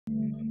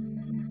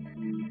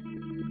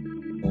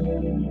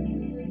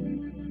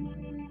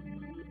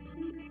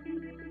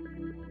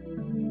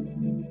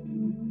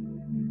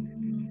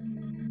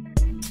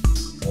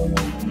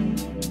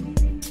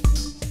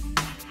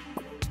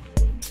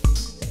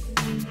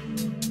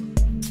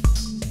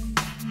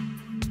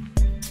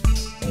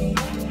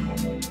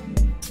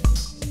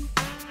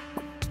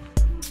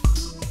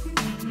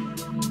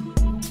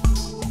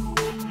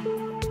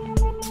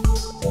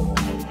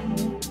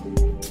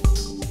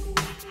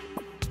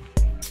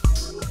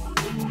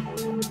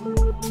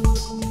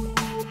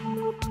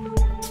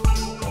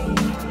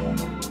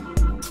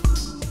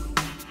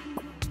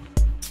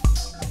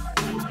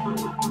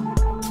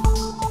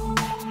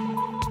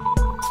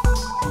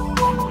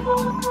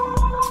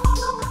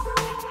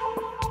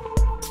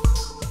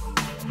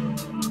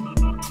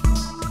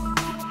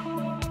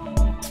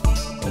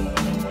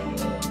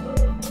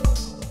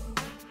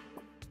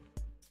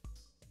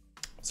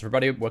So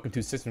everybody, welcome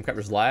to System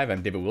Crafters Live.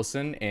 I'm David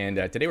Wilson, and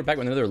today we're back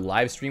with another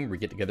live stream where we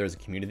get together as a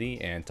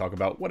community and talk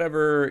about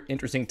whatever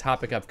interesting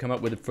topic I've come up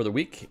with for the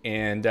week.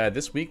 And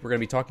this week we're going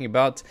to be talking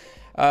about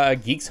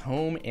Guix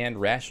Home and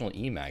Rational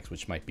Emacs,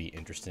 which might be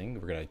interesting.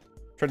 We're going to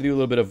try to do a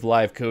little bit of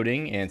live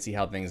coding and see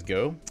how things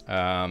go.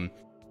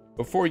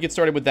 Before we get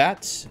started with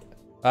that,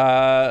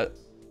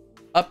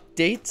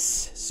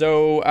 updates.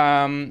 So,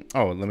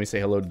 oh, let me say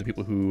hello to the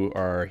people who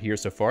are here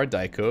so far.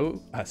 Daiko,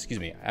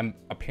 excuse me, I'm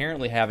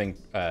apparently having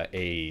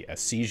a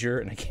seizure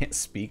and I can't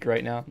speak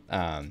right now.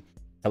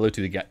 Hello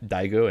to the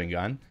Daigo and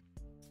Gan.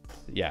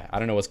 Yeah, I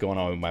don't know what's going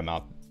on with my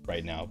mouth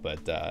right now,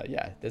 but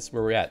yeah, this is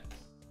where we're at.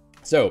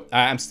 So,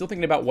 I'm still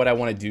thinking about what I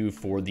want to do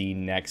for the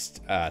next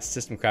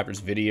System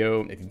Crafters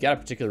video. If you've got a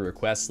particular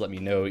request, let me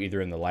know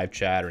either in the live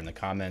chat or in the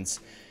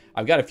comments.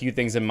 I've got a few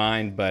things in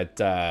mind, but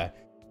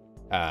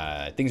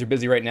things are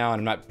busy right now, and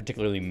I'm not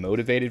particularly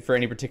motivated for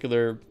any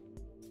particular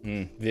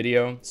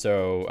video.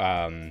 So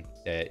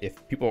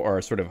if people are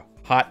sort of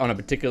hot on a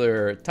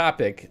particular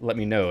topic, let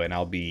me know, and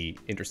I'll be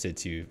interested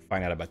to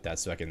find out about that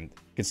so I can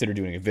consider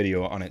doing a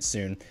video on it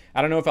soon.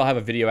 I don't know if I'll have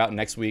a video out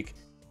next week,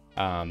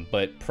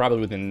 but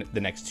probably within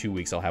the next 2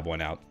 weeks I'll have one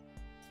out.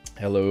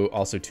 Hello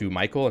also to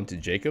Michael and to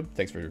Jacob.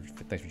 Thanks for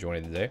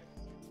joining today.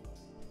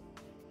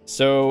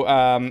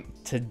 So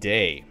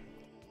today,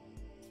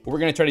 what we're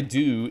going to try to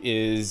do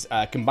is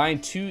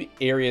combine two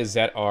areas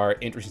that are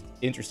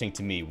interesting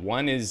to me.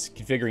 One is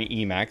configuring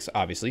Emacs,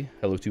 obviously.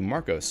 Hello to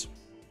Marcos.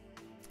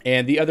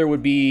 And the other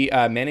would be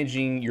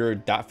managing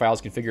your .files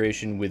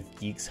configuration with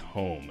Guix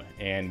Home.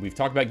 And we've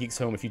talked about Guix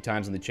Home a few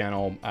times on the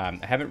channel. I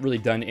haven't really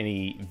done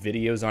any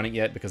videos on it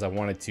yet because I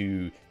wanted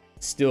to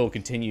still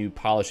continue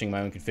polishing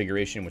my own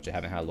configuration, which I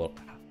haven't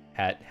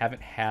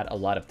had a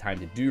lot of time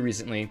to do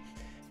recently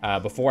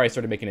before I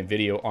started making a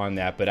video on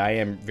that. But I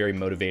am very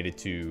motivated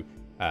to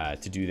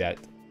do that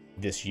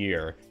this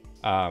year.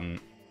 Hello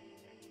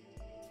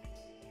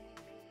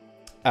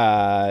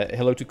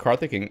to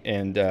Karthik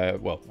and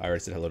well, I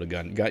already said hello to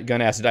Gun.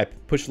 Gun asked, did I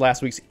push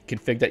last week's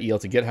config.el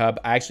to GitHub?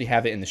 I actually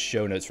have it in the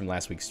show notes from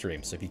last week's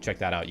stream, so if you check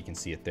that out, you can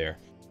see it there.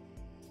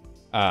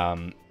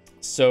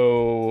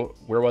 So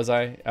where was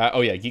I? Oh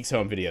yeah, Guix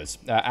Home videos.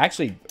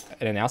 Actually,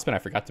 an announcement I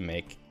forgot to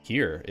make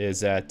here is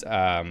that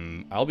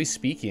I'll be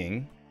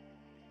speaking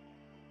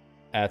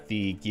at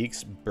the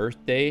Guix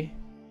birthday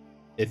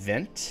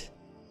event.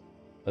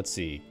 Let's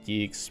see,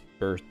 Guix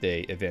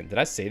birthday event. Did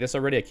I say this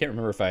already? I can't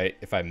remember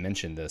if I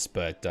mentioned this,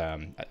 but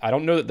I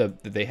don't know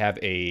that they have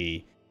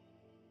a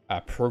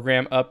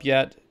program up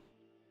yet.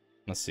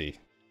 Let's see,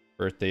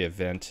 birthday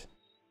event.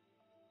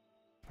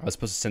 I was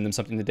supposed to send them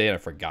something today and I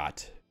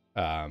forgot.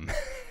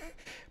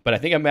 But I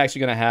think I'm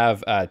actually going to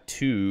have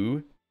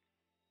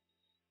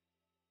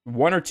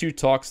one or two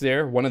talks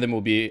there. One of them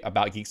will be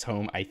about Guix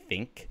Home, I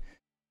think.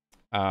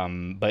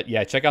 But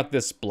yeah, check out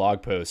this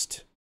blog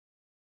post.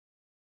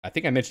 I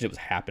think I mentioned it was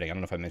happening. I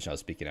don't know if I mentioned I was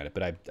speaking at it,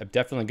 but I'm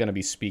definitely going to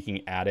be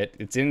speaking at it.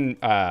 It's in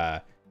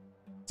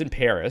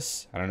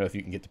Paris. I don't know if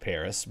you can get to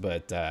Paris,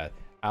 but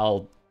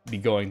I'll be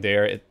going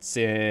there. It's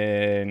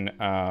in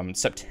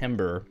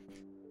September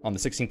on the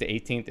 16th to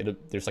 18th.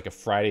 There's like a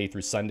Friday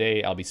through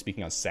Sunday. I'll be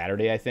speaking on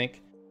Saturday, I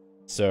think.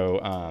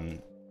 So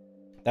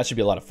that should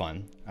be a lot of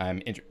fun.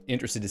 I'm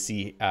interested to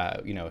see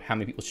you know, how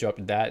many people show up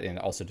to that, and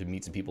also to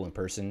meet some people in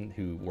person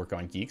who work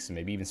on Guix, and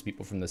maybe even some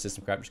people from the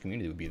System Crafters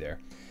community would be there.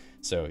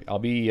 So I'll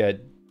be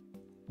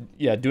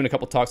yeah, doing a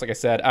couple talks. Like I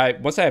said,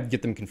 once I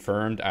get them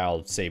confirmed,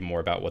 I'll say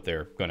more about what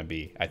they're going to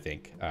be, I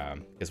think,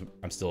 because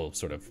I'm still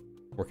sort of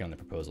working on the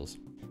proposals.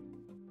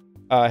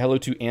 Hello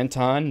to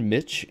Anton,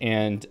 Mitch,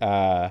 and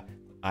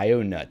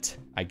Ionut.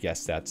 I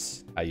guess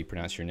that's how you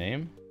pronounce your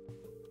name.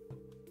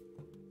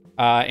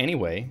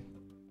 Anyway,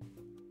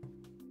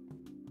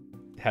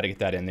 had to get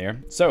that in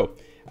there. So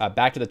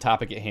back to the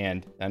topic at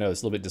hand. I know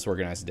it's a little bit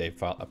disorganized today.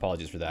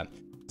 Apologies for that.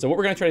 So what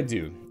we're going to try to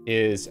do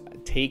is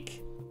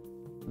take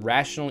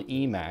Rational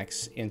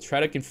Emacs and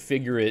try to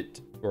configure it,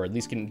 or at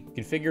least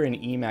configure an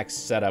Emacs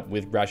setup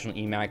with Rational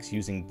Emacs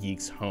using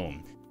Guix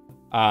Home.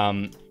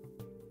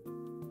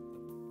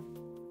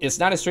 It's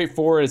not as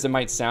straightforward as it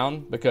might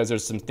sound because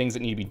there's some things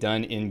that need to be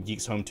done in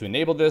Guix Home to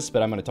enable this,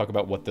 but I'm going to talk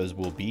about what those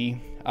will be.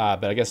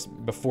 But I guess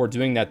before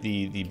doing that,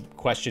 the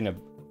question of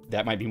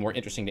that might be more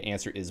interesting to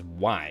answer is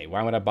why?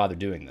 Why would I bother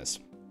doing this?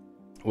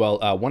 Well,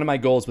 one of my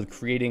goals with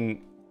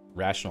creating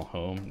Rational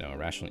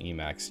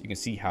Emacs, you can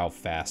see how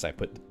fast I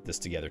put this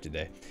together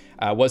today,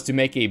 was to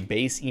make a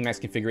base Emacs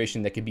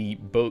configuration that could be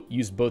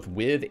used both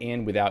with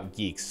and without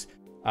Guix.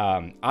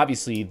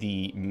 Obviously,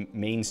 the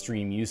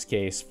mainstream use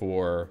case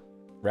for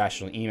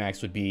Rational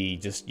Emacs would be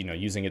just,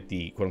 using it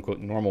the quote-unquote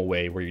normal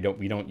way, where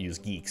we don't use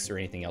Guix or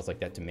anything else like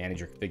that to manage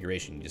your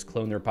configuration. You just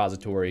clone the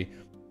repository,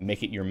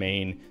 make it your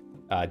main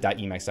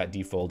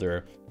 .emacs.d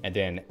folder, and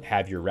then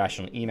have your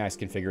Rational Emacs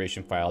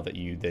configuration file that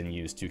you then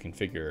use to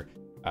configure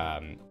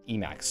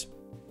Emacs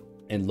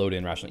and load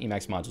in Rational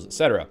Emacs modules,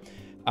 etc.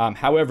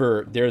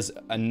 However, there's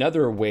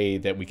another way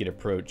that we could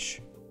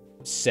approach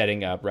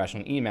setting up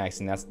Rational Emacs,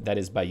 and that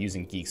is by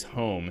using Guix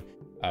Home,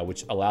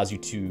 which allows you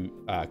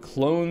to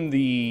clone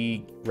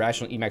the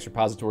Rational Emacs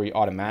repository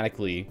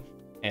automatically,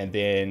 and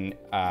then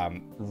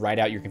write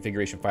out your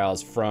configuration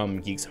files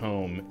from Guix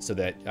Home so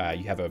that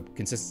you have a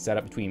consistent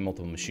setup between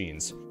multiple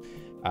machines.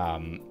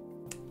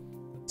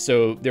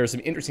 So there are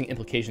some interesting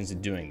implications to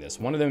doing this.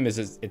 One of them is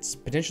it's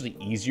potentially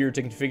easier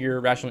to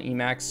configure Rational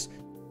Emacs.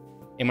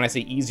 And when I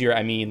say easier,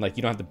 I mean like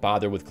you don't have to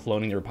bother with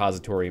cloning the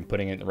repository and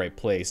putting it in the right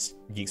place.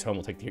 Guix Home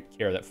will take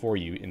care of that for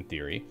you in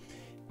theory.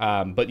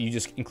 But you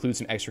just include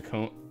some extra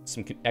code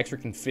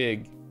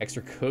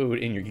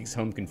in your Guix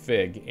Home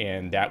config,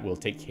 and that will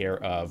take care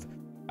of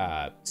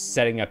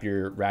setting up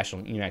your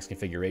Rational Emacs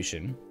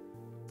configuration.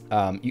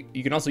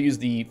 You can also use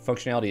the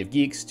functionality of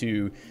Guix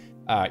to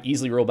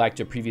easily roll back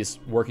to a previous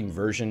working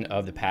version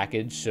of the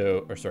package,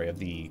 of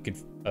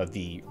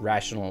the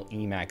Rational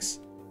Emacs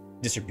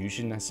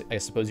distribution, I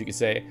suppose you could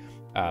say,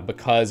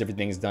 because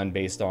everything's done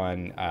based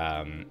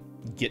on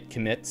Git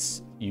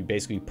commits. You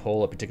basically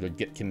pull a particular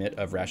Git commit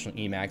of Rational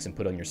Emacs and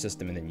put it on your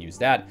system and then use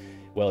that.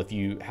 Well, if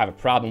you have a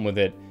problem with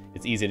it,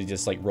 it's easy to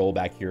just like roll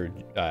back your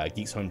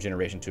Guix Home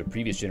generation to a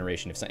previous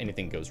generation if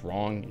anything goes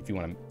wrong. If you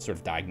want to sort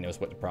of diagnose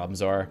what the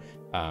problems are,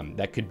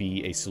 that could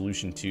be a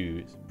solution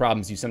to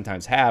problems you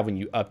sometimes have when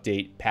you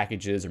update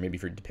packages, or maybe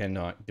if you're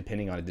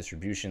depending on a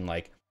distribution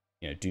like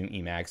Doom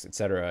Emacs,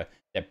 etc.,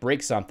 that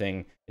breaks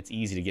something. It's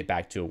easy to get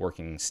back to a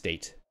working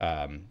state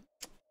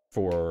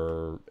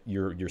for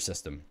your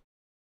system.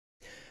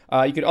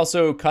 You could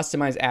also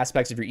customize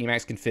aspects of your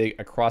Emacs config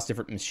across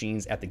different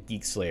machines at the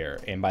Guix layer,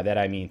 and by that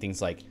I mean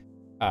things like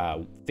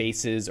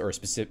faces, or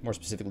more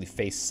specifically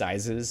face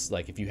sizes.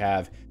 Like if you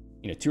have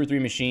 2 or 3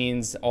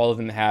 machines, all of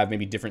them have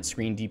maybe different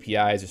screen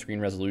DPIs or screen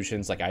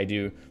resolutions like I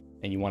do,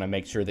 and you want to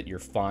make sure that your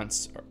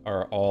fonts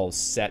are all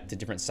set to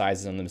different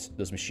sizes on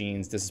those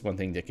machines. This is one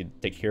thing that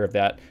could take care of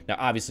that. Now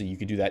obviously you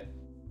could do that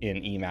in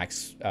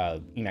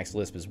Emacs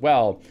Lisp as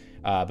well,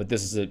 but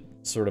this is a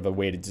sort of a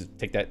way to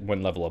take that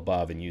one level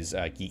above and use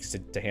Guix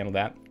to handle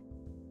that.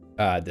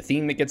 The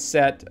theme that gets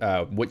set,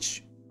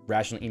 which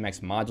Rational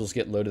Emacs modules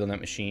get loaded on that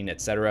machine,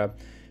 etc.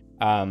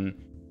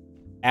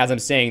 As I'm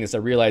saying this, I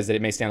realize that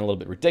it may sound a little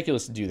bit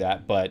ridiculous to do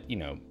that, but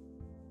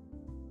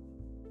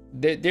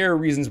there are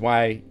reasons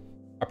why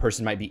a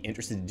person might be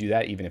interested to do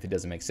that, even if it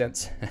doesn't make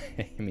sense.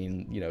 I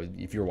mean,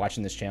 if you're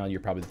watching this channel, you're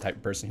probably the type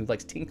of person who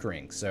likes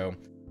tinkering, so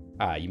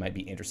you might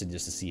be interested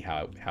just to see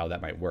how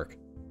that might work.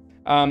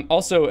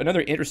 Also,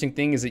 another interesting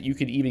thing is that you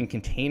could even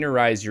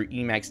containerize your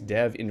Emacs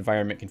dev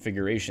environment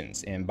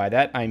configurations, and by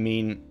that I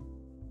mean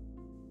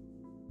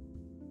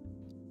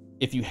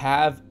if you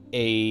have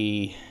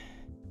a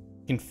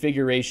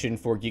configuration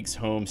for Guix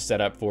Home set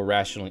up for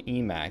Rational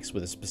Emacs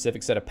with a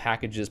specific set of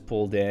packages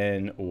pulled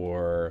in,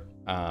 or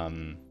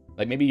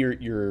like maybe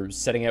you're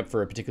setting up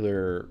for a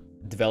particular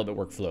development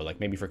workflow, like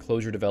maybe for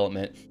closure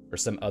development or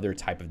some other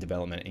type of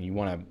development, and you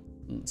want to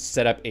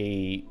set up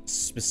a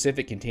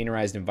specific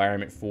containerized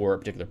environment for a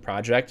particular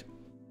project,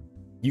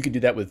 you could do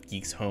that with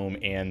Guix Home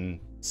and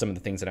some of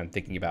the things that I'm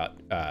thinking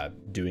about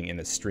doing in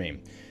this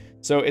stream.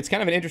 So it's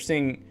kind of an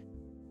interesting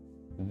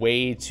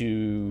way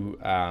to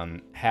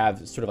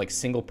have sort of like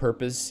single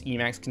purpose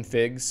Emacs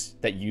configs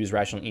that use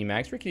Rational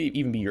Emacs, or it could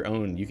even be your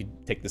own. You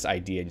could take this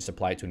idea and just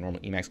apply it to a normal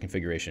Emacs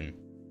configuration.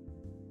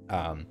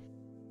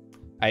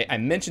 I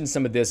mentioned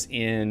some of this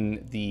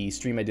in the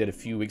stream I did a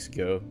few weeks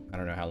ago. I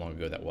don't know how long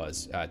ago that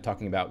was,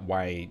 talking about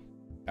why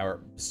our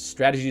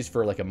strategies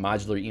for like a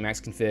modular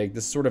Emacs config.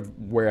 This is sort of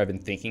where I've been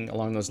thinking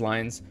along those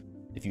lines.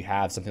 If you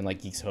have something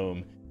like Guix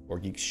Home or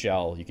Guix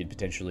Shell, you could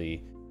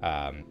potentially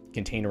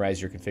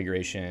containerize your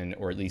configuration,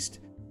 or at least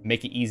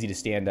make it easy to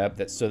stand up,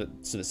 so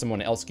that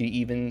someone else could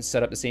even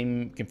set up the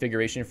same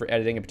configuration for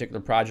editing a particular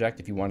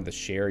project. If you wanted to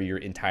share your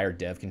entire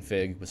dev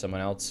config with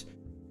someone else,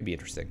 it'd be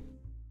interesting.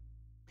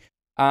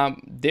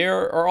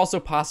 There are also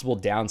possible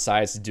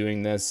downsides to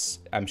doing this.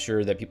 I'm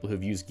sure that people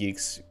who've used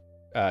Guix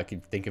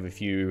could think of a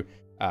few.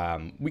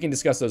 We can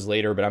discuss those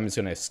later, but I'm just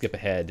going to skip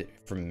ahead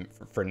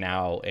for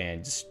now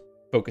and just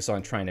focus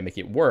on trying to make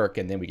it work,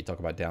 and then we can talk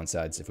about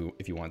downsides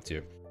if you want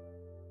to.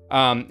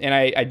 And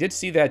I did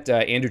see that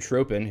Andrew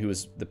Tropin, who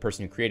was the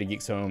person who created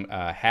Guix Home,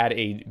 had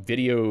a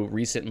video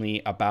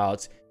recently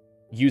about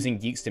using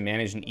Guix to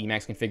manage an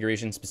Emacs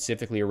configuration,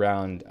 specifically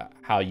around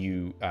how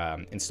you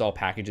install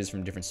packages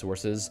from different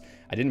sources.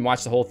 I didn't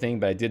watch the whole thing,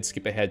 but I did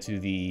skip ahead to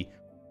the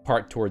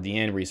part toward the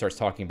end where he starts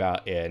talking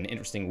about an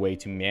interesting way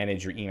to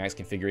manage your Emacs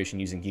configuration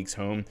using Guix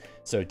Home.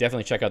 So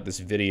definitely check out this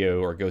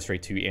video or go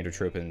straight to Andrew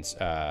Tropin's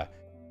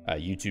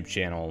YouTube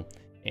channel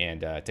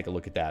and take a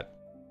look at that.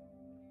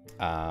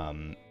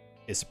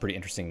 It's a pretty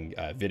interesting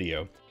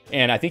video.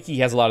 And I think he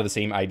has a lot of the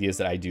same ideas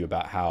that I do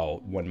about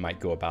how one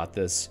might go about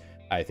this.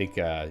 I think,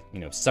 you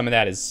know, some of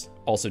that is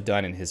also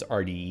done in his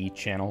RDE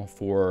channel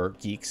for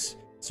Guix.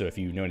 So if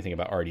you know anything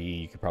about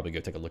RDE, you could probably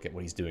go take a look at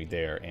what he's doing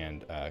there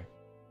and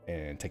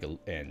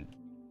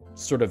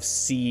sort of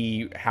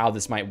see how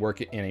this might work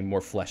in a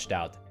more fleshed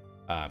out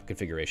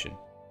configuration.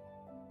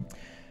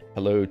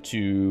 Hello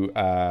to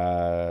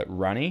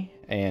Ronnie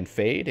and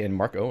Fade and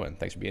Mark Owen.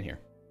 Thanks for being here.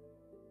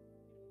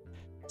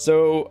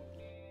 So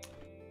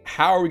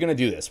how are we going to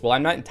do this? Well,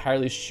 I'm not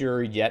entirely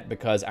sure yet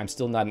because I'm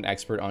still not an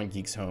expert on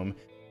Guix Home.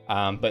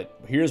 But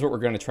here's what we're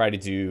going to try to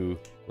do.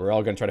 We're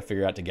all going to try to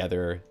figure out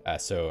together.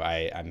 So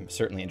I'm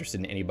certainly interested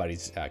in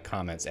anybody's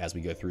comments as we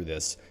go through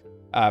this.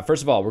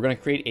 First of all, we're going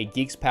to create a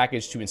Guix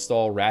package to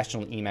install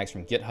Rational Emacs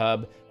from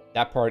GitHub.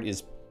 That part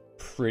is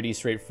pretty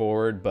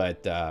straightforward,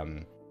 but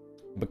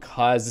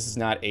because this is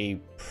not a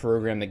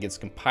program that gets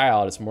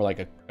compiled, it's more like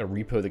a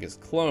repo that gets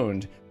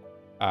cloned.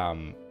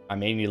 I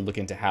may need to look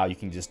into how you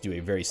can just do a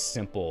very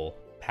simple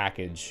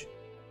package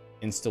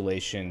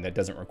installation that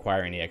doesn't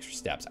require any extra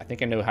steps. I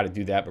think I know how to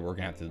do that, but we're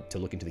gonna have to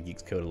look into the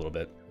Guix code a little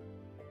bit.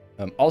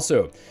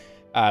 Also,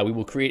 we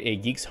will create a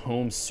Guix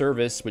Home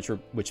service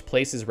which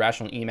places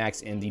Rational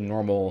Emacs in the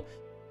normal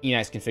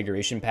Emacs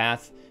configuration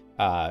path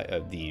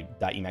of the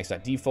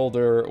 .emacs.d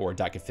folder or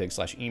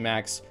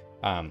 .config/emacs.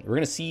 We're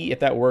gonna see if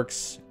that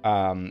works.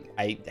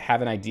 I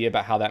have an idea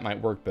about how that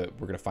might work, but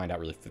we're gonna find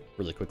out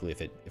really quickly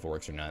if it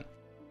works or not.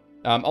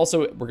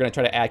 Also, we're going to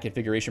try to add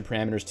configuration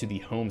parameters to the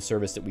home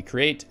service that we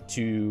create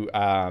to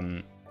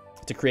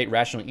create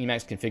Rational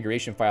Emacs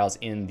configuration files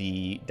in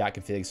the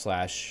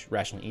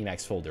 .config/Rational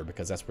Emacs folder,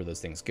 because that's where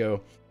those things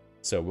go.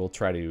 So we'll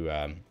try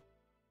to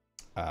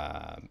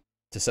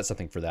set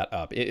something for that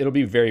up. It'll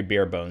be very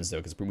bare bones though,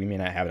 because we may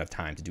not have enough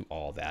time to do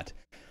all that.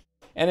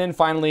 And then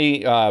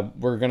finally,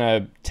 we're going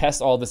to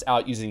test all this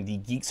out using the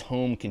Guix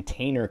Home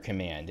container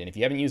command. And if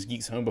you haven't used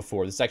Guix Home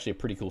before, this is actually a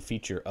pretty cool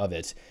feature of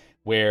it,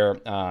 where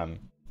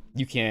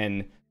you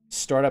can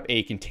start up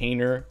a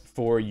container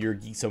for your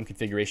Guix Home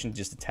configuration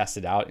just to test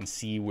it out and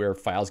see where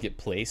files get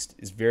placed.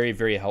 It's very,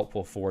 very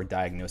helpful for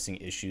diagnosing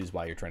issues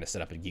while you're trying to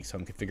set up a Guix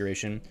Home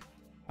configuration.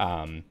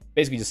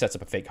 Basically just sets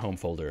up a fake home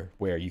folder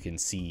where you can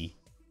see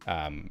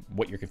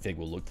what your config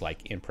will look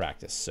like in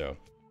practice. So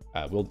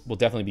we'll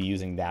definitely be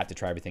using that to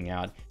try everything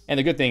out. And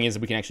the good thing is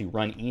that we can actually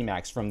run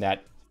Emacs from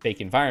that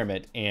fake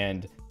environment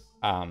and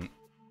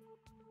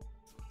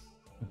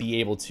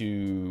be able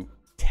to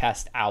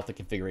test out the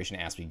configuration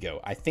as we go.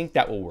 I think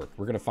that will work.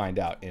 We're going to find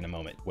out in a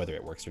moment whether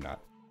it works or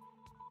not.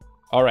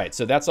 All right,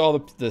 so that's all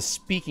the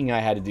speaking I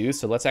had to do.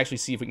 So let's actually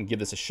see if we can give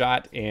this a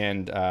shot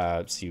and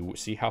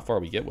see how far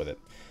we get with it.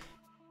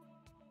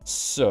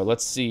 So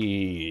let's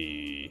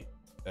see.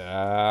 Where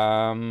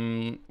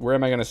am I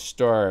going to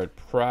start?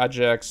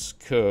 Projects,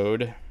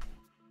 code,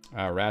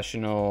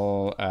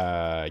 Rational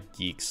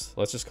Guix.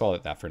 Let's just call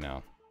it that for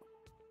now.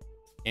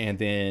 And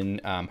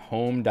then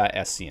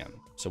home.scm.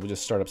 So we'll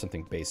just start up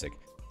something basic.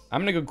 I'm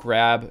gonna go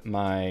grab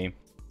my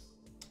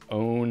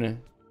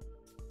own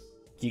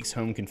Guix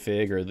Home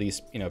config, or at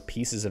least, you know,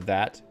 pieces of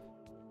that.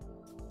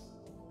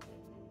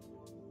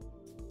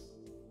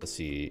 Let's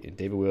see,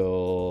 David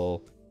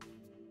will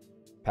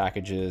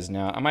packages.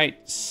 Now I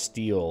might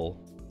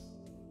steal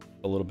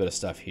a little bit of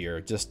stuff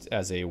here just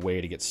as a way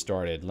to get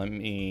started. Let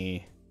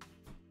me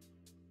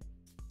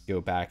go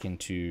back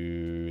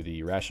into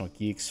the Rational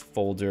Guix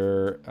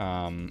folder.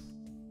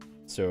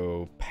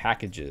 So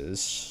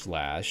packages /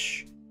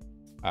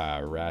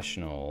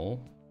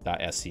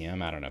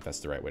 rational.scm. I don't know if that's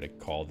the right way to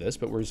call this,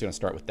 but we're just going to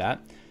start with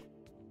that.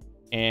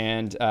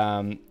 And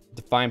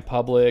define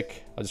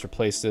public. I'll just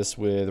replace this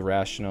with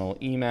Rational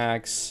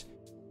Emacs.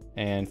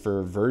 And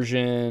for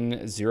version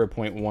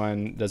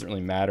 0.1, doesn't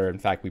really matter. In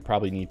fact, we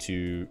probably need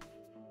to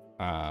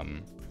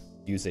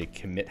use a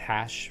commit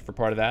hash for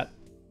part of that.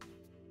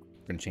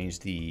 We're going to change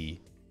the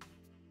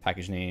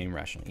package name,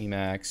 Rational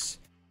Emacs.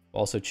 We'll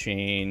also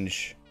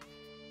change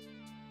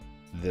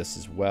this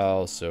as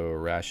well. So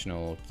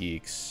Rational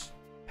Guix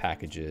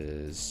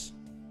packages,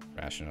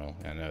 Rational.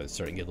 I know it's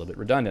starting to get a little bit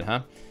redundant,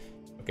 huh?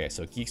 Okay,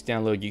 so Guix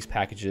download, Guix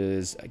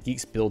packages,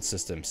 Guix build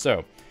system.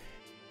 So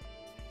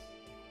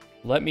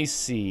let me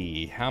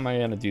see. How am I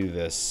going to do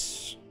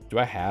this? Do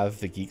I have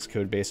the Guix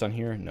code base on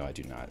here? No, I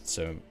do not.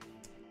 So I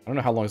don't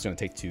know how long it's going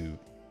to take to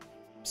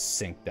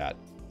sync that,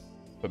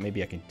 but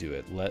maybe I can do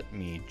it. Let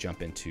me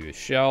jump into a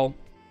shell,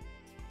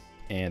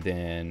 and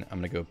then I'm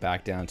going to go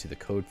back down to the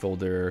code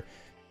folder.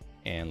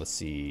 And let's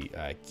see,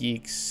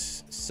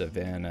 Guix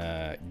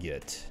Savannah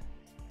Git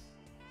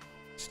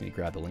just need to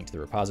grab the link to the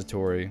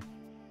repository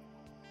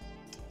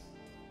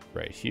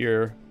right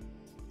here.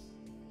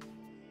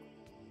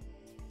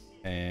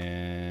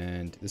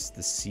 And this is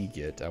the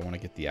cgit. I want to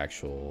get the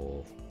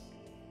actual...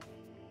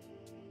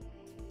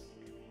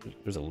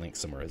 There's a link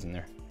somewhere, isn't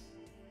there?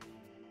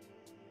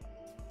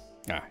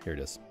 Ah, here it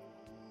is.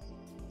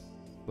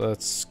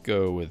 Let's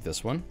go with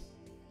this one.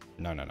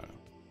 No.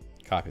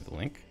 Copy the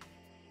link.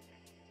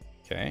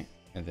 Okay,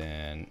 and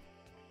then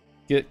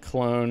git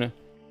clone.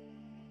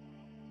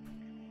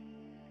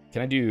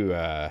 Can I do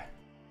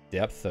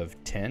depth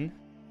of 10?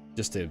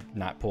 Just to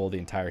not pull the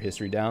entire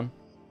history down?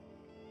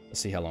 Let's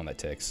see how long that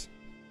takes.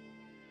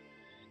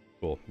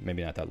 Cool,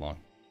 maybe not that long.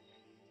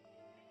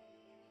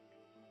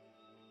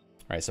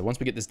 All right, so once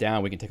we get this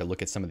down, we can take a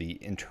look at some of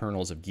the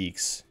internals of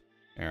Guix.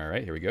 All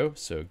right, here we go.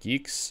 So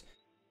Guix,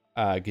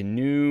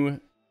 GNU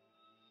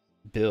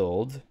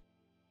build.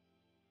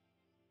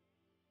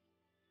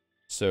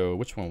 So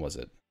which one was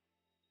it?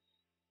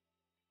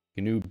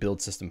 GNU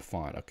build system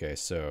font. Okay,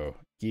 so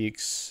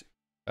Guix,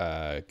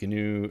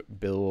 GNU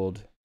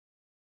build.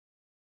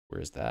 Where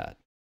is that?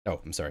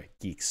 Oh, I'm sorry,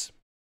 Guix.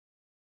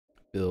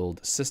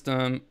 Build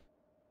system.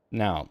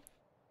 Now,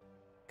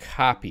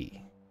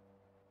 copy.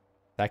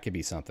 That could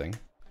be something.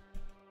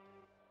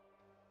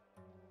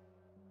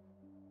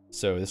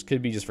 So this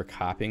could be just for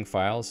copying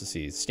files. Let's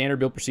see. Standard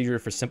build procedure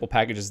for simple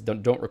packages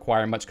don't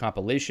require much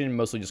compilation,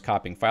 mostly just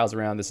copying files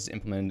around. This is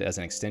implemented as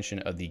an extension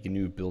of the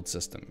GNU build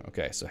system.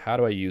 Okay, so how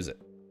do I use it?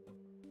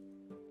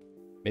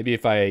 Maybe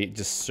if I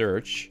just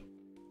search,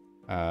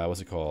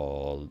 what's it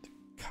called?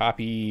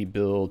 Copy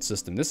build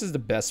system. This is the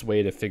best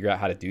way to figure out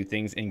how to do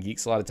things in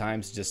Guix a lot of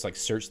times. Just like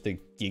search the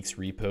Guix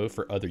repo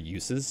for other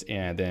uses,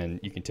 and then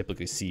you can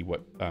typically see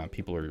what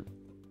people are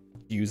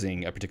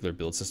using a particular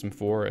build system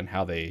for and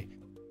how they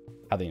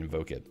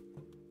invoke it.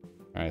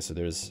 All right, so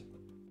there's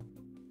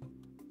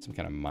some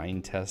kind of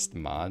mind test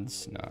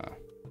mods. Nah.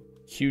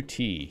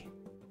 Qt.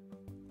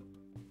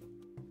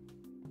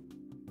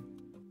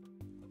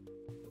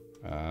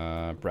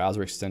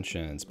 Browser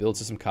extensions, build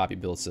system, copy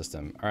build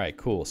system. All right,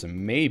 cool. So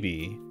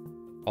maybe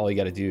all you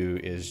got to do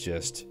is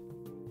just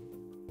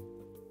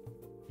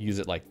use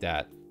it like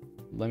that.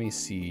 Let me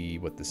see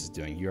what this is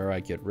doing.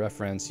 URI get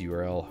reference,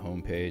 URL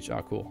homepage.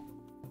 Oh, cool.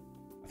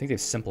 I think they've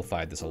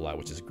simplified this a lot,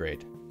 which is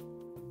great.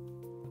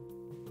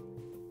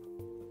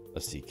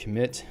 Let's see,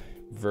 commit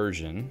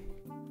version.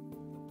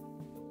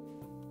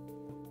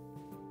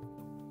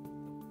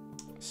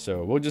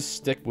 So we'll just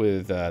stick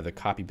with the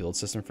copy build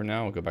system for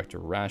now. We'll go back to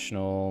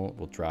Rational.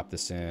 We'll drop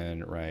this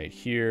in right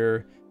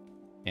here.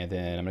 And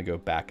then I'm gonna go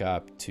back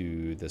up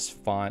to this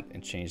font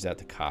and change that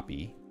to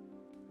copy.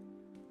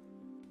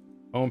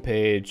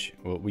 Homepage,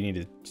 well, we need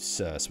to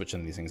switch some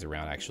of these things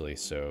around actually.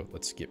 So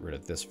let's get rid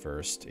of this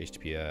first.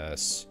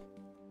 HTTPS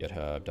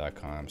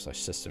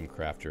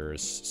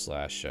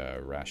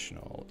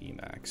github.com/systemcrafters/Rational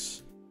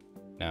Emacs.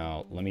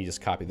 Now, let me just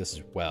copy this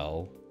as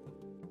well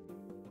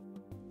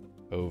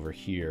over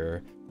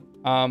here.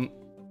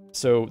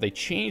 So they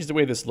changed the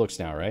way this looks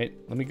now, right?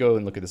 Let me go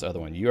and look at this other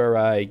one.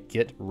 URI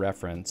get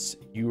reference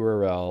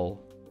URL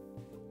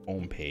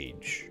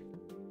homepage.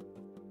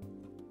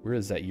 Where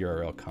is that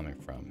URL coming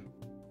from?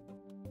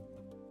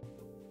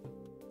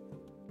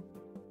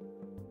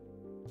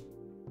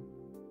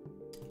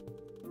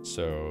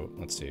 So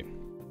let's see. I'm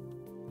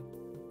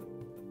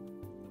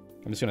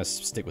just gonna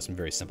stick with some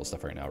very simple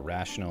stuff right now.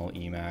 Rational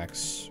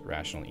Emacs,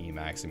 Rational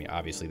Emacs. I mean,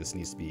 obviously this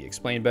needs to be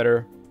explained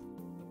better,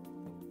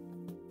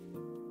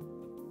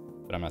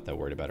 but I'm not that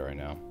worried about it right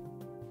now.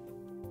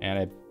 And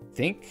I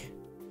think,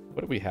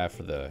 what do we have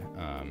for the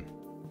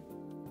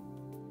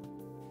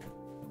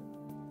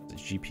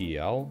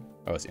GPL?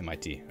 Oh, it's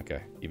MIT.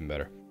 Okay, even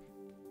better.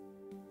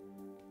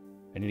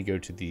 I need to go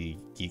to the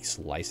Guix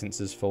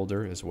licenses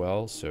folder as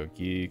well. So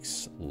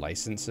Guix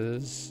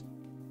licenses,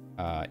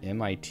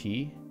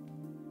 MIT,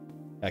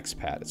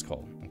 expat it's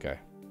called. Okay.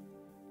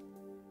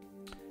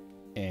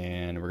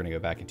 And we're gonna go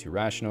back into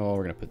Rational.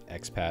 We're gonna put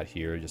expat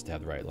here just to have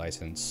the right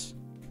license.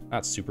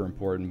 Not super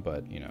important,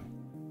 but you know,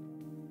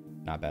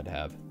 not bad to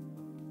have.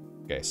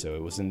 Okay, so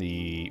it was in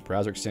the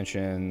browser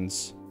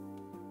extensions.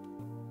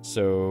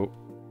 So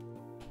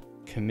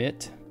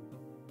commit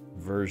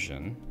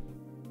version.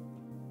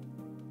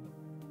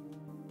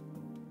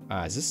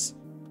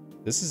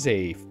 This is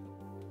the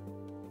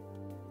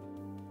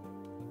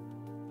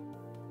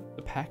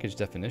package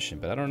definition,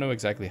 but I don't know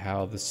exactly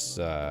how this,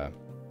 so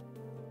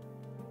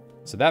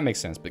that makes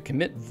sense, but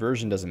commit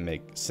version doesn't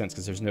make sense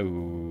because there's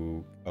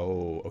no,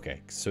 oh,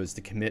 okay. So it's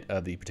the commit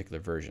of the particular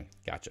version.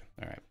 Gotcha,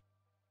 all right.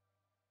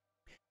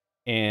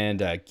 And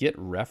get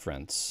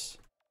reference.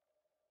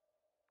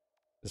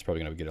 This is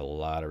probably gonna get a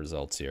lot of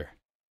results here.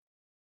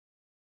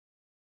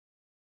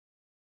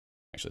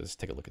 Actually, let's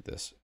take a look at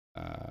this.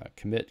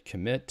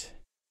 Commit.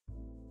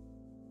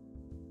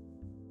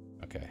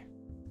 Okay.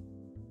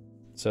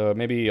 So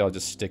maybe I'll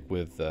just stick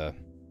with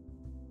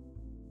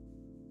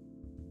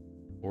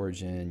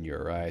origin,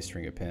 URI,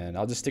 string append.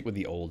 I'll just stick with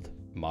the old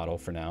model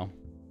for now.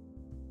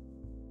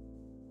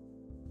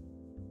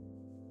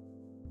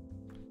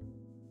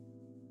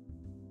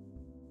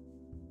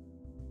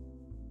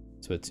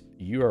 So it's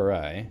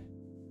URI.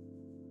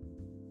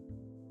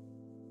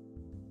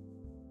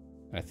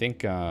 I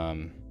think,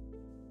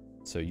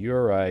 so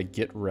URI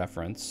get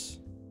reference.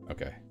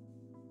 Okay.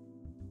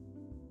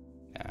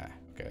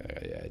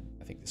 Okay,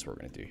 I think this is what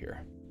we're gonna do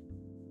here.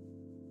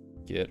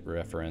 Get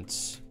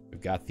reference.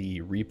 We've got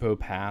the repo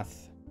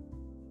path.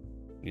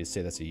 We need to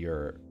say that's a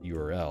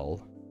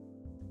URL.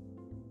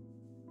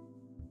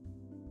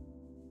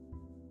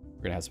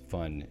 We're gonna have some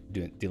fun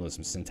dealing with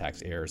some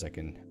syntax errors I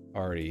can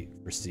already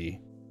foresee.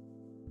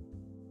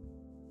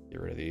 Get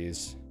rid of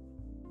these.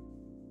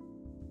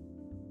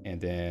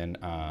 And then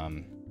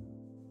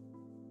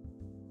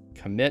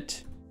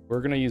commit.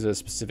 We're gonna use a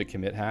specific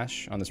commit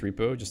hash on this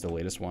repo, just the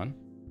latest one.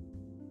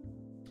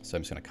 So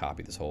I'm just gonna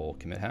copy this whole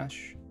commit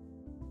hash.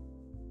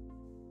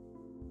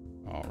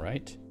 All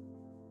right.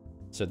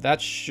 So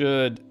that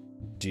should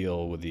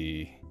deal with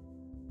the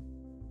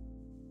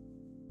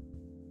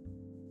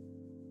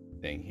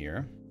thing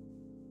here.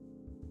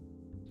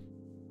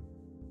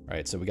 All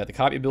right, so we got the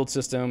copy build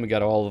system. We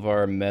got all of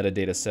our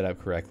metadata set up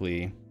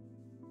correctly.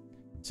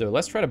 So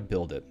let's try to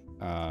build it.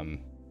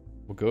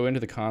 We'll go into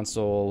the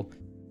console,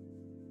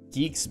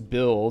 Guix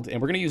build,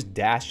 and we're gonna use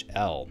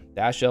 -L.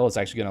 -L is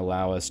actually gonna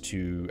allow us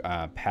to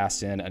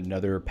pass in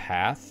another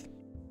path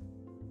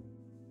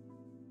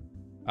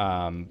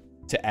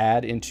to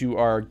add into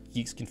our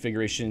Guix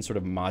configuration sort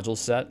of module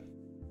set,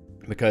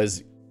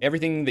 because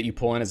everything that you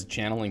pull in as a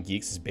channel in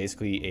Guix is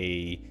basically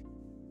a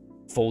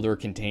folder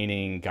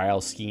containing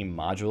Guile scheme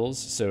modules.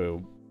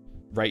 So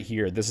right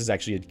here, this is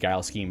actually a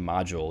Guile scheme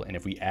module, and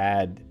if we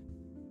add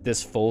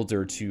this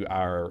folder to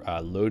our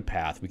load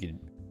path, we could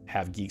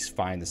have Guix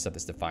find the stuff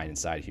that's defined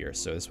inside here.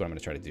 So this is what I'm going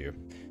to try to do.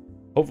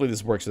 Hopefully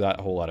this works without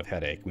a whole lot of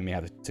headache. We may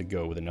have to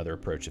go with another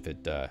approach if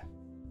it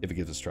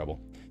gives us trouble.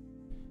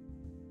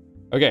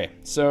 Okay,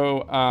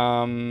 so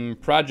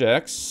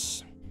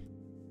projects,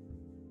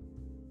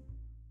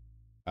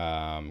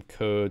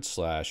 code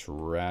 /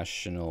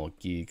 rational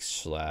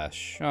Guix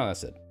 / oh,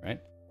 that's it, right?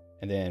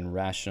 And then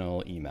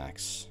Rational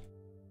Emacs.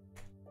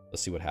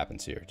 Let's see what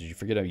happens here. Did you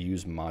forget to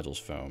use modules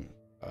foam?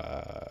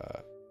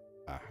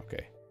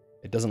 Okay.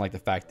 It doesn't like the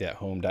fact that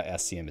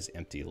home.scm is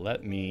empty.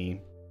 Let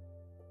me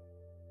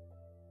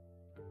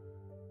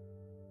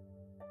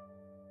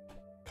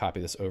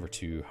copy this over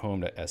to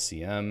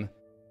home.scm.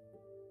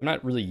 I'm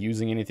not really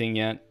using anything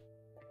yet.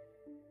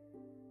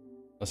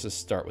 Let's just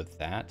start with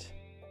that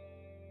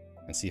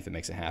and see if it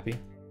makes it happy.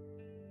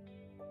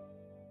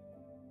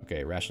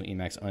 Okay, Rational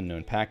Emacs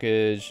unknown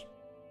package.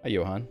 Hi,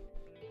 Johan.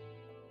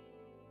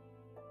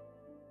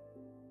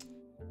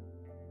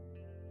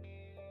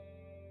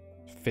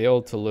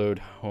 Failed to load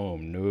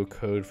home. No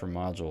code for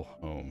module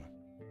home.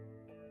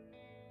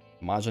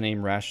 Module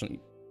name Rational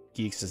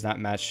Guix does not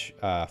match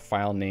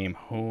file name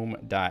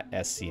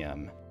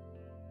home.scm.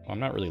 Well, I'm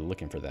not really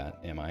looking for that,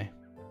 am I?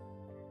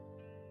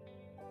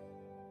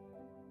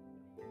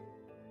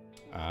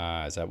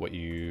 Is that what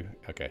you...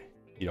 Okay.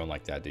 You don't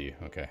like that, do you?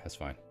 Okay, that's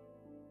fine.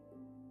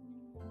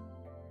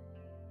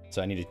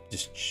 So I need to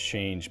just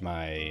change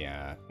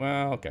my...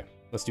 well, okay.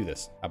 Let's do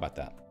this. How about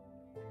that?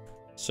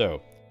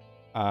 So...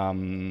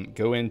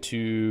 go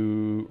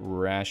into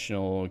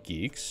Rational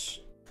Guix,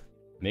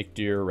 make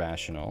dir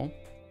rational.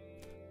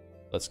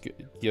 Let's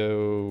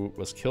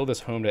kill this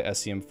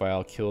home.scm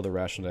file, kill the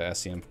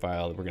rational.scm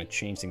file. We're going to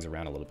change things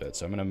around a little bit.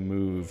 So I'm going to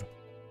move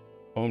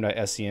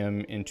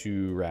home.scm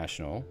into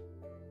rational.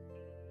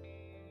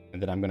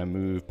 And then I'm going to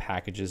move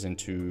packages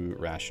into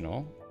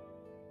rational.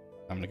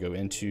 I'm going to go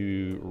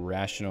into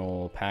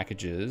rational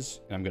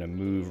packages, and I'm going to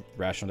move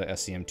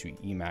rational.scm to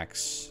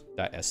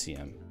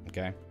emacs.scm,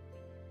 okay?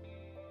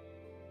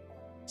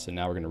 So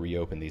now we're going to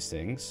reopen these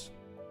things.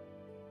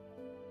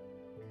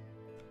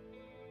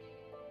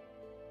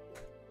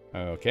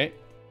 Okay.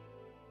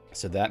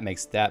 So that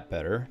makes that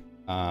better.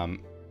 We're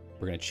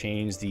going to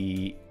change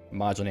the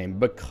module name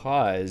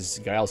because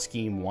Guile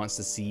Scheme wants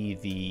to see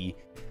the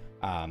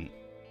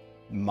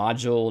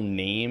module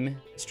name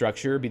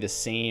structure be the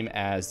same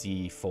as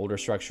the folder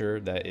structure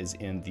that is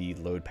in the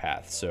load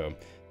path. So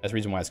that's the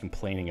reason why I was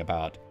complaining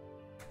about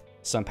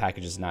some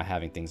packages not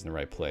having things in the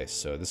right place.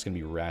 So this is going to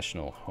be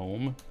Rational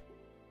Home.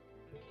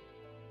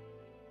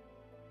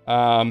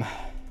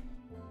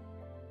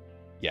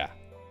 Yeah,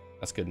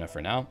 that's good enough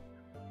for now.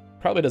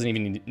 Probably doesn't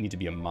even need to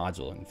be a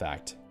module, in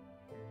fact.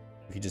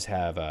 We could just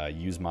have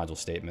use module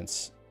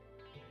statements.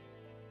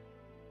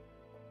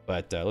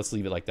 But let's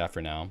leave it like that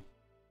for now.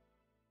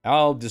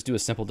 I'll just do a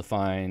simple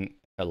define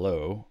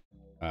hello.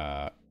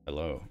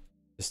 Hello.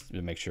 Just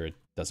to make sure it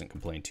doesn't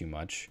complain too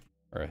much.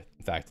 Or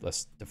in fact,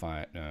 let's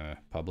define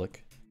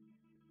public.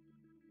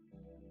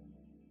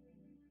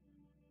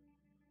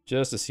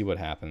 Just to see what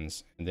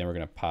happens. And then we're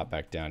going to pop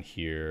back down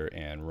here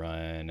and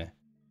run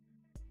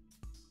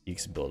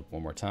Guix build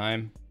one more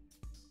time.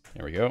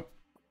 There we go.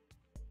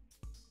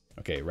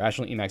 Okay,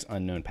 Rational Emacs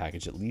unknown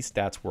package. At least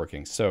that's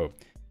working. So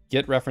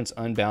get reference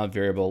unbound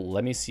variable.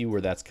 Let me see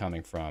where that's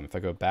coming from. If I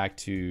go back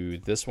to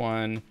this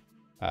one,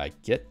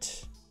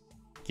 get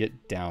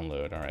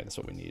download. All right, that's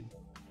what we need.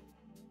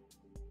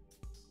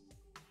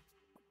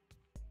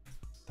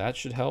 That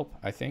should help,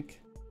 I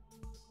think.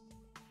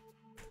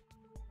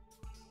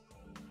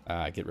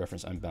 Get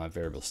reference unbound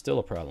variable, still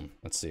a problem.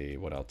 Let's see,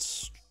 what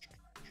else?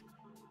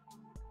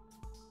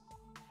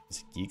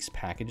 Is it Guix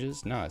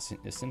packages? No,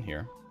 it's in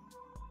here.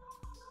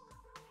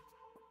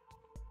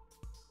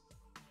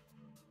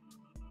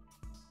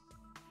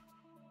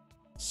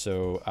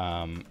 So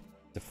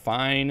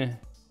define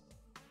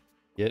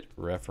get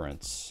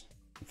reference.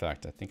 In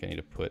fact, I think I need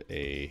to put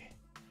a...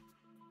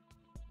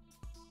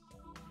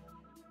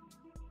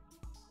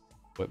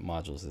 What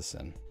module is this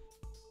in?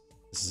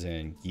 This is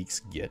in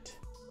Guix Git.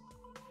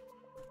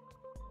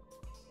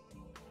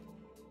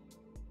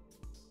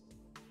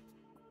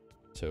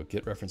 So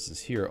get references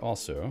here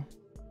also.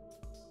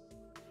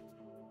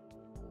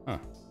 Huh.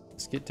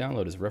 This git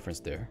download is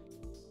referenced there.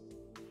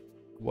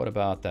 What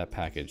about that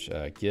package?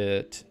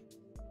 Git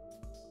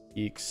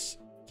Guix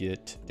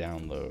git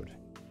download.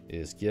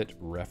 Is git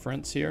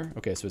reference here?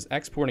 Okay, so it's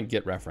exporting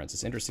git reference.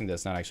 It's interesting that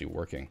it's not actually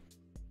working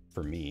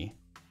for me.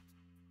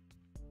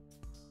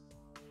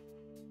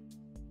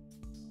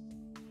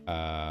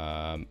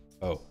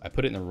 Oh, I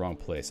put it in the wrong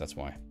place. That's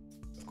why,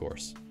 of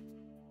course.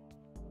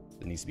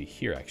 It needs to be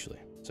here actually.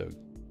 So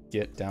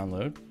git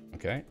download.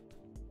 Okay.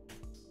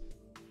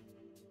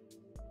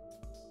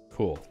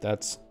 Cool.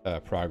 That's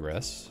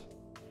progress.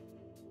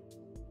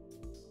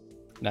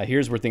 Now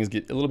here's where things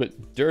get a little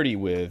bit dirty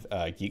with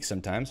Guix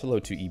sometimes. Hello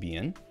to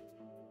EBN.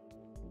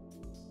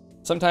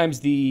 Sometimes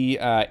the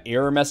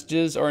error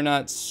messages are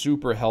not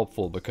super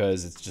helpful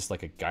because it's just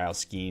like a Guile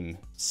scheme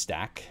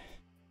stack.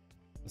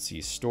 Let's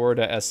see,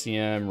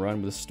 store.scm,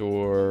 run with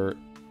store.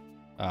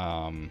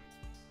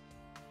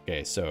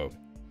 Okay, so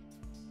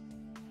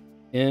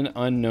in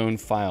unknown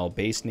file,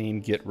 base name,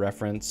 git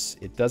reference.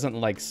 It doesn't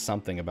like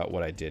something about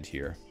what I did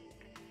here.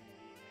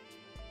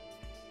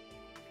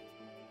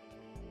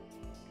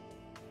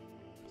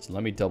 So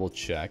let me double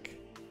check.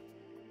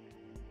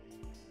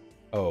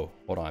 Oh,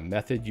 hold on,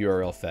 method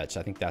URL fetch.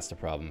 I think that's the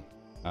problem.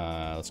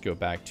 Let's go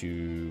back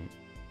to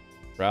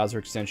browser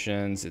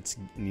extensions. It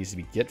needs to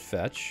be git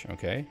fetch,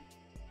 okay.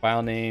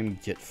 File name,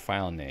 git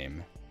file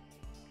name.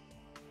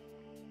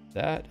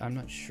 That I'm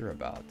not sure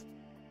about.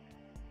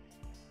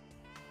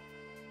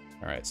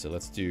 All right, so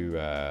let's do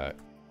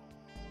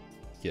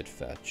git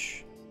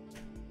fetch.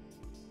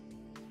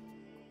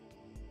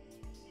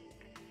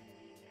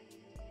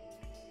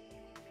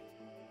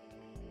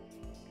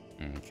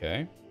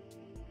 Okay.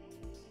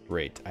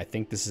 Great. I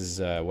think this is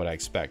what I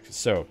expect.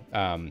 So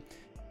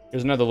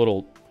here's another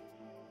little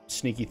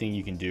sneaky thing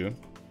you can do.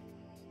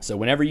 So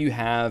whenever you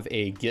have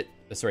a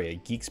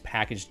Guix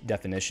package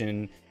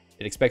definition,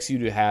 it expects you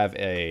to have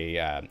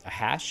a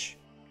hash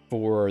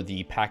for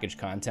the package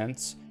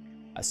contents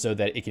so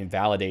that it can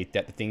validate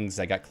that the things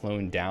that got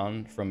cloned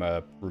down from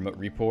a remote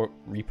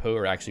repo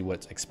are actually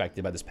what's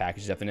expected by this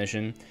package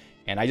definition.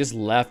 And I just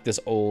left this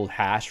old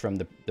hash from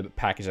the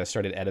package I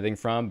started editing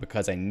from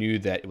because I knew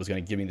that it was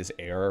going to give me this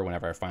error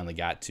whenever I finally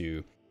got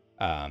to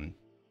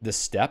this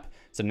step.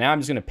 So now I'm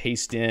just going to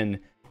paste in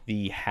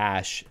the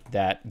hash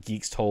that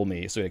Guix told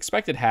me. So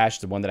expected hash,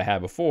 the one that I had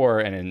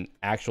before, and an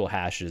actual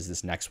hash is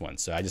this next one.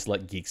 So I just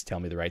let Guix tell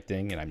me the right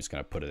thing, and I'm just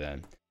going to put it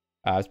in.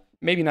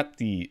 Maybe not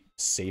the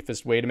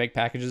safest way to make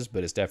packages,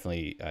 but it's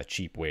definitely a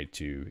cheap way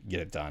to get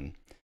it done.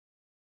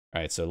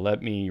 All right, so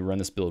let me run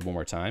this build one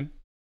more time.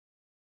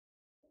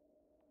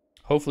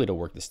 Hopefully it'll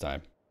work this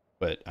time,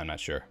 but I'm not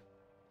sure.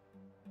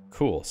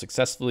 Cool,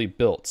 successfully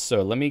built.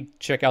 So let me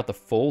check out the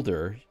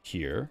folder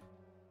here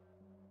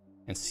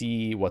and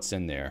see what's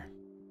in there.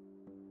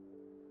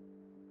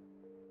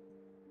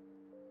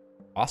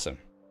 Awesome.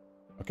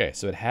 Okay,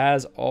 so it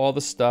has all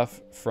the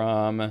stuff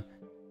from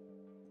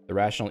the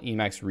Rational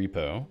Emacs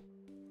repo,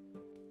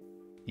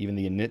 even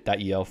the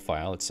init.el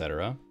file,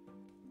 etc.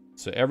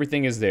 So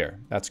everything is there.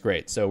 That's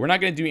great. So we're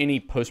not going to do any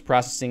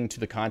post-processing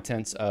to the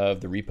contents of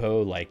the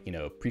repo, like, you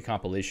know,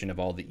 pre-compilation of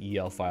all the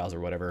EL files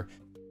or whatever.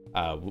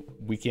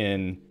 We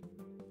can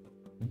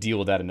deal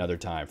with that another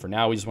time. For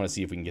now, we just want to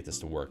see if we can get this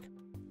to work.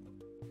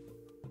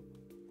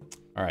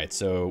 All right,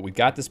 so we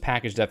got this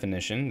package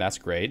definition. That's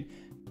great.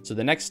 So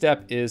the next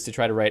step is to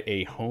try to write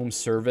a home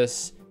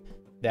service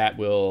that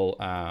will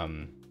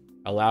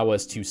allow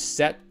us to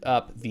set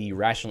up the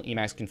Rational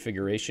Emacs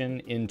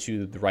configuration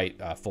into the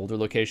right folder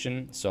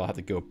location. So I'll have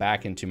to go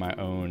back into my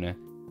own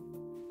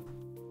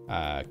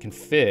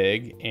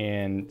config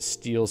and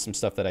steal some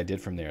stuff that I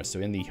did from there. So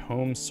in the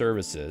home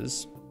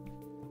services,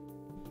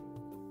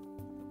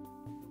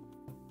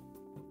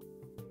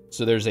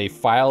 so there's a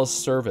files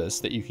service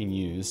that you can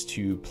use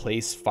to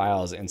place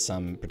files in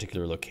some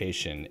particular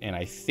location. And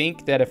I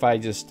think that if I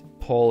just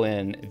pull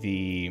in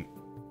the,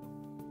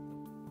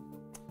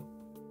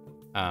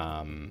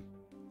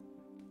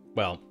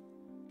 well,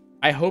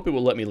 I hope it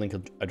will let me link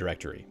a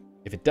directory.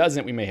 If it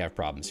doesn't, we may have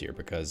problems here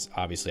because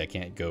obviously I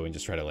can't go and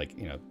just try to, like,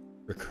 you know,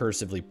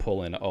 recursively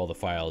pull in all the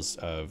files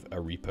of a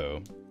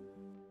repo.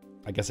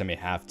 I guess I may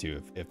have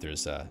to if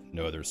there's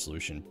no other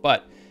solution,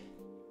 but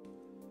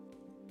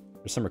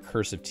there's some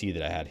recursive T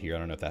that I had here. I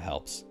don't know if that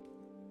helps.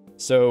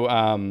 So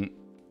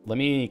let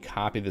me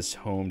copy this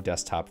home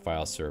desktop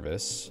file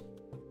service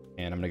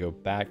And I'm gonna go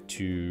back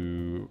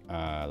to,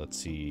 let's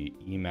see,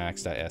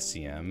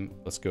 emacs.scm.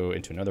 Let's go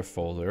into another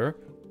folder.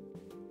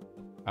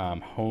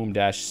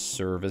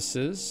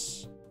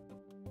 Home-services.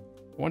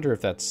 I wonder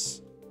if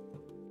that's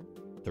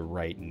the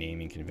right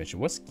naming convention.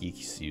 What's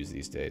Guix use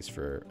these days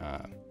for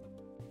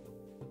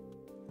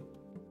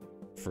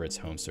its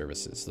home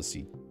services? Let's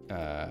see,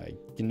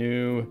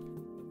 GNU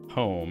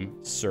Home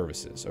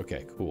Services.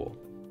 Okay, cool.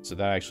 So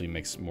that actually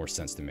makes more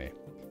sense to me.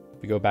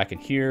 If we go back in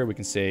here, we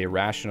can say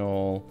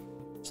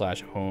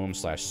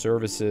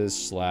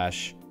rational/home/services/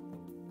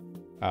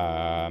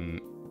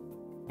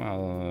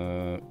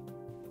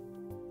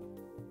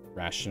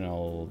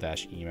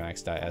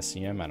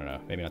 rational-emacs.scm. I don't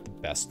know, maybe not the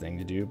best thing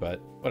to do, but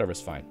whatever's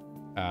fine.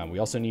 We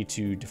also need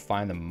to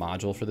define the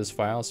module for this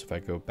file. So if I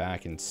go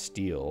back and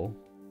steal,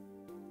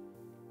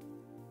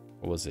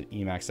 what was it,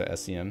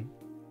 emacs.scm?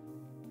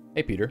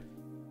 Hey, Peter.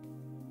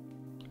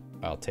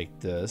 I'll take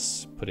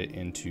this, put it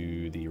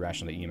into the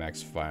Rational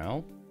Emacs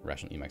file,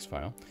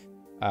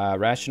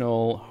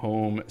 Rational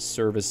Home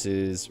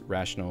Services,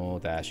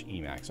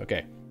 Rational-Emacs.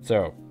 Okay,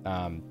 so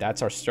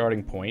that's our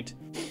starting point.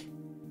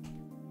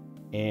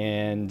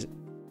 And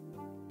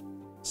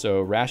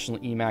so Rational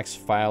Emacs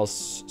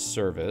files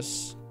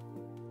service.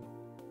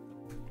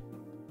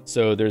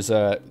 So we're just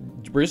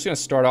going to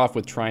start off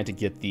with trying to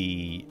get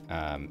the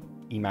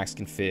Emacs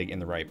config in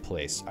the right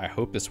place. I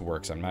hope this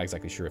works. I'm not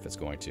exactly sure if it's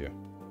going to.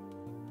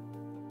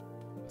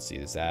 Let's see,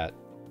 is that...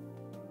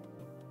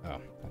 Oh,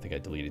 I think I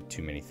deleted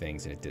too many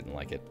things and it didn't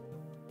like it.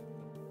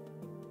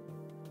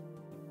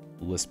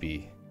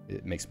 Lispy,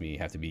 it makes me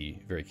have to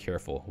be very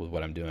careful with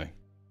what I'm doing.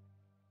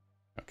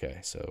 Okay,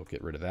 so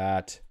get rid of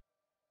that.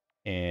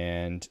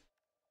 And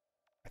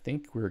I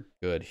think we're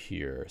good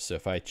here. So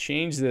if I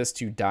change this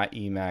to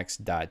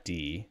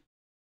 .emacs.d,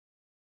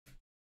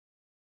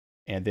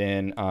 and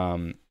then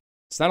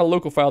it's not a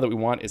local file that we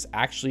want, it's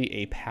actually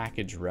a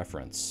package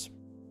reference.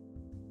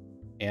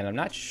 And I'm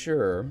not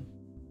sure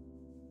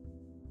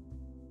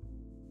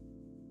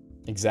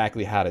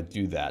exactly how to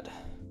do that.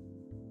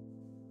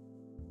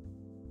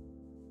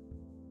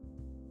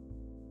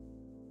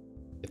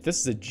 If this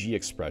is a G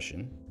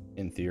expression,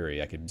 in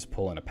theory, I could just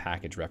pull in a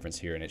package reference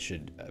here and it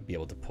should be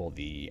able to pull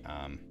the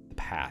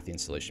path, the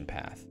installation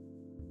path.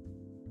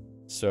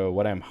 So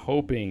what I'm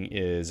hoping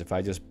is if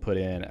I just put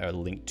in a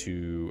link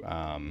to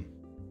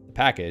the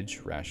package,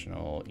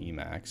 Rational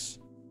Emacs,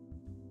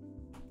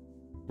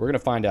 we're going to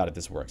find out if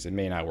this works. It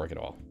may not work at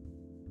all.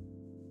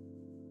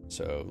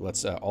 So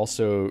let's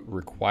also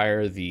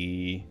require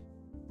the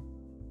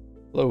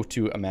hello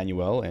to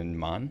Emmanuel and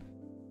Mon.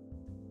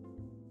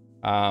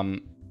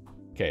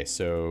 Okay,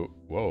 so,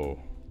 whoa.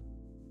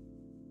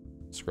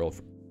 Scroll,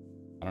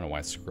 I don't know why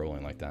it's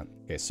scrolling like that.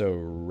 Okay, so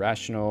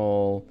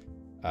Rational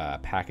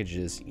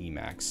packages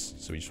Emacs.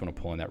 So we just want to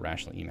pull in that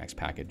Rational Emacs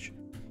package.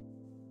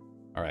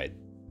 All right.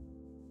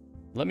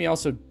 Let me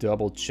also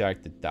double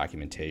check the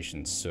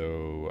documentation.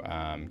 So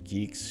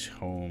Guix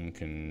Home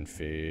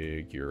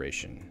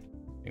configuration. I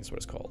think that's what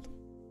it's called.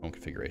 Home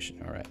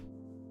configuration. All right.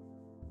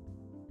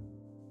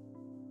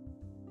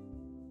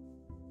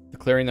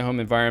 Declaring the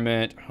home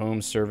environment,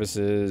 home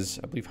services.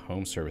 I believe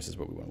home service is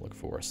what we want to look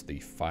for. So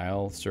the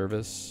file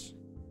service.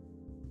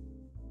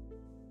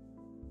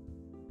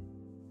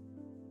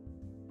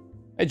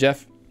 Hey,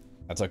 Jeff.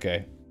 That's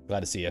okay.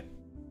 Glad to see you.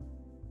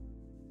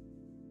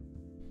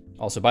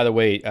 Also, by the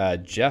way,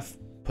 Jeff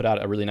put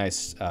out a really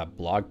nice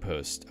blog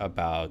post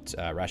about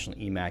Rational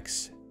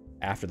Emacs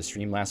after the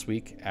stream last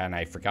week, and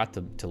I forgot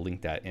to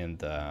link that in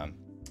the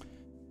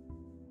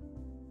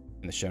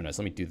show notes.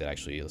 Let me do that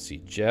actually. Let's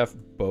see. Jeff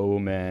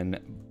Bowman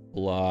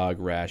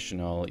blog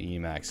Rational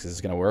Emacs. Is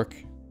this gonna work?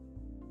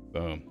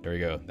 Boom. There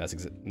you go.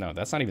 No,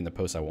 that's not even the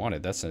post I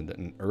wanted. That's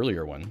an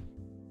earlier one.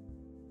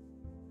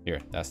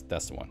 Here, that's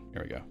the one.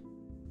 Here we go.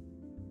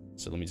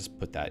 So let me just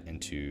put that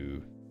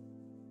into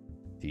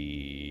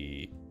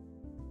the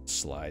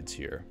slides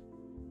here.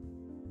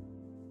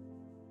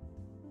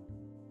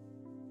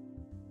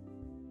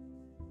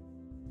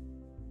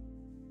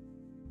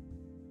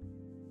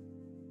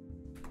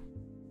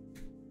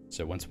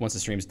 So once the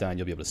stream's done,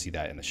 you'll be able to see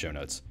that in the show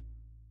notes.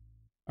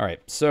 All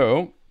right,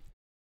 so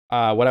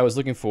what I was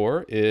looking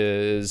for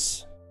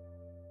is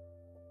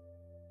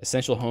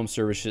essential home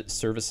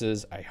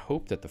services. I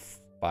hope that the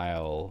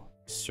file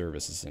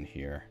service is in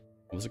here.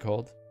 What was it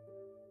called?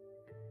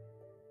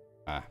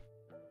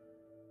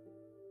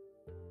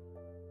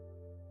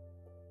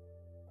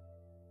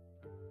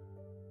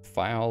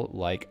 File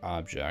like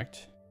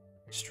object,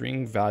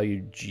 string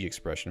value G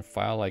expression,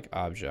 file like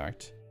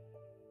object.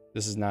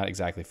 This is not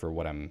exactly for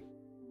what I'm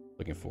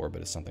looking for,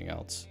 but it's something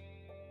else.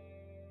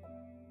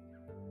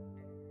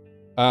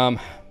 Maybe I'll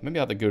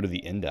have to go to the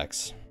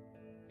index.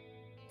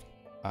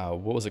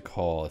 What was it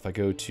called? If I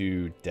go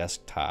to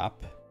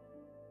desktop,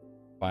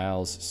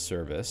 files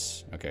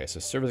service. Okay, so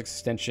service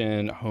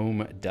extension,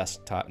 home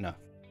desktop, no,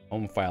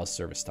 home files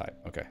service type.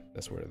 Okay,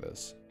 that's what it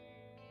is.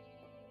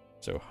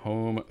 So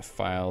home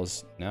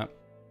files, no.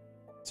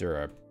 Is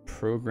there a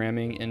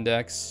programming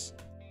index?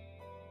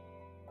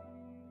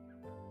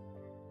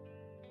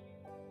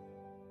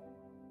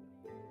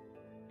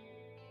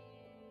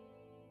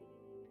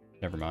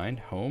 Never mind.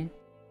 Home.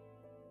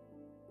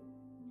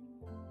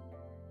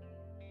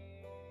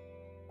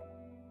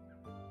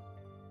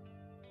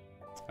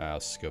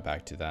 Let's go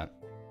back to that.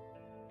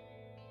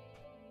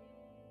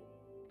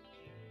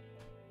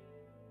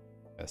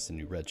 That's the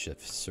new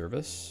Redshift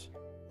service.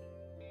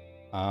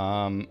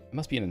 It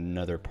must be in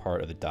another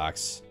part of the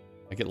docs.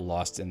 I get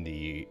lost in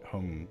the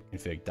home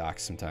config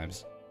docs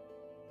sometimes.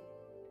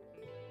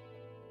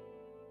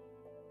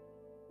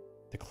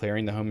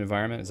 Declaring the home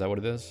environment, is that what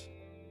it is?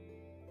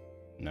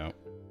 No.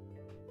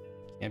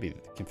 Can't be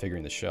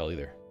configuring the shell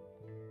either.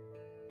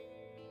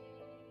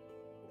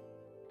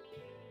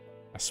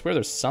 I swear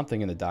there's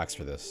something in the docs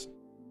for this.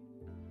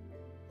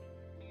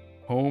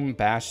 Home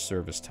bash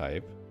service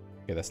type.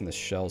 Okay, that's in the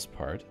shells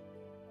part.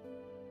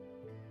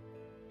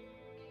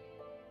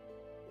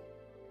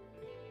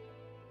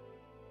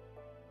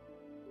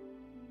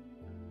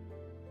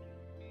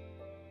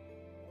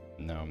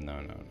 No.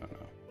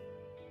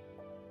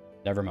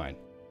 Never mind.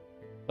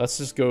 Let's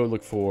just go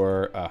look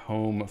for a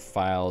home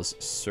files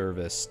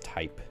service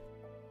type.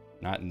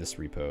 Not in this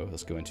repo.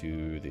 Let's go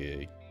into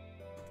the...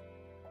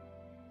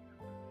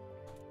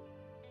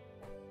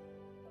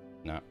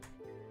 No.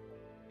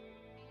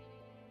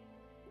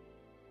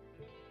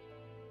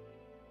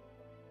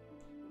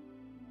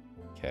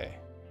 Okay.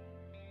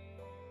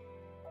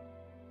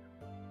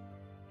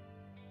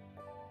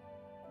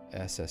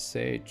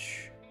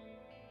 SSH.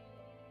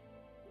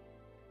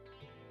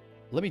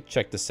 Let me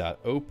check this out.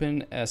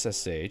 Open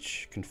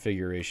SSH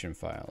configuration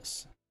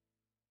files.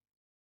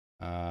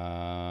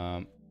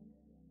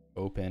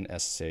 Open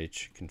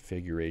SSH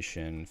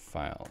configuration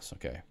files.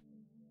 Okay.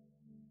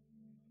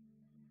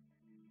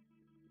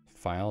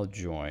 File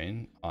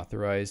join,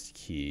 authorized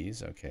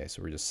keys. Okay,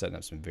 so we're just setting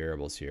up some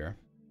variables here.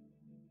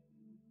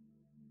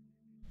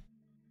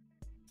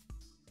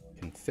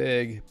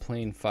 Config,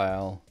 plain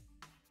file.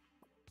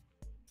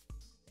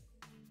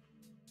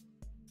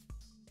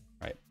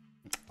 All right,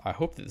 I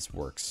hope that this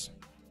works,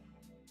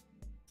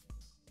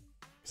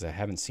 because I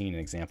haven't seen an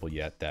example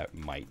yet that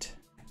might.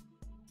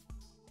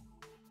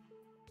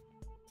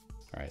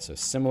 All right, so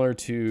similar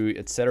to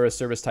etc.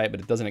 service type, but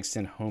it doesn't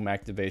extend home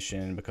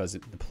activation because the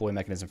deploy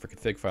mechanism for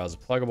config files is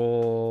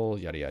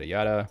pluggable, yada, yada,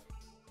 yada.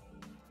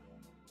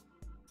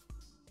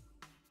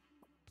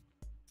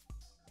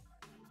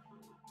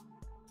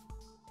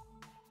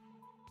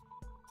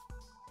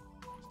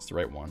 It's the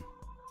right one.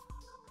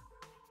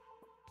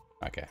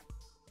 Okay.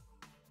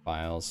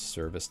 Files,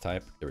 service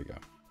type, there we go.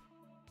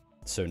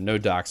 So no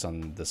docs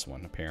on this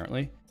one,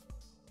 apparently.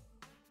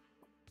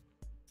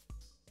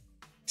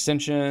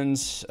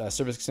 Extensions,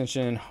 service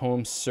extension,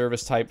 home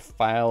service type,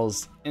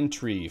 files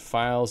entry,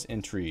 files.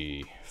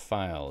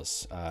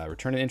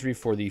 Return an entry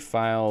for the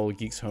file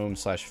Guix Home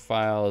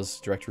 /files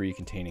directory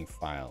containing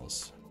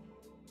files.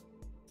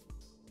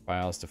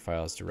 Files to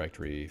files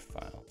directory,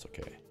 files,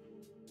 okay.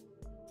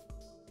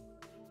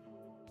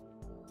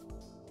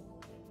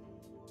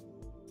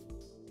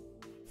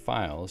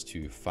 Files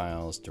to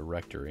files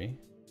directory.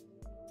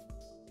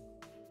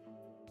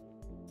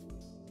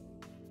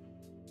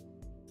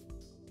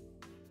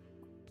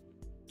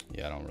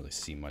 Yeah, I don't really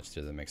see much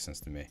there that makes sense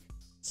to me.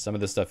 Some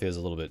of this stuff is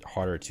a little bit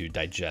harder to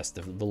digest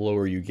the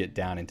lower you get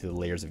down into the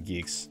layers of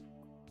Guix.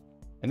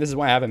 And this is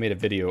why I haven't made a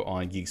video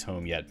on Guix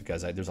Home yet,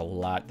 because there's a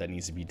lot that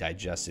needs to be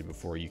digested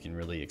before you can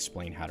really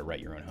explain how to write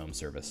your own home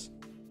service.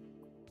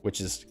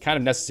 Which is kind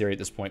of necessary at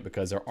this point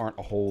because there aren't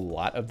a whole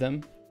lot of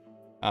them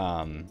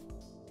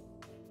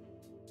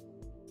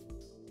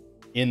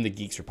in the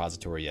Guix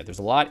repository yet. There's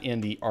a lot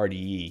in the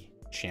RDE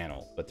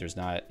channel, but there's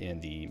not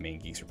in the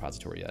main Guix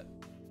repository yet.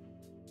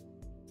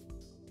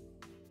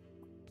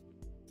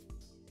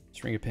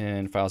 String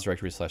append, files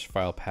directory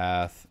 /file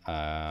path,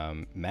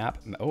 map.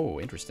 Oh,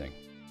 interesting.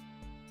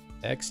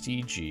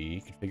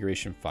 XDG,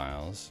 configuration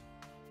files.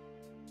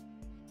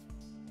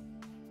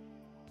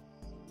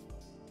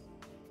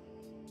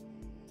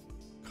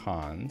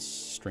 Cons,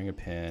 string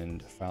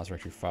append, files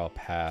directory file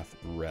path,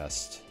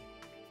 rest.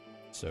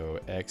 So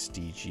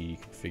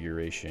XDG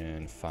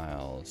configuration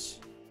files.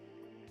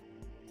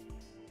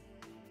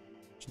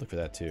 Should look for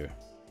that too.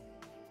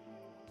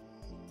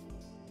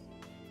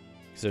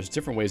 There's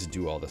different ways to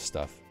do all this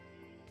stuff.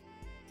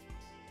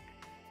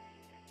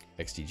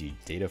 XDG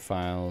data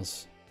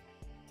files.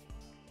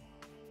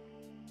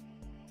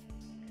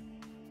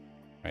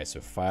 All right,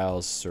 so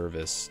files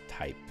service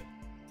type.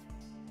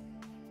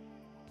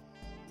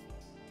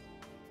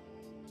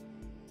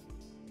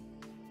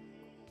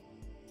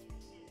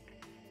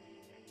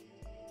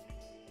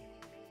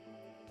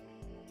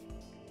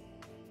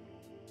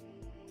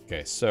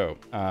 Okay, so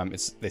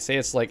they say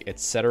it's like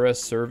etc.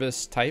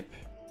 service type.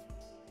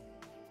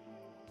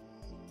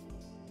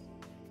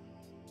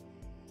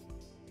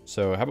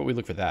 So how about we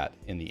look for that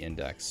in the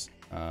index?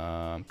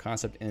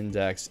 Concept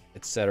index,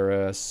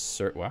 etc.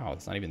 Wow,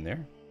 it's not even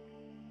there.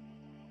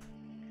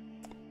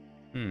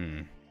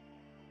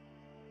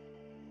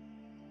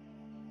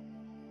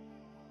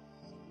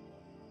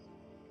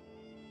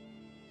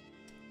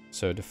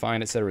 So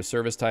define etc.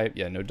 service type.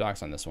 Yeah, no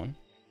docs on this one.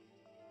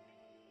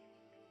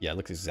 Yeah, it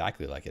looks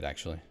exactly like it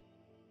actually.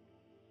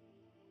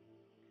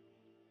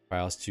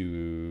 files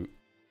to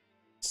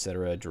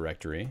etc.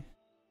 directory.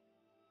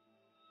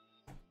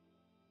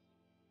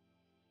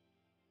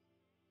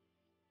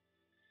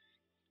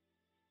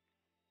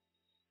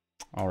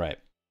 All right.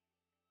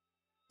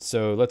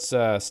 So let's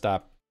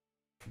stop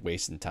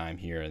wasting time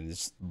here and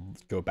just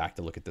go back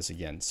to look at this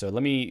again. So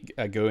let me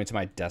go into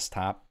my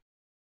desktop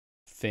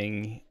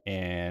thing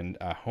and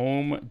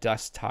home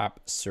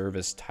desktop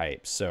service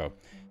type. So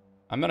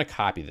I'm going to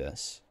copy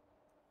this.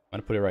 I'm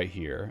going to put it right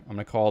here. I'm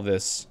going to call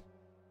this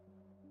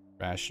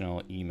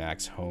Rational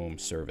Emacs home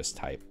service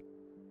type.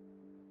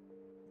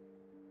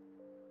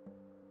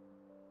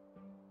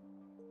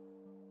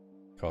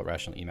 Call it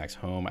Rational Emacs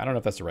home. I don't know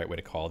if that's the right way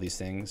to call these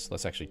things.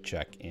 Let's actually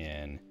check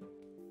in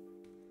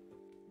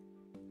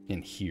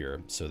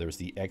here. So there's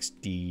the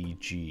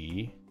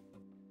XDG.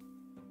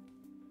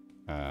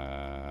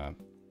 Okay,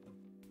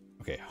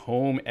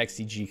 home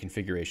XDG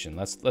configuration.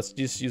 Let's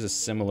just use a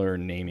similar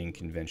naming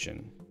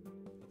convention.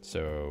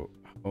 So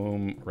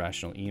home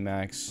Rational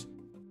Emacs.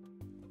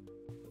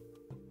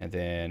 And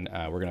then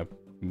we're gonna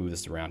move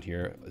this around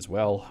here as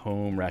well.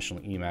 Home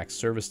Rational Emacs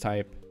service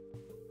type.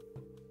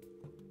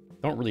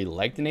 Don't really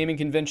like the naming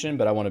convention,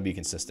 but I want to be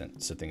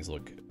consistent so things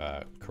look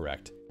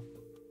correct.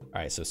 All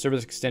right, so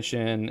service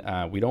extension.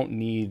 We don't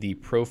need the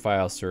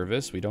profile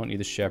service. We don't need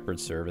the shepherd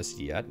service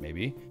yet,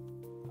 maybe.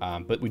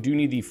 But we do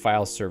need the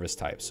file service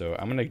type. So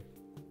I'm gonna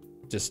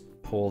just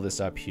pull this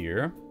up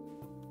here.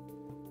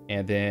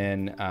 And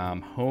then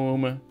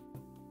home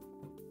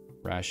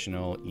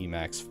Rational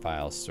Emacs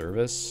file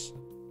service.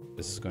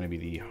 This is going to be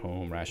the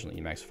home Rational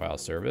Emacs file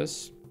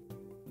service.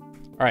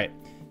 All right.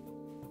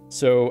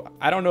 So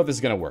I don't know if this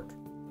is going to work,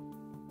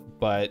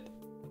 but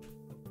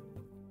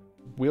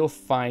we'll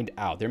find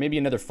out. There may be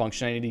another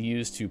function I need to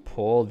use to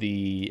pull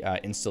the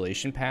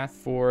installation path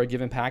for a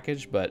given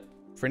package, but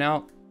for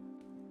now,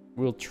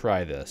 we'll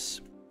try this.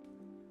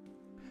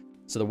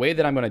 So the way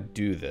that I'm going to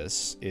do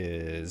this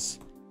is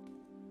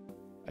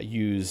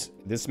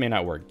this may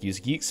not work. Use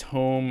Guix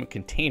Home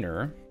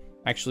container.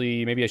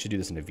 Actually, maybe I should do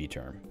this into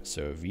vterm.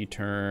 So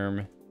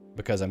vterm,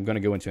 because I'm going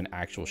to go into an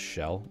actual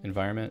shell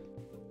environment.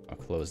 I'll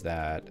close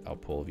that. I'll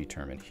pull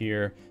vterm in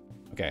here.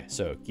 Okay,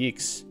 so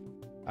Guix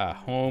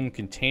home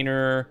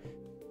container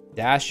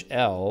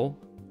 -L.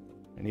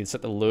 I need to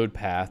set the load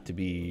path to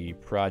be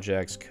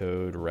projects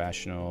code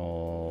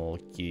rational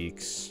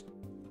Guix,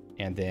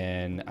 and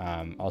then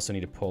also need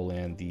to pull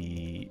in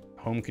the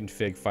home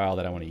config file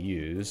that I want to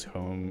use.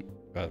 Home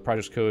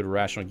projects code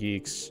rational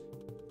Guix.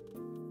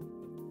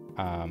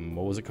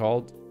 What was it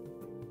called?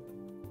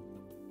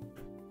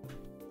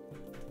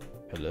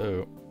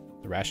 Hello.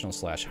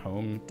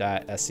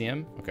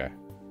 rational/home.scm. Okay.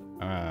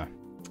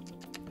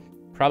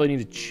 Probably need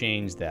to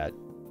change that.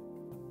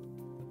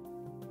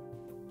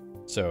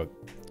 So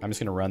I'm just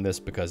going to run this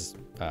because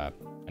I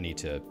need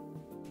to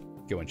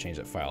go and change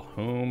that file.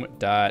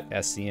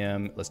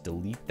 Home.scm. Let's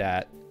delete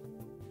that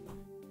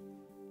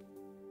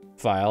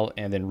file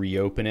and then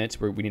reopen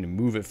it. We need to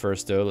move it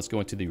first, though. Let's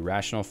go into the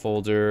rational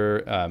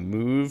folder,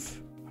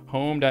 move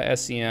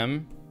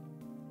home.scm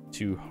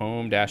to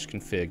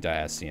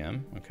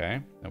home-config.scm. Okay,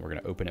 and we're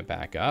going to open it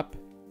back up.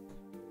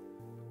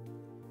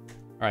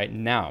 All right,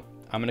 now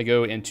I'm going to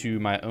go into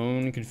my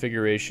own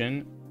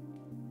configuration,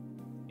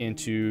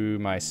 into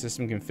my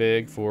system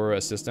config for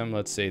a system.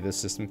 Let's say this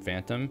system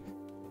Phantom.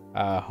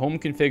 Home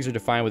configs are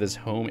defined with this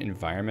home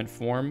environment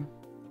form.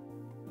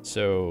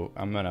 So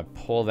I'm going to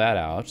pull that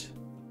out,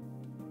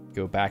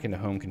 go back into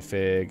home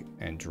config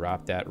and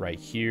drop that right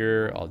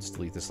here. I'll just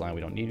delete this line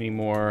we don't need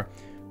anymore.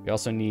 We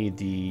also need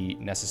the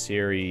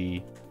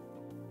necessary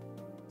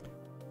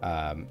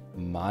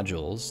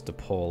modules to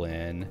pull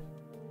in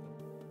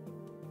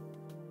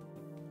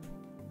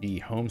the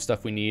home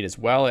stuff we need, as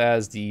well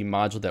as the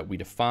module that we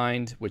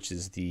defined, which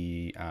is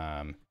the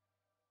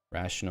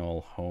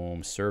Rational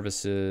Home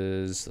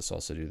Services. Let's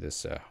also do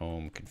this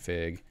home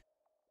config.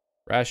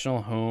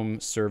 Rational Home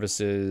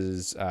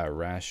Services,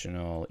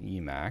 Rational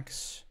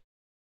Emacs.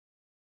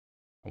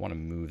 I want to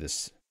move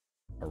this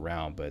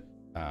around, but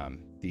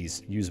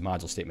these use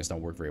module statements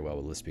don't work very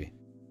well with Lispy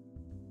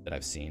that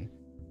I've seen.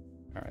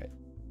 All right.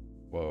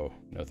 Whoa,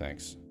 no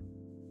thanks.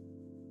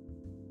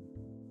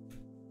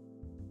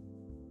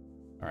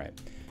 All right.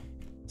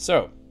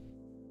 So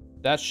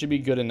that should be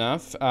good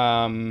enough.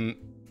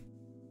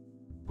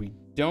 We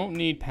don't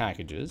need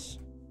packages.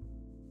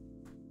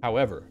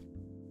 However,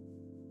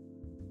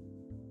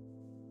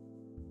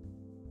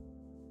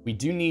 we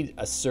do need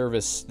a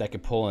service that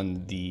could pull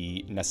in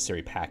the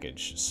necessary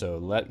package. So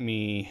let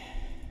me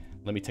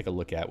take a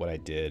look at what I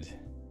did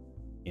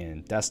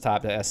in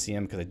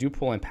desktop.scm, because I do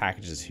pull in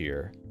packages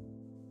here.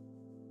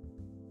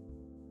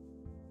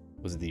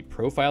 Was it the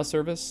profile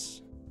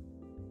service?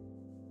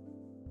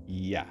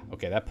 Yeah,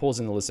 okay, that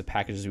pulls in the list of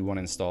packages we want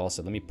to install.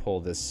 So let me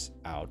pull this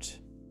out.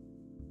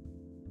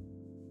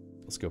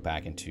 Let's go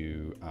back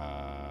into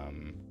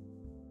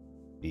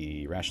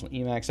the Rational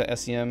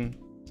Emacs.scm.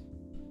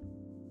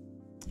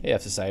 Hey,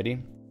 F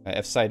Society.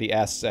 F Society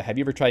asks, have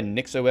you ever tried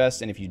Nix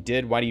OS? And if you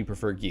did, why do you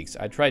prefer Guix?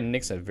 I tried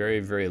Nix a very,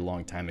 very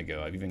long time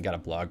ago. I've even got a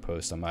blog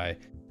post on my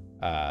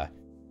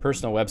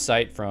personal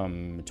website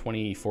from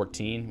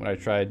 2014 when I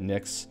tried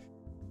Nix.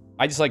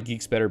 I just like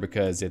Guix better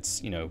because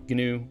it's,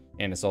 GNU,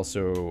 and it's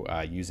also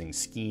using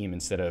Scheme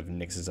instead of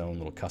Nix's own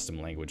little custom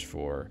language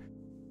for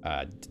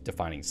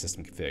defining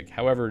system config.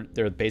 However,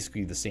 they're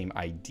basically the same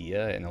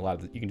idea, and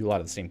you can do a lot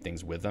of the same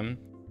things with them.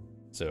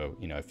 So,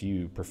 if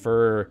you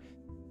prefer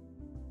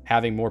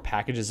having more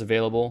packages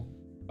available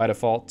by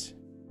default,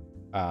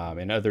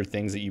 and other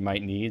things that you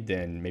might need,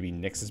 then maybe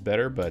Nix is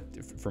better. But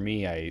for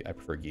me, I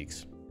prefer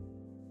Guix.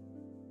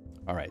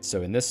 All right,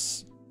 so in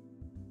this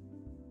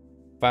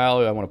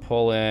file, I want to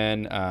pull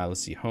in, let's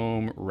see,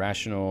 home,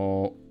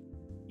 Rational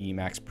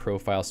Emacs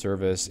profile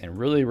service. And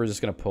really, we're just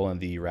going to pull in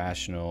the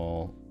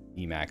Rational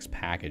Emacs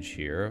package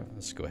here.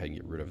 Let's go ahead and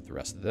get rid of the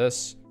rest of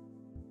this.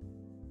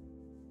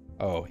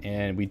 Oh,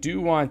 and we do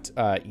want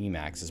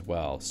Emacs as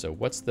well. So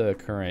what's the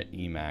current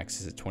Emacs?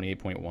 Is it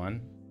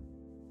 28.1?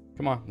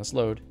 Come on, let's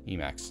load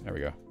Emacs. There we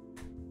go.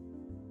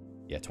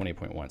 Yeah,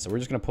 28.1. So we're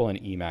just going to pull in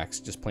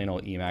Emacs, just plain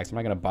old Emacs. I'm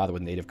not going to bother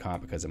with native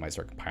comp because it might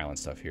start compiling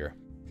stuff here.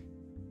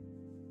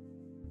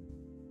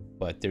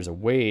 But there's a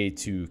way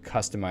to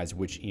customize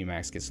which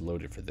Emacs gets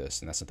loaded for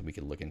this, and that's something we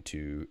can look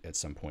into at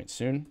some point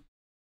soon.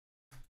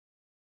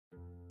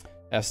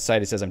 F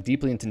Society says, I'm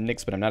deeply into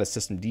Nix, but I'm not a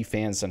systemd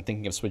fan, so I'm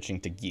thinking of switching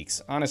to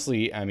Guix.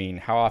 Honestly, I mean,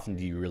 how often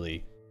do you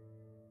really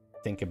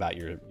think about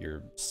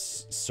your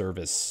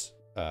service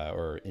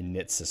or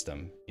init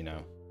system,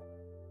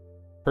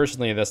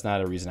 Personally, that's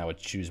not a reason I would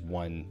choose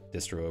one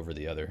distro over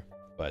the other,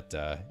 but,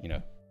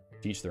 to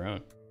each their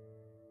own.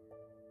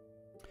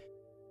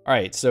 All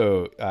right,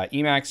 so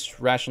Emacs,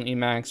 Rational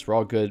Emacs, we're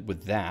all good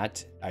with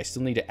that. I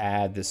still need to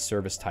add this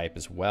service type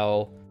as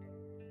well.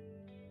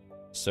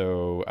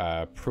 So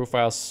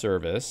profile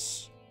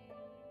service,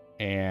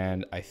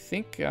 and I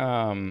think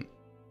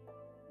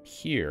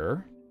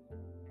here,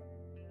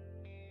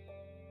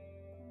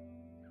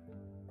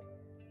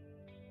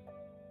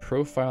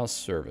 profile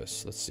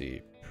service, let's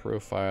see,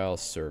 profile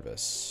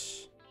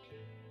service.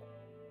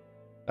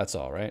 That's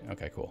all, right?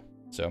 Okay, cool.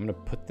 So I'm going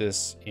to put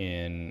this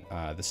in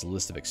this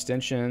list of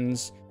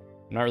extensions.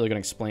 I'm not really going to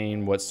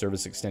explain what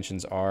service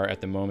extensions are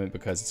at the moment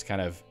because it's kind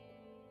of,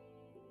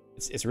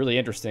 it's really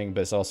interesting,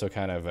 but it's also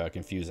kind of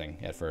confusing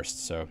at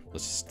first. So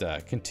let's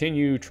just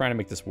continue trying to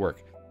make this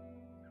work.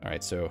 All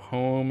right, so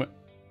home,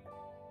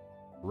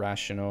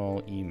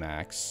 Rational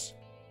Emacs,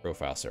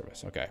 profile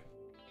service. Okay.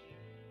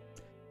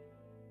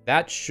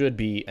 That should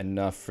be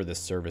enough for this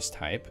service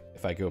type.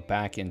 If I go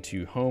back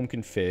into home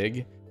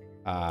config,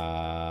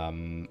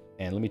 and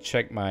let me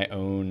check my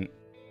own,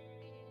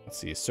 let's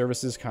see,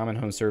 services, common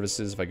home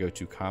services. If I go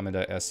to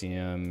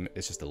common.sem,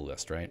 it's just a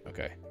list, right?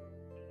 Okay.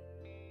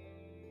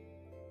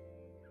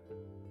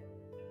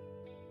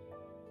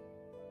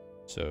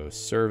 So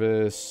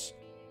service.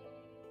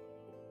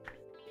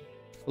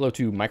 Hello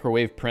to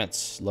Microwave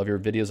Prince. Love your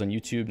videos on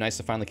YouTube. Nice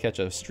to finally catch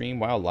a stream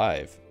while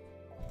live.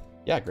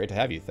 Yeah, great to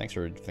have you. Thanks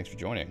for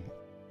joining.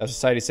 F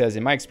Society says,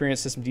 in my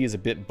experience, systemd is a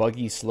bit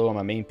buggy, slow on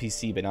my main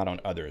PC, but not on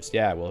others.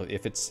 Yeah, well,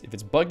 if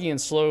it's buggy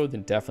and slow,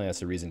 then definitely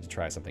that's a reason to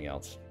try something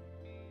else.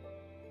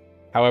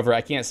 However,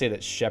 I can't say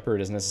that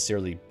Shepherd is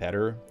necessarily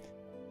better,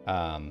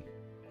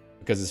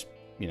 because it's,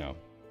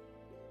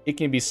 it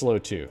can be slow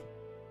too.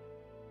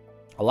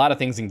 A lot of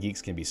things in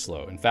Guix can be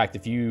slow. In fact,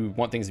 if you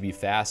want things to be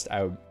fast,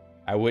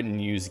 I wouldn't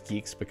use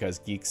Guix because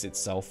Guix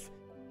itself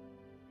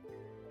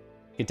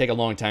can take a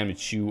long time to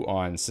chew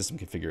on system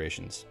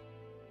configurations.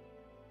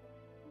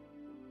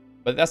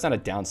 But that's not a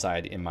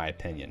downside in my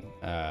opinion.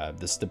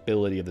 The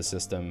stability of the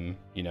system,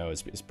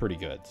 is pretty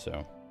good.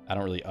 So I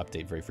don't really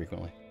update very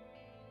frequently.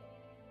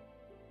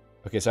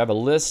 Okay, so I have a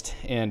list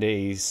and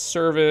a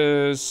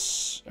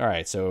service. All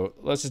right, so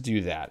let's just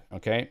do that,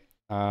 okay?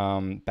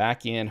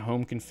 Back in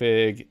home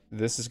config,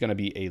 this is gonna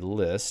be a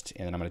list,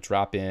 and then I'm gonna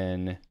drop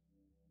in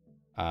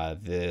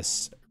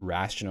this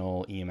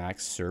Rational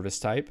Emacs service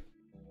type.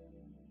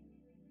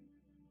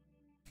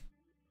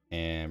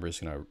 And we're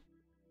just gonna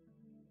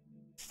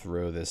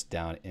throw this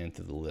down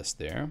into the list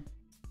there.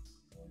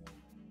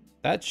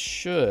 That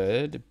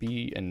should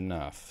be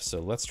enough.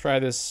 So let's try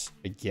this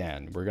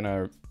again. We're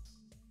gonna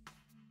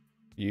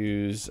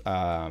use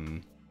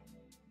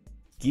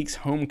Guix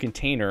Home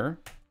container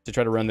to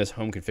try to run this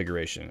home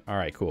configuration. All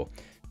right, cool.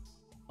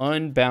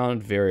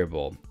 Unbound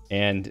variable,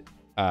 and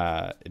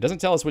it doesn't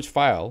tell us which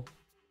file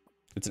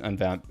it's an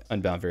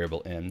unbound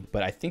variable in,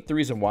 but I think the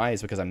reason why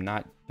is because I'm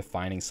not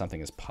defining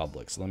something as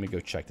public. So let me go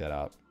check that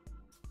out.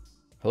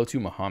 Hello to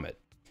Muhammad.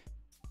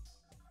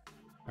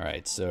 All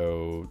right,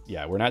 so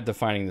yeah, we're not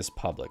defining this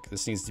public.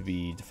 This needs to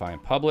be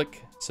defined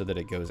public so that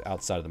it goes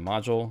outside of the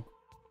module.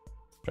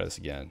 Try this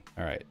again.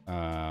 All right,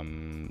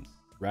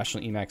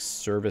 Rational Emacs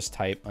service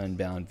type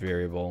unbound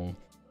variable.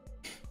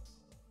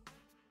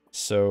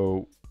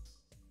 So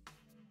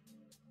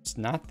it's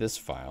not this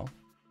file.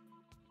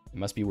 It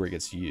must be where it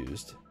gets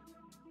used.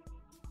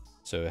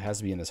 So it has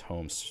to be in this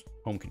home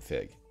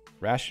config.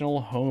 Rational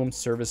Home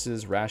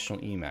Services Rational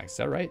Emacs. Is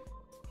that right?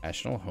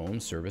 Rational Home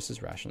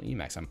Services Rational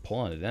Emacs. I'm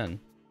pulling it in.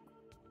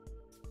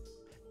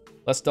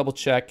 Let's double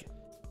check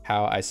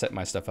how I set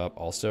my stuff up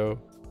also.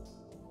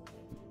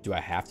 Do I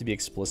have to be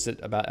explicit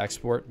about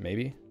export?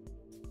 Maybe.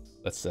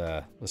 Let's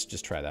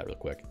just try that real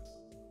quick.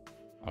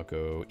 I'll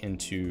go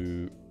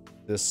into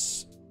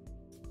this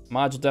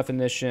module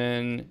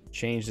definition,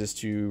 change this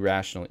to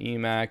Rational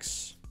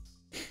Emacs.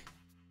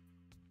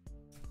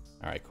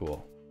 All right,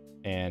 cool.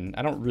 And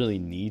I don't really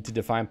need to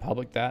define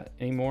public that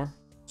anymore.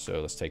 So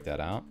let's take that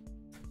out.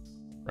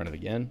 Run it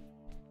again.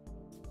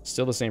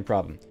 Still the same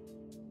problem.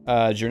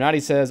 Giornati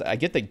says, I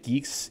get that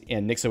Guix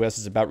and NixOS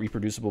is about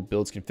reproducible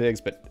builds configs,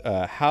 but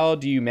how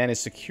do you manage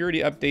security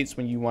updates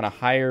when you want a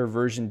higher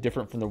version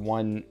different from the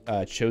one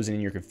chosen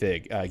in your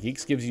config?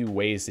 Guix gives you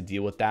ways to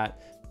deal with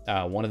that.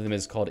 One of them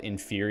is called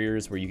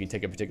inferiors, where you can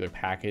take a particular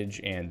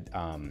package and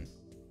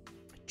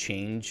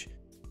change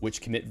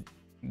which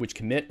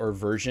commit or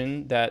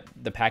version that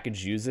the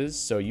package uses.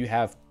 So you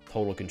have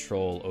total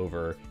control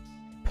over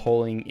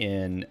pulling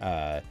in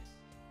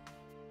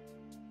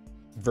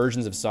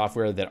versions of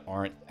software that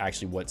aren't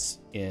actually what's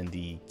in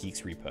the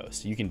Guix repo.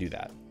 So you can do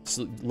that.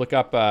 So look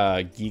up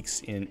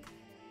Guix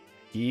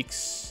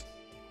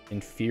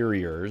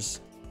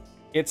inferiors.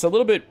 It's a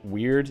little bit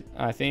weird,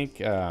 I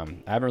think. I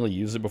haven't really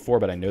used it before,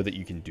 but I know that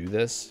you can do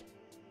this.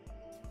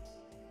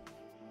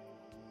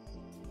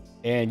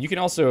 And you can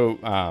also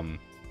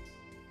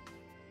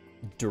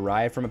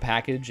derive from a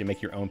package and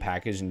make your own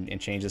package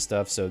and change this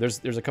stuff. So there's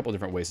a couple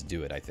different ways to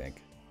do it, I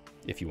think,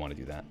 if you want to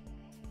do that.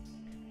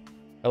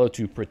 Hello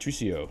to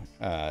Patricio.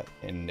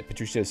 And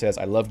Patricio says,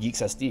 I love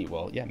Guix SD.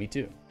 Well, yeah, me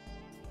too.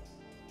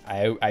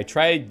 I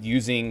tried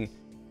using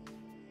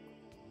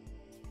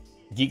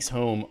Guix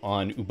Home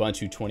on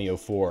Ubuntu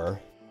 2004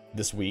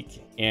 this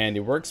week, and it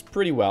works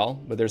pretty well,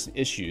 but there's some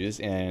issues.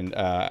 And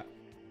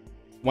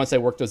once I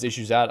work those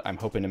issues out, I'm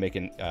hoping to make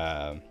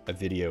a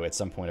video at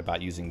some point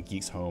about using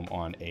Guix Home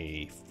on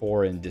a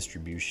foreign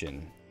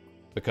distribution,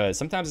 because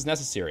sometimes it's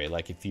necessary.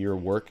 Like if your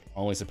work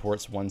only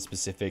supports one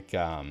specific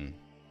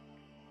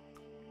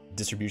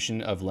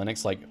distribution of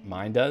Linux like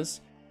mine does,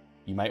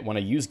 you might want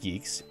to use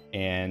Guix,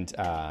 and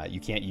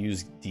you can't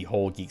use the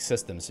whole Guix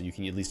system, so you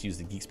can at least use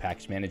the Guix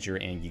package manager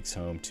and Guix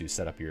Home to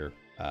set up your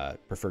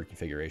preferred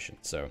configuration.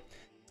 So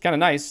it's kind of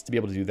nice to be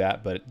able to do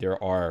that, but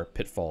there are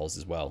pitfalls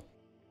as well.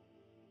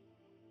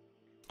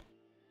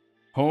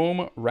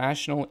 Home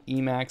Rational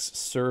Emacs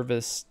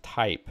service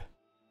type.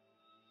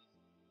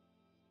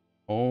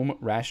 Home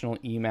Rational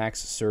Emacs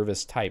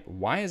service type.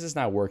 Why is this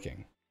not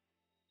working?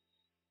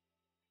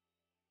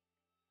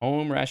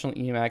 Home Rational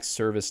Emacs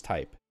service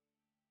type.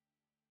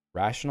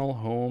 Rational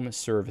Home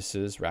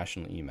Services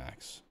Rational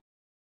Emacs.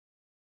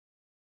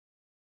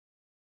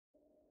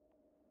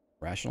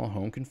 Rational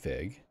Home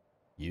Config.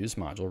 Use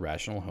module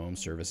Rational Home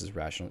Services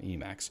Rational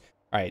Emacs.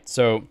 All right,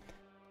 so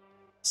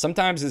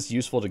sometimes it's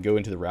useful to go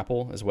into the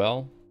REPL as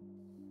well.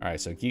 All right,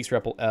 so Guix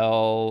REPL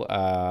L,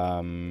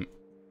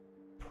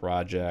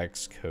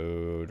 projects,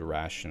 code,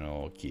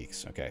 rational,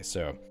 Guix. Okay,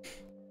 so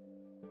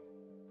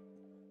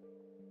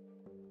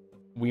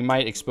we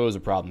might expose a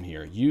problem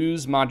here.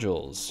 Use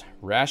modules,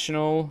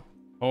 Rational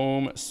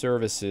Home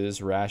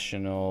Services,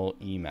 Rational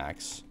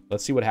Emacs.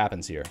 Let's see what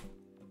happens here.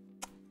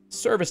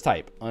 Service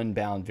type,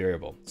 unbound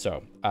variable.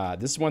 So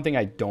this is one thing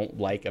I don't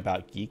like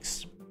about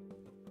Guix.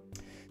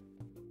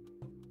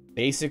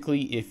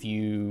 Basically, if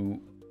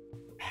you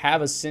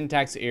have a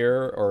syntax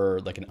error or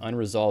like an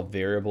unresolved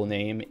variable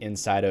name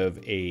inside of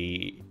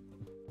a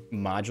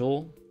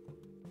module,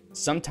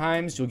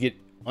 sometimes you'll get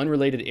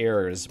unrelated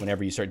errors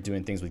whenever you start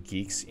doing things with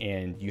Guix,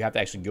 and you have to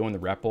actually go in the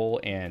REPL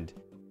and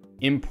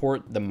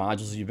import the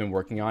modules you've been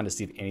working on to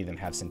see if any of them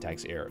have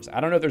syntax errors.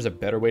 I don't know if there's a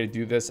better way to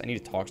do this. I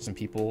need to talk to some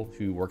people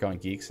who work on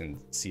Guix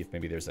and see if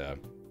maybe there's a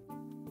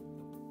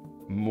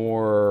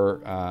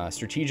more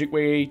strategic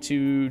way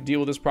to deal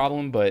with this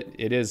problem, but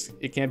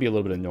it can be a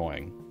little bit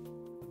annoying.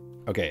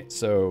 Okay,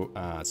 so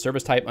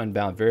service type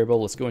unbound variable.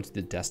 Let's go into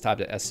the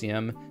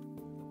desktop.scm.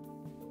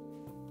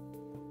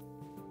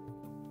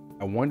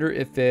 I wonder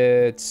if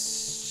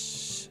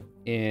it's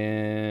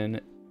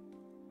in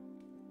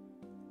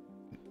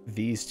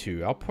these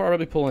two. I'll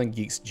probably pull in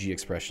Guix G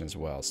expression as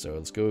well. So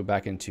let's go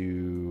back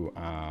into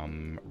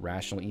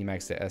Rational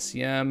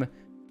Emacs.scm.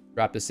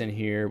 Drop this in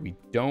here. We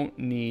don't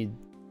need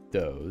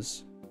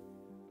those.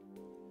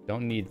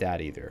 Don't need that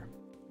either.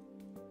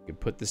 We can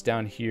put this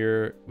down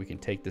here. We can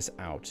take this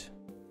out.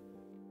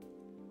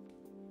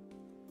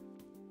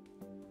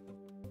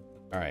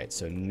 All right,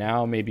 so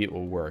now maybe it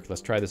will work.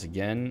 Let's try this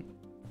again.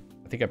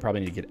 I think I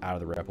probably need to get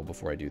out of the REPL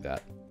before I do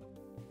that.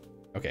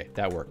 Okay,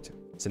 that worked.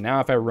 So now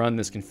if I run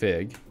this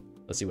config,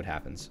 let's see what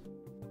happens.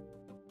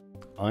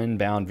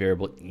 Unbound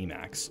variable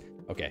Emacs.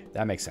 Okay,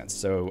 that makes sense.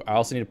 So I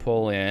also need to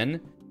pull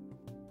in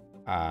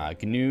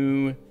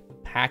GNU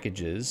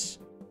packages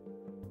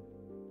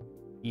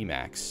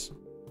Emacs.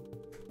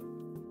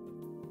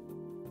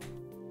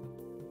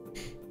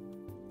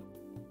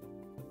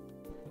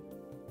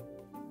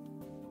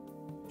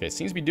 Okay, it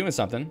seems to be doing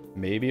something.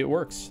 Maybe it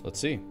works. Let's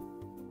see.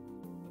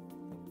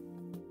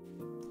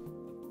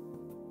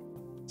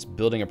 It's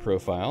building a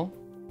profile.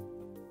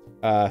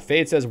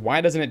 Fade says, why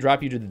doesn't it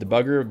drop you to the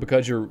debugger?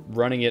 Because you're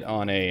running it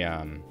on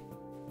a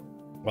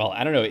Well,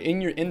 I don't know.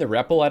 In the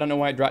REPL, I don't know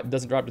why it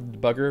doesn't drop to the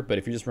debugger, but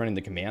if you're just running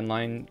the command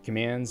line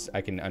commands, I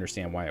can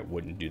understand why it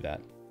wouldn't do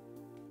that.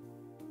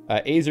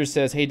 Azer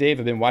says, hey Dave,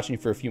 I've been watching you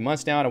for a few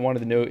months now, and I wanted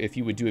to know if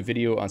you would do a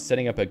video on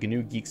setting up a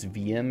GNU Guix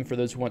VM for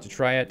those who want to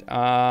try it.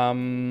 I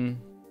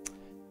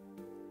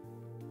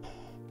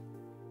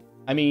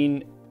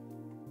mean,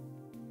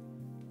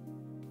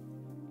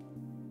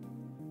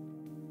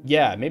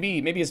 yeah, maybe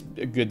it's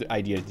a good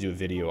idea to do a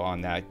video on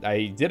that.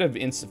 I did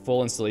a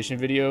full installation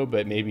video,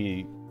 but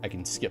maybe I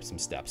can skip some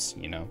steps,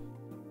 you know?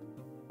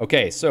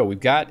 Okay, so we've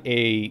got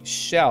a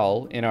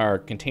shell in our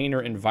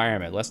container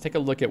environment. Let's take a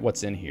look at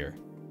what's in here.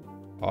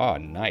 Oh,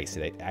 nice.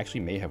 It actually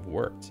may have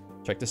worked.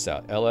 Check this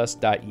out.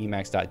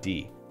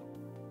 ls.emacs.d.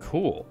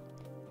 Cool.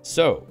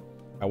 So,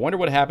 I wonder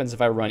what happens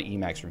if I run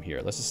Emacs from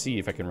here. Let's just see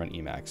if I can run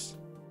Emacs.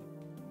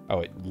 Oh,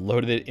 it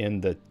loaded it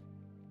in the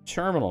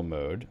terminal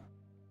mode.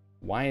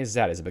 Why is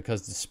that? Is it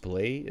because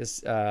display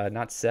is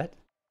not set?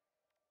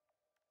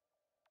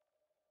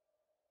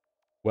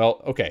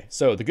 Well, okay.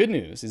 So, the good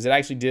news is it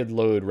actually did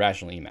load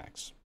Rational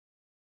Emacs.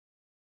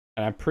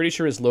 And I'm pretty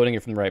sure it's loading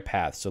it from the right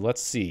path. So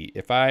let's see.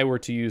 If I were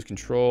to use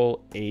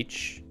Control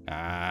H,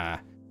 I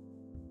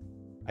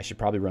should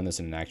probably run this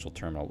in an actual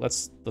terminal.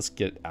 Let's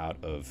get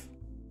out of.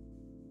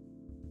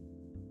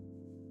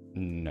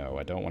 No,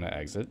 I don't want to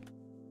exit.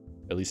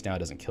 At least now it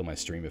doesn't kill my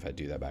stream if I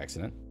do that by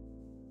accident.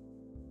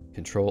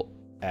 Control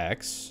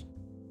X,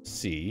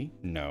 C,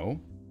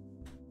 no.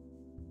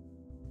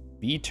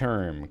 B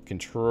term,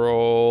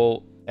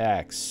 Control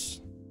X.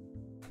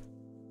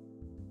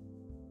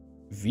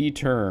 V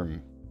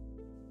term.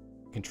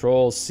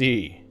 Control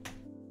C.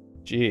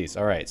 Jeez.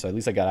 All right. So at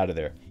least I got out of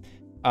there.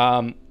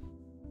 Why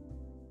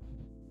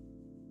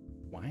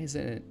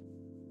isn't it?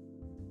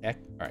 All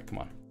right. Come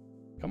on.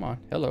 Come on.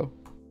 Hello.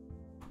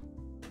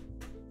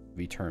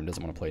 V-term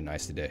doesn't want to play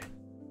nice today.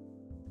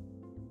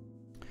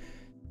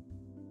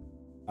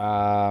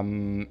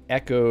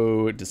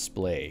 Echo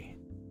display.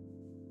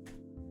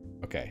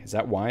 Okay. Is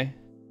that why?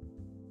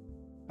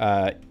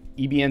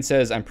 EBN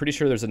says, I'm pretty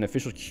sure there's an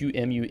official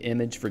QEMU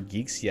image for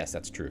Guix. Yes,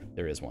 that's true.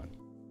 There is one.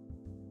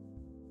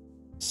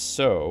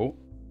 So,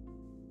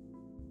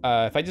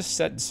 if I just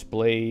set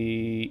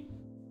display,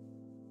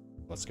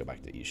 let's go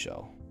back to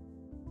eShell.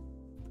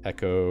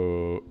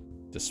 Echo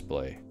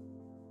display.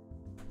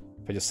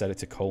 If I just set it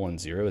to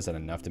 :0, is that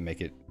enough to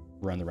make it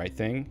run the right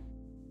thing?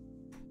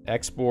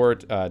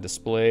 Export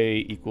display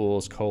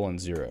equals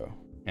 :0.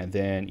 And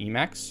then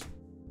Emacs.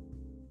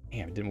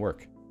 Damn, it didn't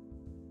work.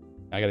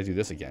 I got to do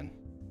this again.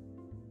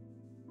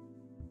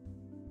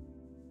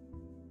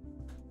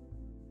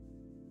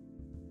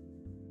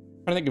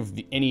 I'm trying to think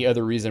of any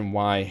other reason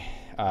why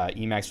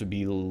Emacs would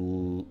be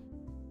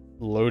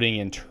loading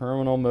in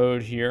terminal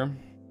mode here.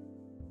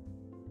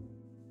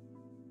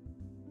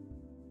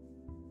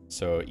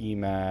 So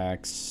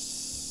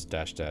Emacs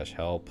 --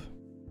 help.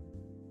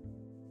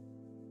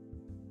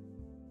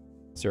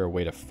 Is there a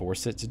way to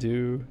force it to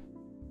do?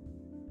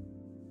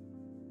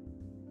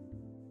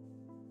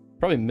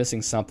 Probably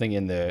missing something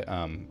in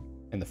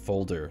the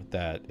folder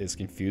that is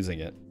confusing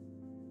it.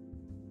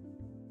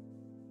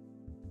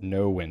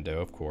 No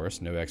window, of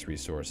course. No X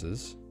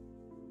resources.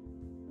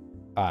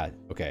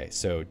 Okay.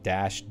 So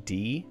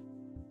 -D.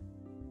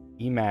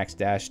 Emacs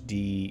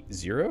 -D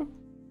 0.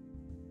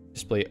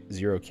 Display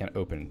 0 can't be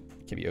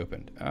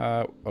opened.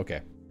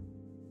 Okay.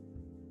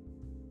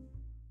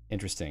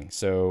 Interesting.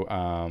 So,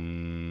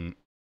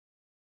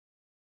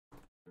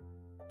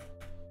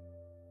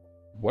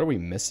 what are we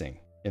missing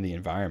in the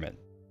environment?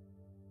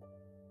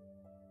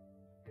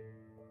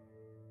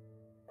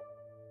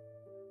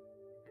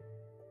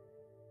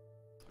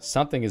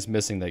 Something is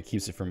missing that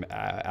keeps it from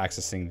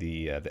accessing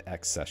the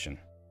X session,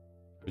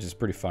 which is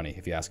pretty funny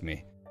if you ask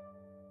me.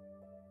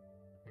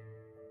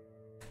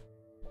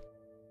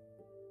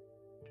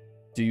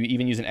 Do you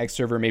even use an X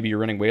server? Maybe you're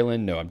running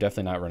Wayland? No, I'm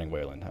definitely not running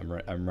Wayland.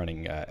 I'm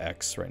running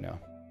X right now.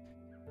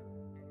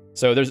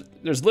 So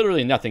there's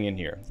literally nothing in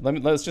here.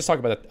 Let's just talk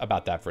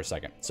about that for a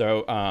second.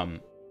 So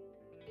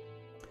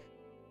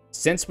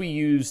since we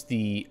use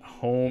the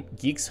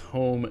Guix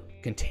Home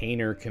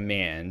container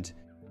command,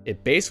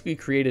 it basically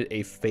created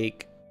a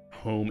fake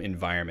home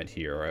environment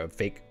here, or a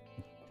fake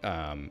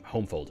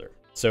home folder.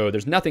 So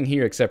there's nothing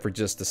here except for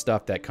just the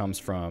stuff that comes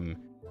from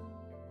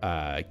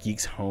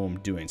Guix Home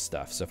doing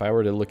stuff. So if I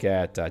were to look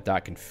at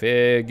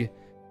 .config,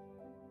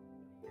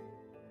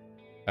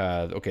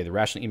 okay, the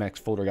Rational Emacs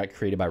folder got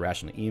created by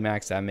Rational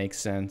Emacs. That makes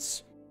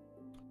sense.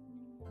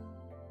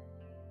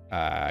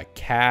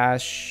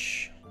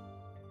 Cache,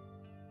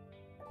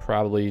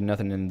 probably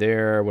nothing in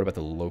there. What about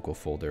the local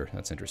folder?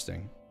 That's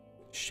interesting.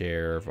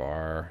 Share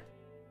var.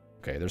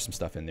 Okay, there's some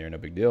stuff in there. No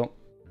big deal.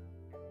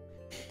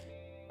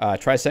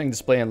 Try setting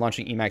display and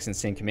launching Emacs in the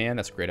same command.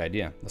 That's a great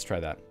idea. Let's try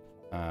that.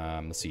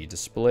 Let's see.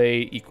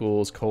 Display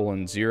equals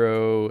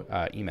 :0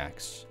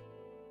 Emacs.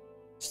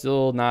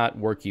 Still not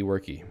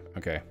worky.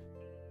 Okay.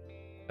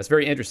 That's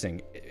very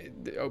interesting.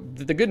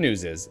 The good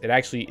news is it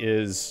actually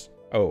is.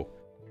 Oh,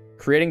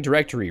 creating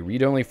directory,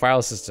 read-only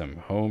file system,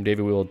 home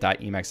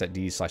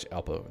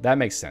davidwheel.emacs.d/elpo. That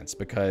makes sense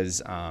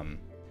because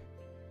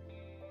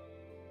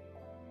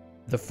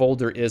the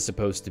folder is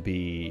supposed to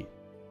be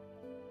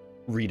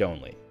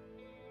read-only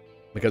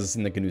because it's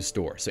in the GNU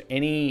store. So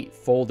any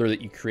folder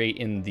that you create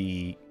in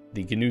the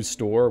GNU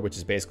store, which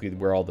is basically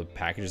where all the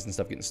packages and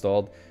stuff get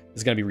installed,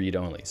 is going to be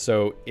read-only.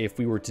 So if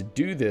we were to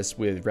do this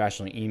with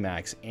Rational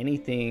Emacs,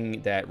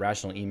 anything that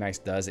Rational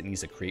Emacs does, it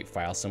needs to create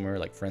files somewhere.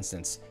 Like for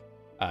instance,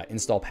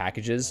 install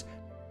packages,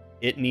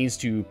 it needs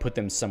to put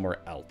them somewhere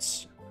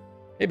else.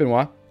 Hey,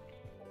 Benoit.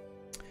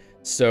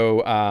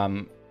 So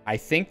I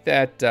think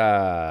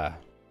that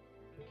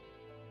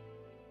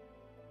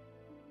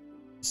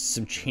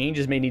some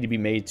changes may need to be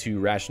made to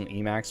Rational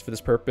Emacs for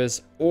this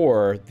purpose,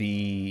 or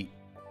the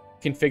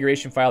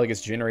configuration file that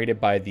gets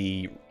generated by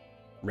the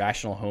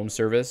Rational Home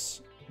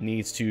service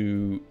needs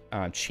to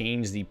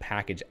change the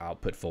package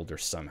output folder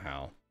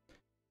somehow.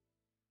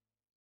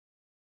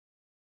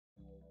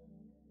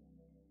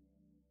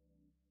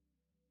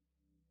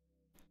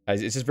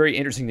 It's just very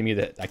interesting to me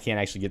that I can't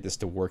actually get this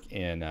to work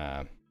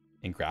in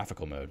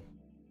graphical mode.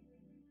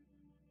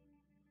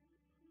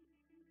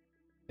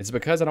 It's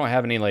because I don't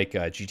have any like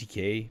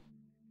GTK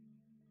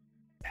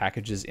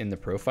packages in the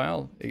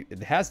profile.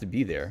 It has to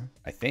be there,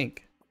 I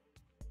think.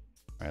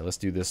 All right, let's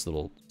do this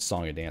little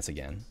song and dance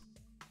again.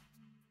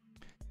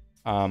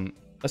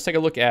 Let's take a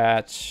look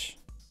at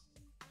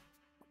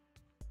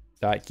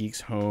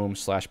 .Guix Home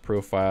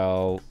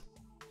 /profile. All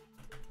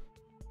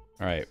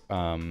right,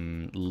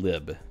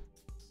 lib.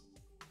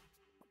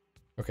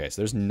 Okay,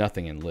 so there's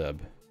nothing in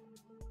lib.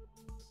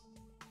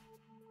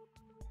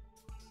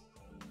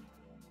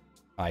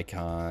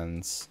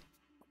 Icons.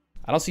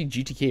 I don't see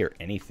GTK or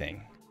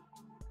anything.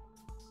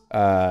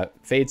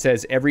 Fade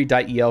says every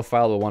 .el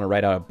file will want to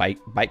write out a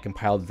byte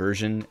compiled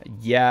version.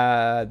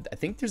 Yeah, I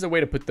think there's a way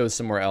to put those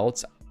somewhere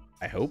else.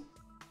 I hope.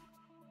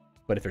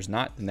 But if there's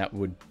not, then that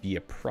would be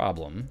a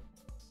problem.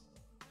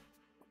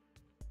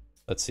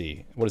 Let's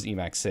see. What does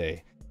Emacs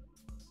say?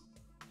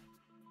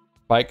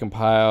 Byte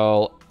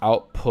compile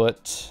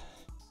output.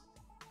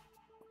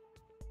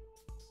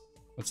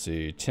 Let's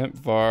see. Temp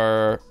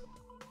var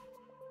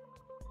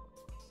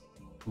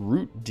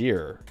root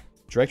dir.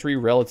 Directory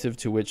relative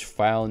to which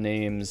file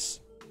names.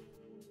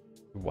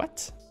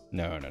 What?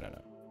 No.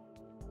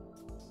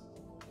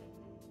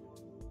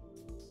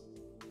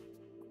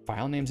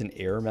 File names and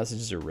error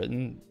messages are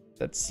written?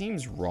 That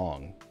seems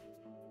wrong.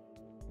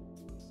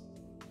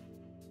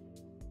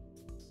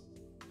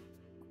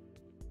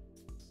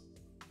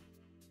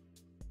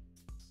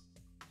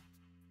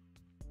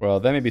 Well,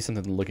 that may be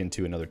something to look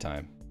into another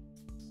time.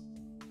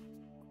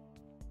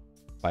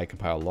 Byte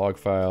compile log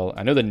file.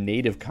 I know the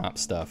native comp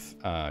stuff,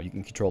 you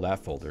can control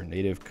that folder.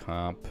 Native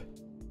comp.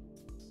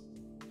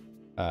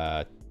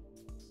 Let's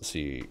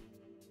see.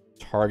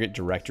 Target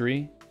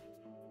directory.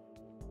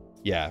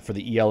 Yeah, for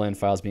the ELN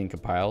files being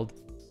compiled.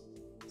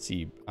 Let's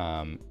see.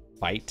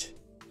 Byte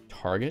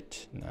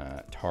target.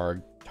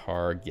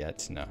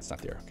 Target. No, it's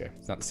not there. Okay.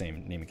 It's not the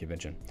same naming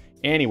convention.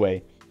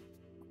 Anyway.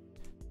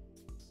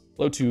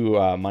 Hello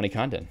to Monty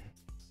Condon.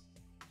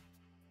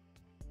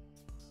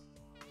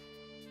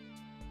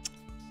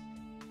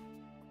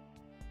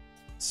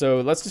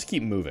 So let's just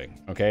keep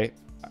moving, okay?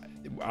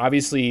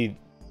 Obviously,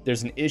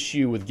 there's an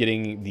issue with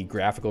getting the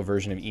graphical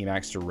version of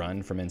Emacs to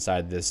run from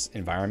inside this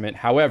environment.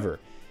 However,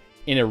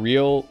 in a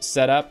real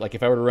setup, like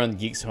if I were to run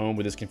Guix Home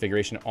with this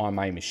configuration on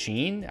my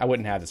machine, I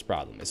wouldn't have this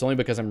problem. It's only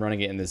because I'm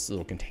running it in this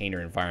little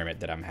container environment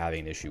that I'm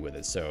having an issue with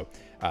it. So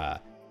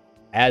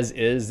as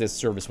is, this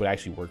service would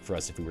actually work for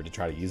us if we were to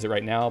try to use it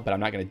right now, but I'm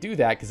not gonna do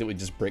that because it would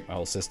just break my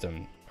whole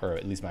system, or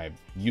at least my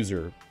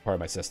user part of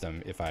my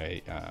system if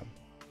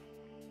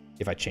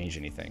I change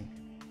anything,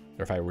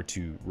 or if I were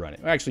to run it.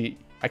 Actually,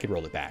 I could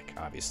roll it back,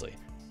 obviously.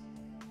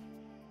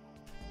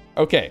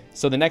 Okay,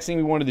 so the next thing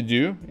we wanted to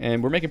do,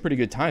 and we're making pretty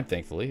good time,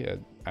 thankfully.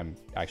 I'm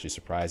actually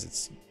surprised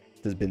it's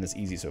been this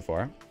easy so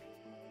far.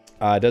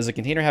 Does a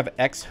container have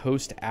X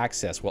host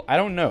access? Well, I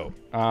don't know.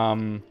 How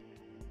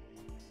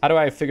do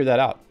I figure that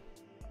out?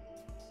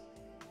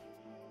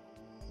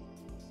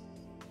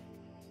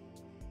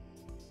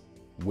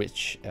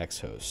 Which X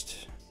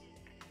host?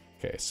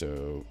 Okay,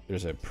 so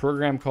there's a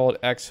program called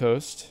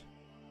xhost.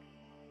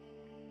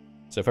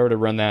 So if I were to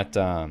run that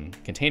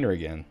container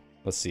again,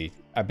 let's see.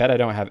 I bet I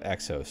don't have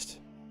xhost.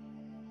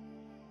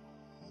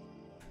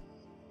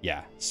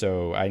 Yeah,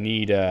 so I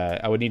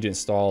would need to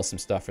install some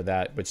stuff for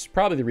that, which is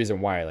probably the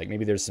reason why. Like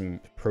maybe there's some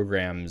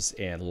programs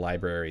and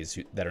libraries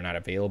that are not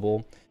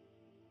available,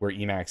 where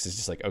Emacs is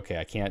just like, okay,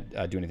 I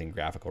can't do anything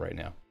graphical right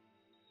now.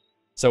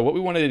 So what we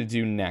wanted to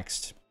do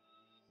next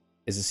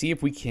is to see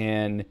if we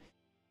can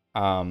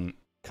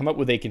come up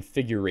with a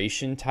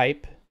configuration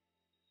type.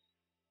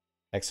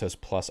 Xhost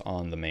plus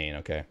on the main,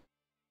 okay.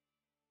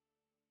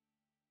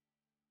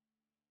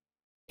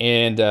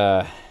 And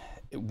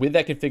with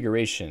that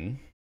configuration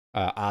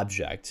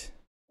object,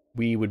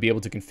 we would be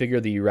able to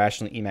configure the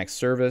Rational Emacs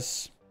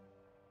service.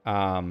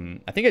 I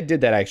think I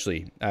did that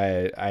actually.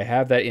 I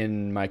have that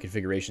in my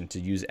configuration to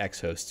use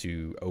Xhost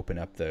to open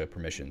up the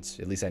permissions.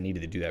 At least I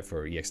needed to do that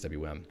for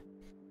EXWM.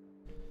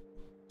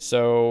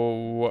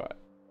 So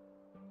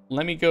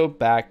let me go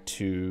back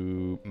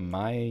to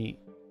my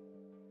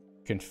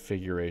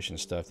configuration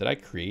stuff. Did I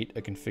create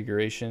a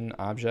configuration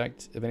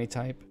object of any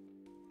type?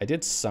 I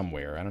did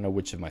somewhere. I don't know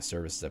which of my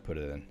services I put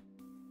it in.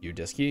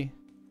 Udisky?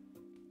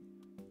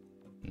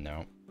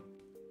 No.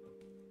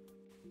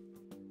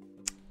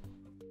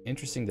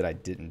 Interesting that I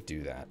didn't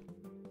do that.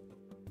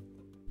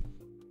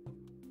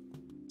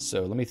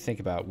 So let me think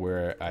about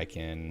where I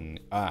can...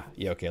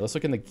 yeah, okay. Let's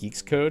look in the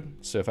Guix code.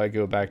 So if I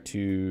go back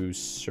to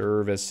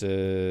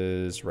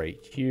services right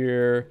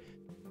here.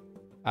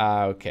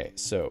 Okay,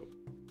 so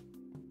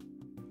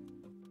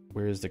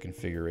where's the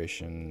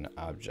configuration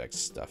object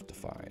stuff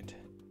defined?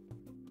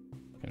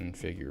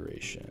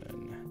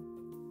 Configuration.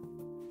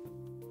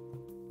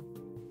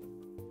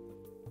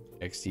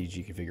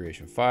 XDG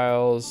configuration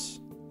files.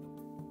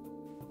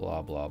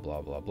 Blah, blah,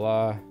 blah, blah,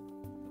 blah.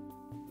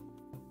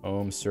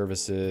 Home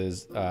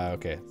services.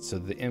 Okay, so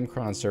the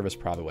mcron service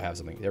probably will have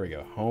something. There we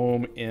go.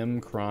 Home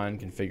mcron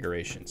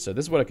configuration. So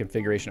this is what a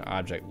configuration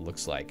object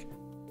looks like.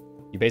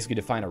 You basically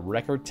define a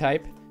record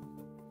type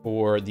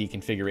for the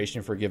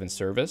configuration for a given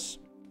service.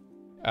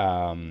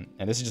 And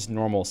this is just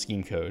normal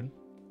scheme code.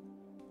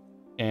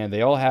 And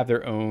they all have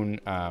their own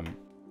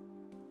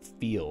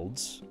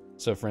fields.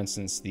 So for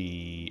instance,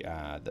 the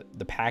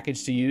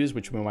package to use,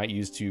 which we might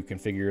use to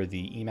configure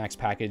the Emacs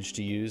package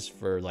to use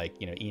for, like,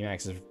 you know,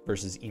 Emacs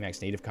versus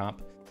Emacs native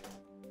comp,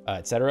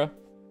 etc.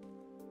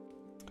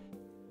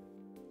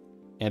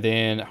 And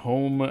then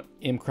home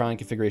mcron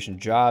configuration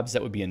jobs,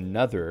 that would be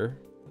another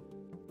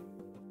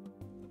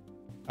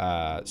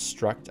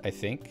struct, I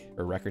think,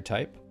 or record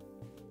type.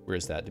 Where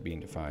is that being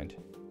defined?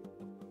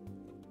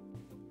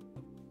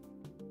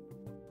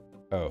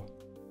 Oh.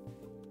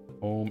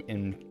 Home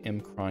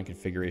mcron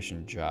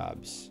configuration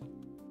jobs.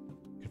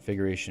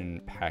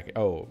 Configuration package.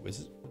 Oh, what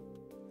does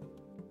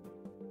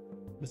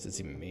this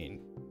even mean?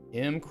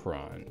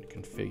 Mcron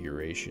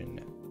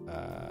configuration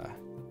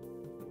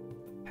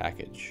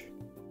package.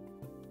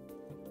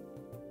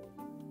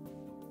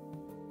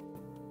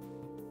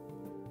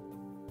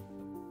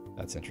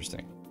 That's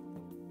interesting.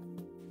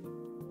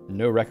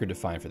 No record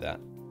defined for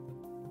that.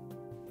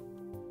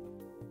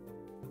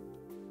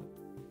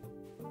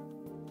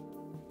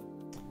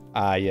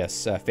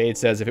 Yes, Fade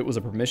says, if it was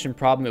a permission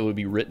problem, it would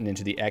be written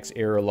into the X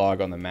error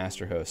log on the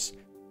master host.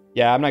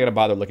 Yeah, I'm not going to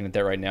bother looking at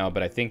that right now,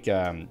 but I think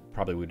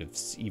probably would have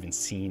even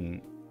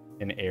seen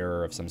an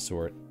error of some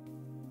sort.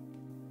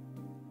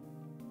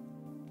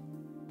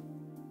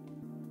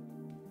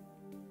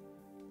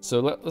 So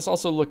let's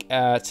also look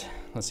at,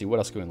 let's see, what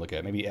else can we look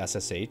at? Maybe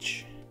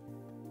SSH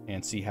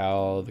and see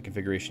how the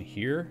configuration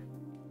here.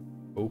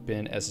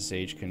 Open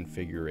SSH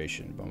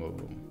configuration. Boom, boom,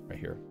 boom, right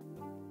here.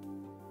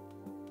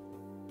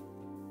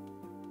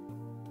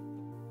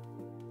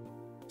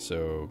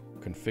 So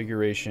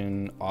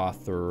configuration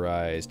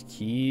authorized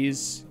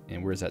keys,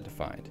 and where's that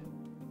defined?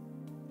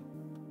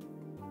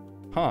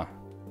 Huh.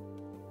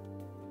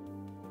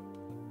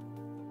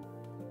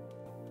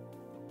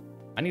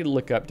 I need to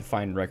look up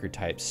define record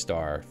type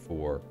star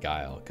for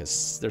Guile,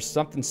 because there's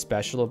something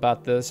special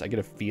about this. I get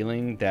a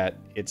feeling that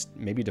it's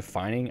maybe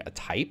defining a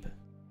type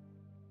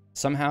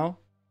somehow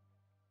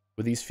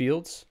with these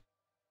fields.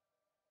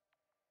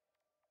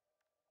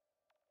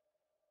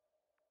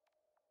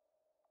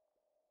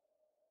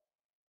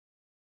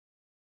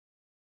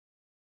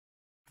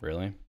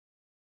 Really?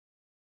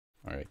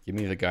 All right, give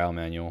me the Guile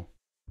manual.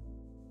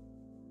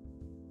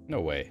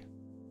 No way.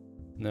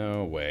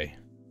 No way.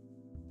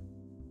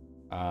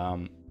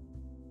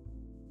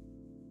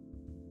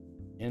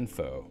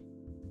 Info.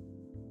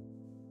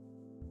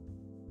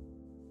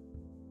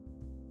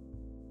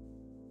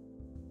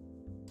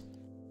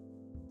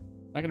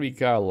 Not gonna be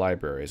Guile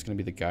library. It's gonna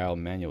be the Guile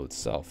manual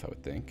itself, I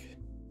would think.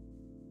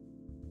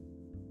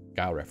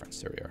 Guile reference.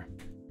 There we are.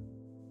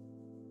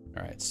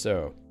 All right,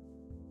 so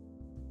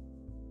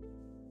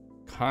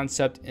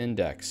concept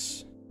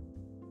index,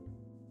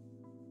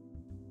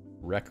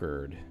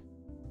 record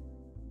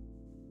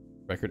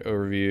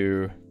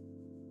overview,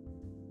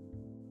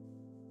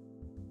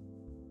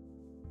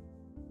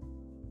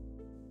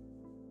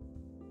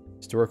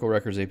 historical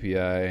records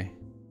API,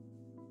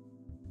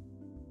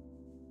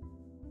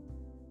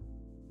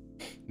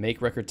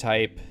 make record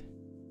type,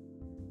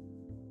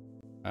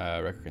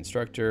 record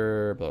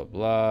constructor, blah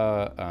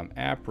blah.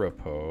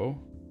 Apropos,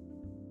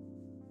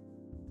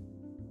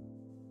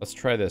 let's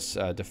try this.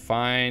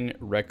 Define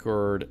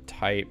record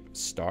type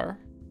star.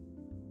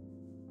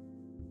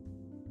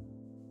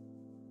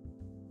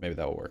 Maybe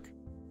that will work.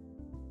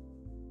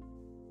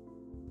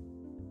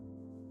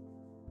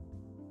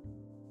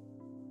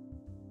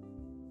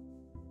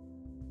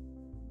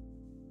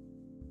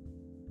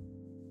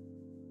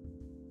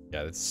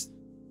 Yeah, that's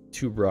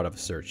too broad of a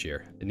search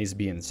here. It needs to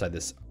be inside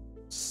this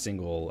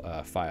single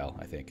file,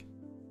 I think.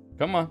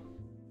 Come on.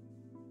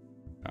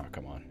 Oh,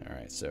 come on. All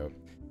right, so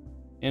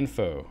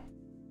info.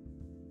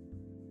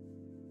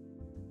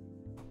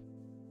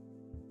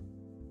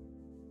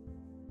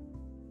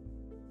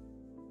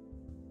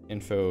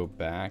 Info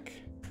back.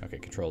 Okay,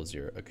 control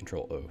 0,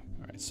 control O.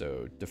 All right,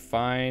 so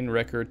define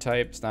record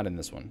type. It's not in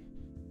this one.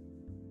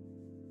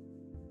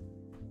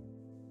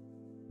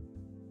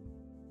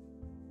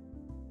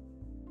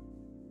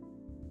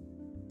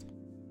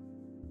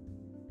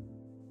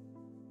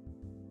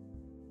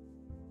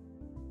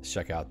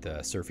 Let's check out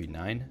the Surfy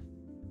 9.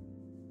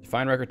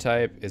 Define record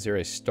type. Is there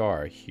a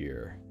star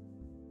here?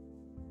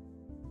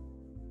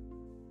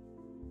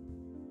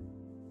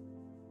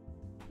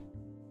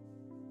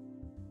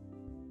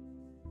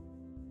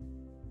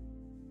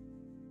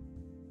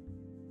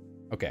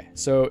 Okay,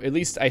 so at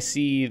least I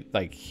see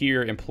like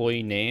here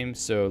employee name.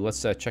 So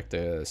let's check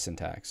the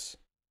syntax.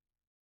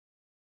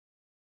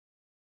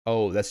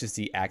 Oh, that's just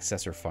the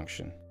accessor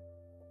function.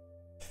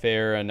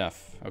 Fair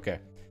enough. Okay.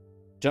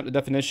 Jump to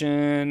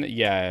definition.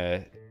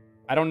 Yeah,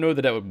 I don't know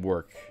that that would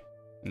work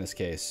in this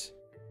case.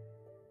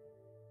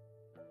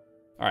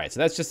 All right, so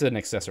that's just an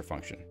accessor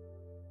function.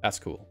 That's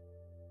cool.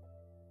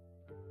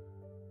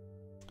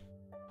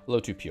 Hello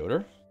to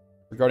Piotr.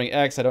 Regarding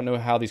X, I don't know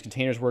how these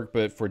containers work,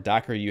 but for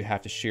Docker, you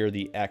have to share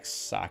the X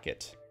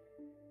socket.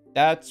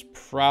 That's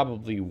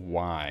probably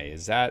why.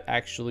 Is that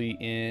actually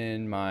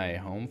in my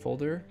home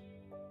folder?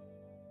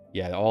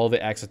 Yeah, all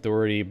the X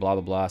authority, blah,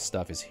 blah, blah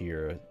stuff is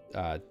here.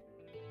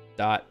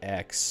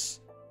 .x.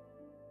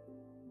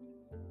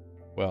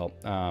 Well,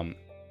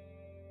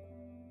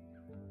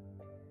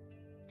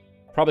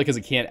 probably because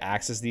it can't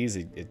access these,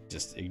 it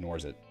just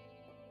ignores it.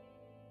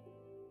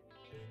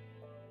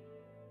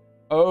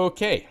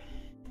 Okay.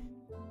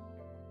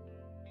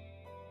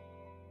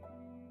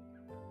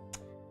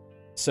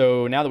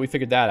 So now that we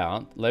figured that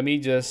out, let me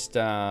just,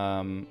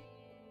 I'm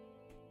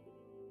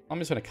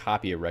just going to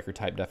copy a record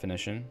type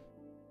definition.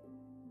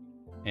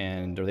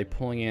 And are they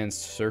pulling in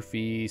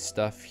Surfy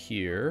stuff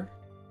here?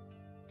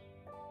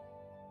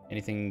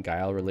 Anything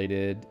Guile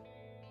related?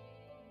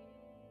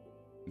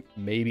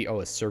 Maybe, oh,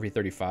 it's Surfy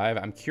 35.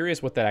 I'm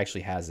curious what that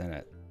actually has in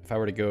it. If I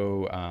were to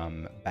go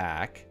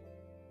back,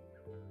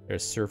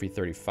 there's Surfy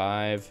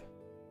 35.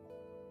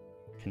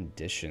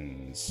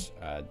 Conditions.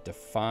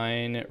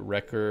 Define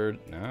record.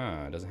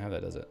 Nah, it doesn't have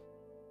that, does it?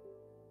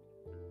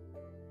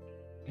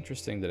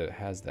 Interesting that it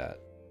has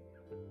that.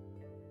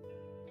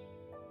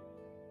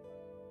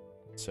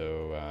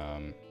 So,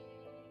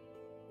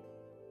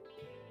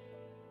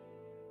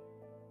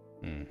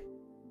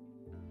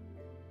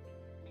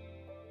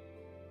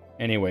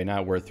 Anyway,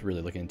 not worth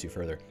really looking into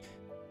further.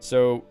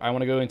 So I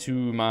want to go into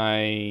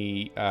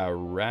my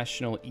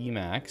Rational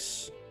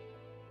Emacs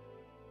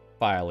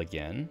file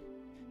again.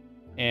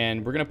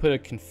 And we're going to put a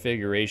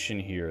configuration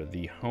here,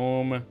 the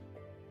home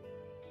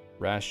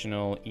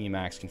Rational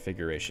Emacs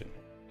configuration.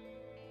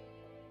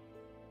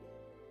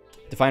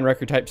 Define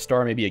record type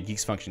star may be a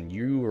Guix function.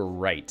 You were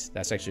right.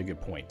 That's actually a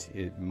good point.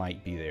 It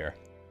might be there.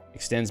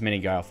 Extends many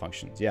Guile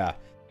functions. Yeah.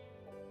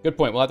 Good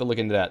point. We'll have to look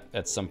into that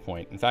at some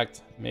point. In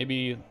fact,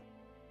 maybe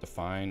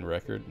define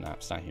record. No,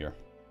 it's not here.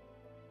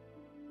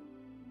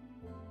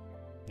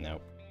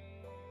 Nope.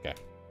 Okay.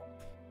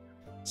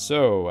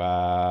 So,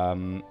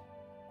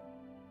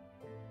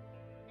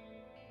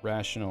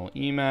 Rational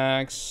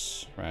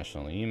Emacs.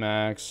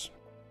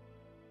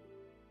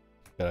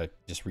 Gotta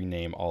just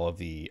rename all of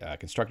the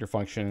constructor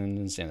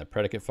functions and the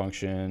predicate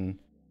function.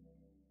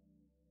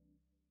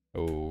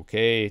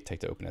 Okay, take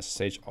the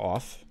OpenSSH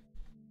off.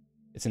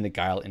 It's in the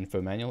Guile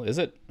info manual, is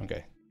it?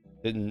 Okay,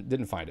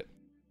 didn't find it.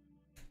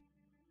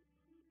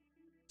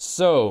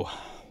 So,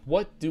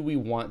 what do we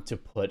want to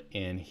put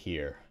in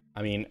here?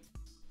 I mean,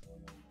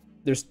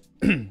 there's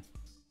excuse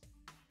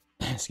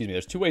me,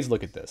 there's two ways to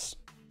look at this.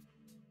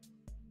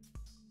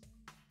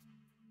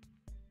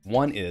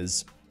 One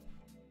is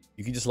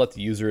you can just let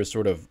the user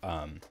sort of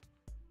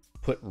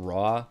put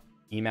raw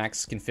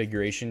Emacs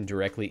configuration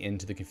directly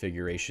into the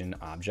configuration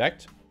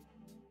object.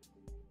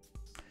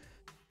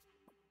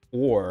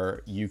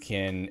 Or you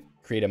can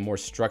create a more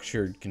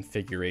structured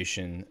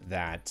configuration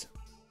that,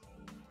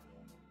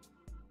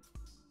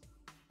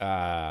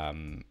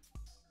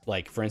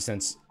 like for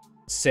instance,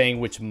 saying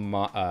which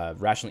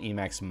Rational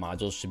Emacs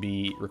modules should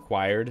be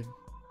required.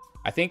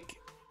 I think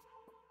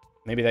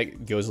maybe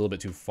that goes a little bit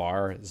too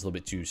far. It's a little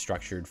bit too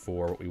structured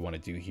for what we want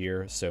to do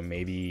here. So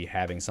maybe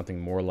having something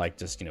more like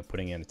just, you know,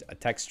 putting in a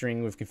text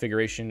string with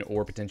configuration,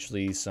 or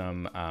potentially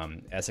some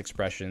S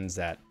expressions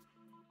that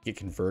get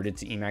converted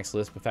to Emacs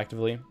Lisp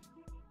effectively.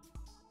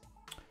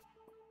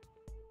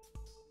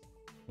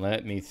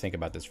 Let me think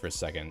about this for a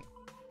second.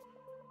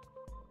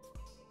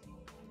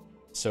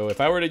 So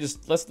if I were to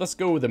just, let's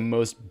go with the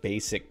most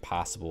basic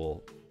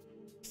possible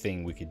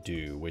thing we could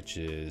do, which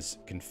is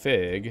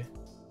config.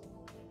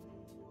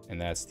 And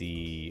that's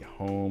the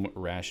home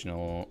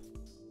Rational,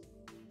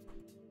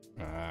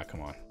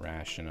 come on,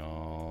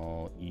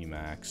 Rational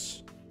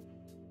Emacs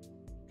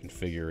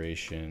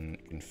configuration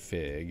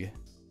config.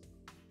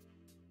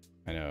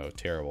 I know,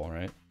 terrible,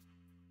 right?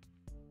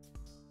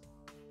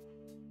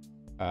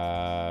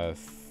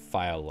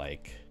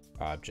 File-like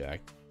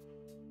object.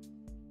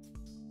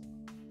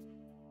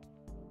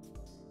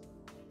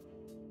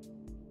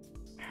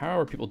 How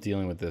are people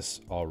dealing with this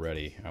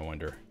already, I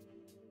wonder?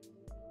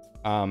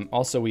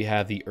 Also, we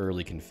have the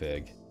early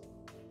config.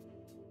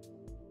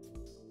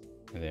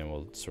 And then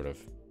we'll sort of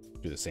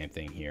do the same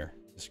thing here.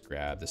 Just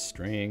grab the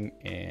string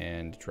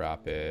and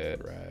drop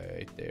it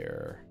right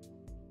there.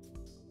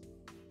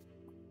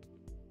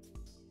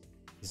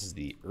 This is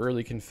the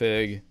early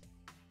config.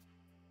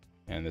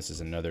 And this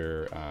is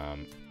another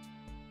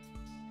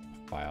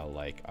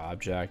file-like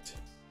object.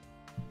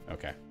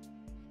 Okay.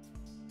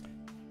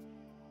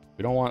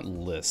 We don't want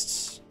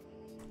lists.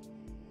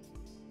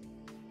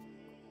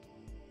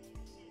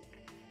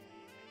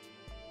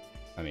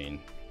 I mean,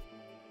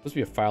 supposed to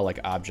be a file-like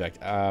object.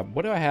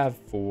 What do I have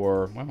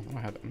for? Well,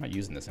 I'm not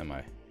using this, am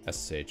I?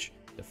 SSH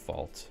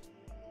default.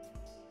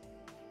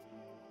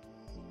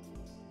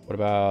 What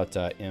about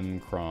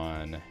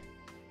mcron?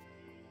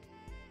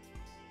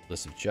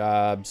 List of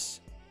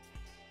jobs.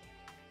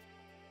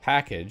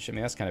 Package. I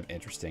mean, that's kind of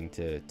interesting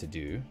to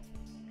do.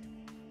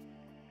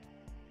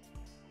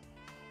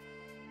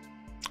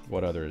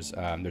 What others?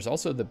 There's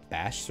also the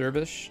bash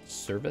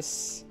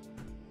service.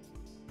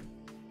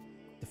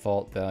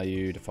 Default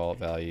value,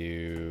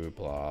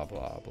 blah,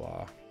 blah,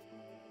 blah.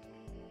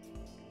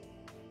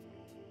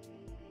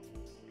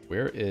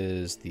 Where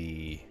is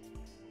the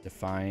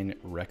define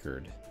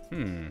record?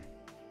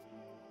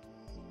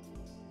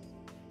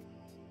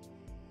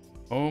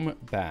 Home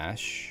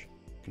bash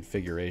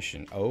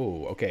configuration.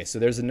 Oh, okay. So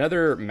there's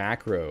another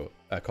macro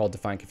called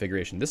define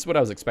configuration. This is what I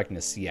was expecting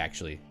to see,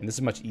 actually. And this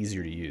is much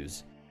easier to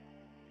use.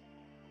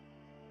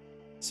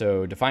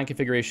 So define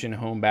configuration,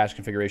 home bash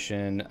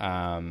configuration,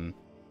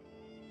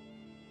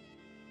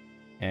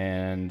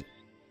 and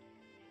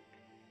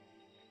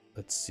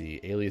let's see,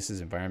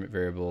 aliases, environment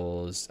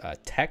variables,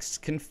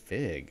 text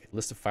config,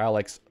 list of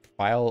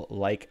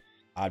file-like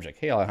object.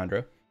 Hey,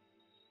 Alejandro.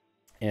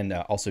 And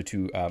also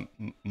to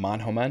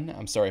Manhoman.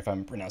 I'm sorry if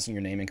I'm pronouncing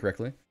your name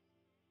incorrectly.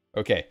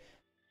 Okay.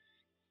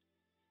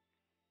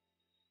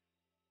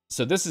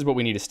 So this is what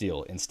we need to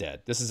steal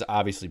instead. This is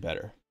obviously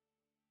better.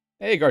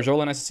 Hey,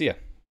 Garjola, nice to see you.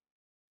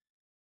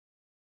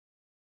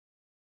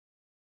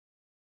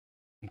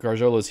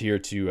 Garjola is here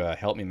to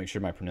help me make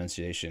sure my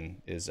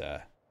pronunciation is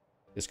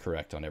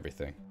correct on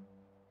everything.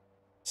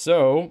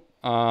 So,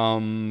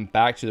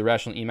 back to the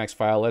Rational Emacs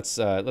file. Let's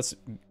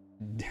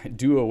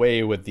do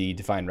away with the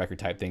defined record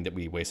type thing that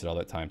we wasted all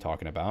that time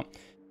talking about.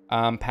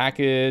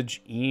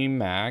 Package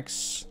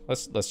Emacs.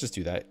 Let's just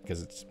do that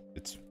because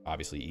it's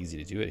obviously easy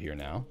to do it here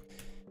now.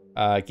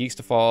 Guix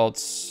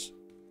defaults.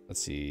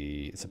 Let's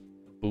see. It's a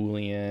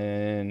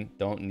Boolean.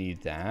 Don't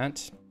need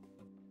that.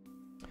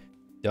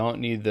 Don't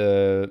need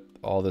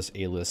all this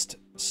A-list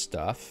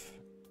stuff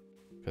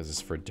because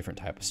it's for a different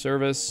type of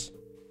service.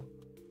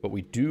 But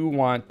we do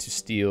want to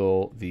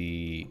steal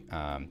the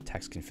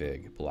text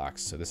config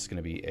blocks. So this is going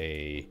to be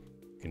a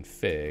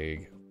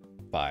config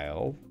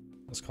file.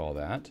 Let's call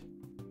that.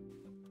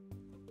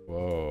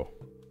 Whoa,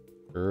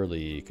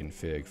 early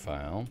config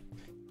file.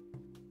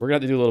 We're gonna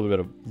have to do a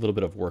little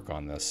bit of work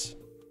on this,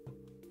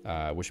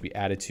 which should be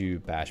added to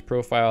bash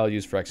profile,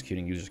 used for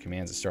executing users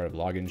commands at start of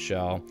login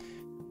shell.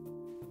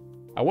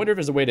 I wonder if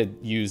there's a way to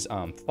use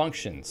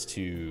functions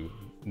to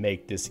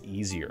make this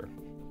easier.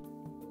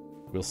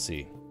 We'll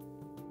see.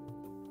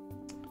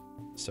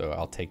 So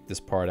I'll take this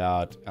part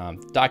out.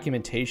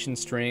 Documentation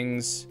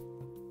strings.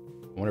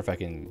 I wonder if I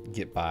can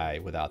get by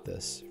without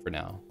this for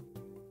now.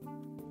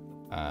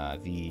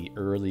 The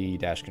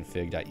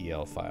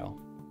early-config.el file.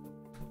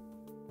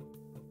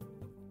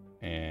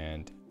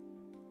 And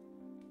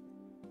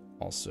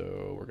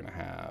also we're gonna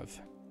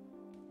have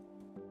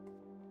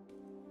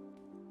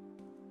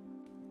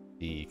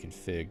the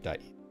config.el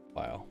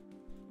file.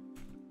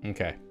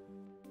 Okay.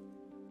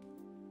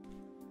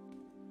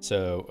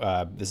 So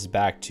this is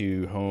back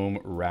to home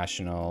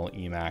Rational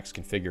Emacs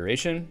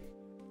configuration.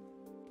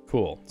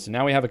 Cool. So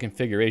now we have a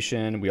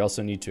configuration. We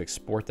also need to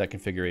export that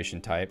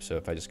configuration type. So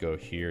if I just go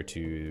here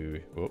to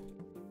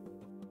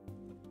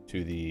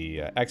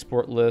the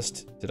export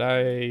list,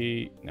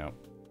 no,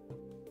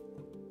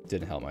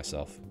 didn't help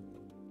myself.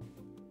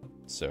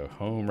 So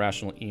home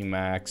Rational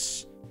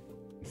Emacs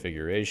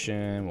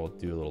configuration. We'll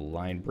do a little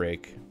line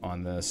break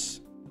on this.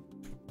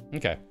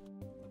 Okay.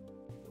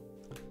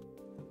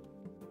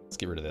 Let's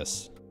get rid of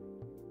this.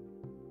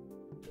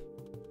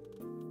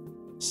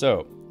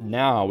 So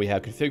now we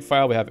have config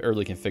file, we have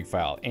early config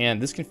file,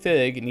 and this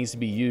config needs to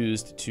be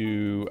used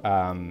to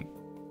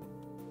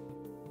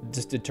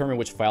just determine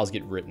which files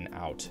get written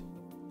out.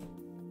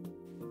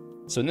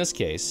 So in this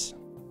case,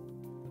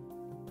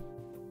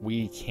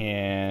 we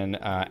can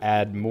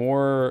add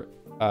more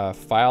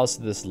files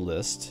to this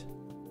list,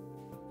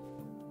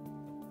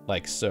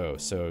 like so.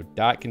 So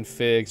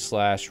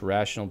 .config /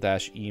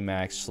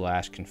 rational-emacs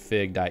 /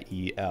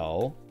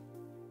 config.el.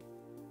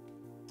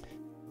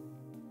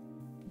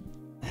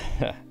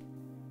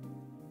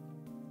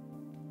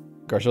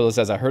 Garjola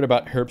says, I heard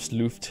about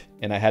Herbstluft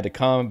and I had to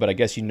come, but I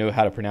guess you know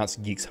how to pronounce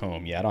Guix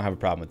Home. Yeah, I don't have a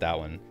problem with that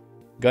one.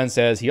 Gunn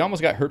says, he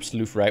almost got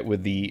Herbstluft right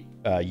with the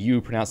U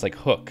pronounced like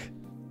hook.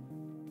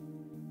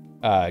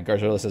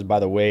 Garjola says, by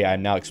the way,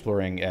 I'm now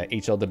exploring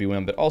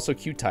HLWM, but also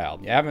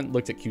Qtile. Yeah, I haven't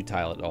looked at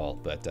Qtile at all,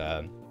 but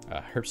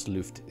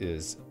Herbstluft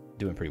is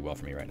doing pretty well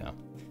for me right now.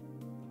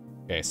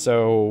 Okay,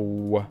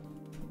 so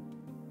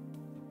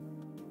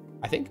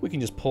I think we can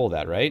just pull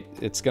that, right?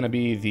 It's going to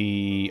be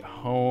the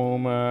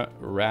home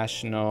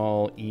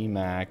Rational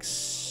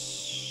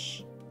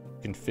Emacs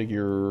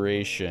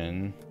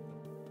configuration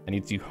I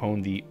need to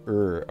hone the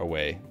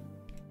away.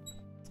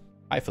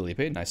 Hi, Felipe.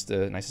 Nice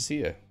to see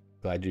you.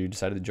 Glad you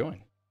decided to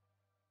join.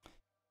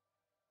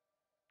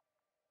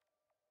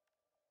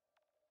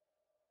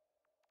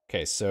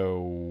 Okay,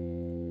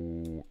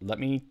 so let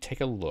me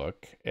take a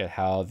look at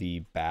how the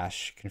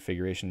bash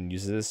configuration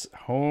uses this.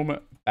 Home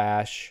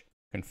bash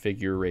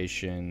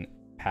configuration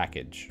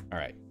package. All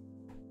right,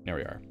 there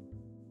we are.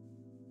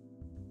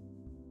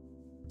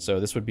 So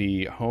this would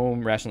be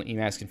home Rational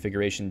Emacs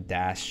configuration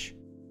dash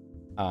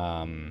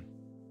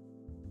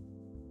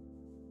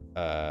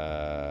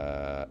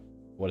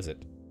what is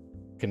it?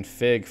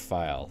 Config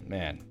file.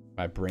 Man,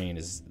 my brain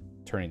is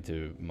turning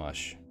to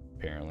mush,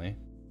 apparently.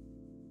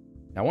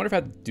 Now, I wonder if I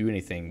have to do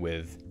anything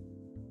with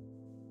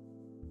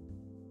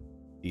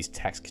these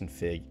text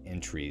config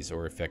entries,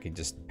 or if I could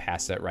just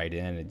pass that right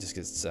in and it just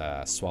gets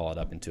swallowed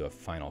up into a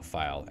final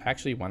file.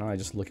 Actually, why don't I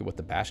just look at what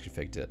the bash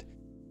config did?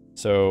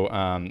 So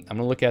I'm going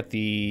to look at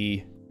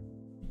the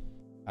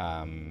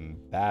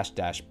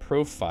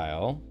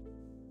bash-profile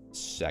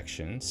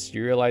section,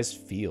 serialized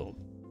field.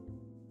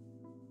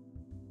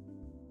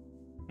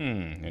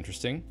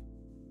 Interesting.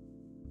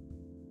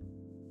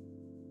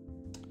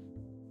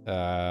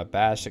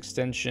 Bash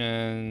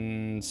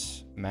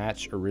extensions,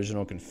 match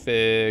original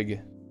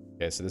config.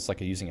 Okay, so this is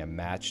like using a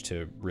match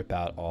to rip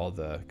out all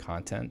the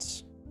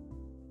contents.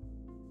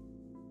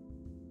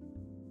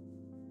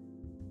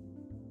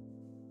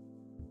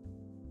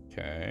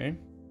 Okay.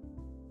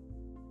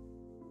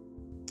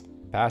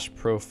 Bash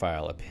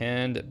profile,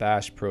 append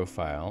bash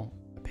profile,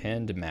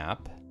 append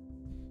map.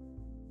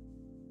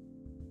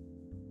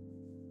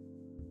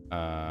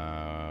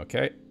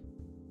 Okay.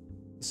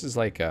 This is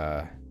like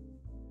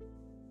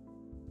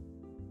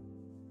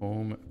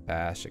home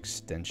bash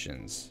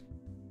extensions.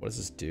 What does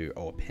this do?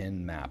 Oh,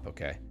 append map.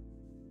 Okay.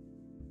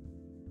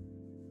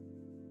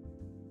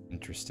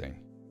 Interesting.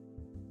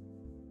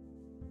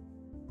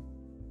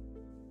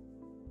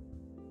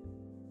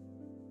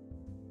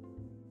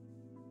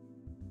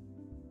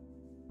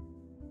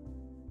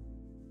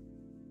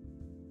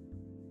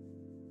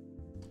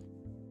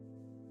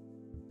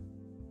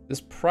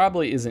 This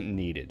probably isn't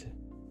needed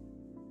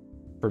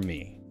for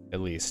me,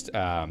 at least.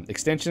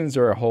 Extensions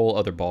are a whole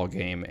other ball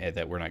game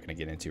that we're not going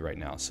to get into right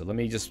now. So let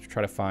me just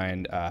try to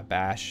find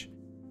bash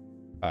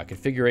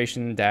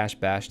configuration dash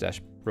bash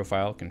dash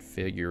profile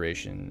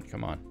configuration.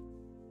 Come on.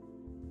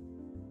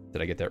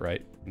 Did I get that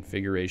right?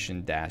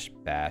 Configuration dash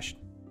bash.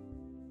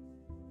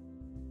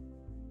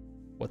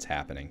 What's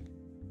happening?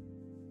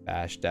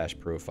 Bash dash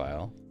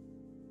profile.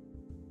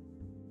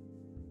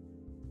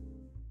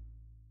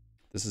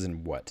 This is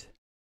in what?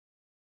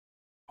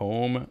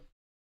 Home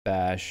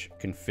bash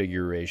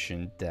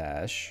configuration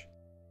dash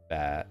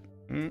bat.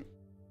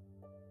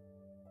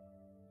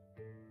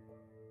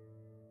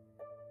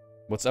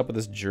 What's up with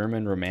this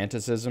German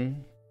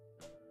romanticism?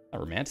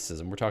 Not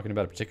romanticism. We're talking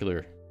about a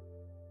particular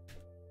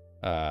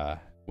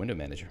window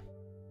manager.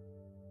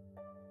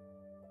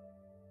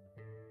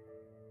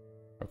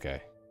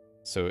 Okay.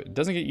 So it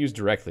doesn't get used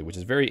directly, which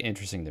is very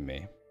interesting to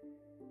me.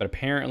 But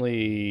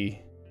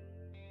apparently,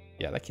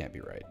 yeah, that can't be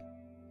right.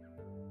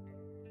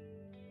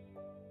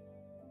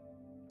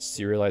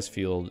 Serialized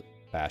field,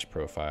 bash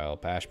profile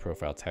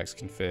text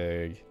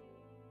config.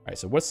 All right,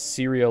 so what's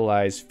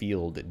serialized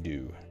field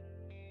do?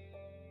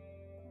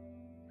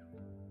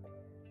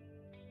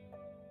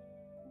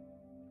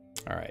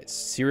 All right,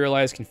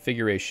 serialized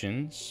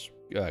configurations,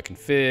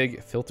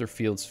 config, filter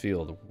fields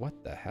field.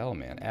 What the hell,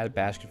 man? Add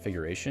bash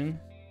configuration?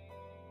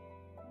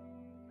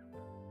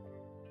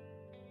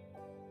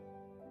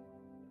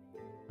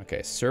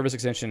 Okay, service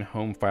extension,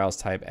 home files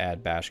type,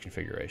 add bash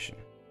configuration.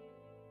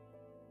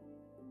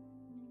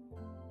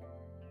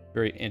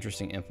 Very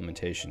interesting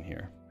implementation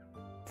here.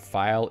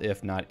 File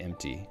if not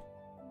empty.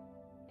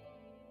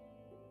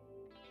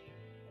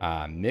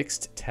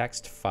 Mixed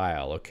text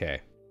file,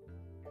 okay.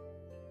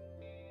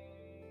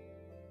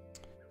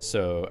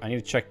 So I need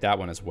to check that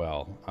one as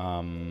well.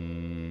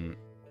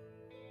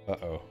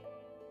 Uh-oh.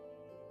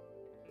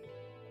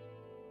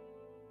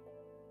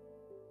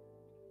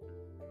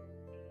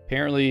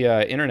 Apparently,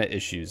 internet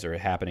issues are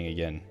happening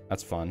again.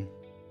 That's fun.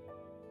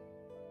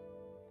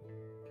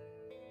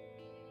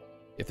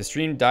 If the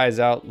stream dies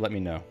out, let me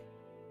know.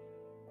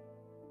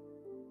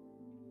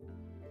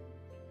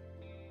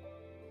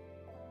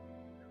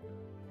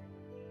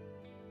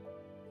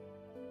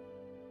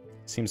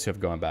 Seems to have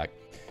gone back.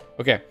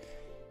 Okay.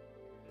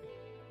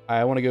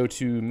 I want to go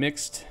to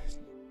mixed.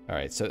 All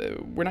right,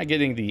 so we're not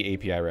getting the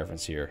API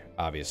reference here,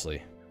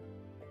 obviously.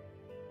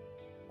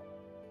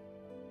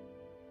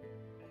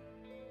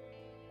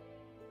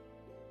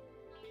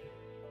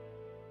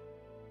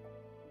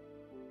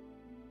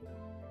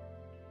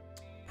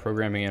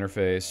 Programming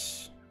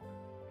interface.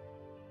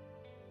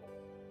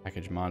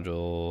 Package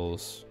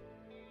modules.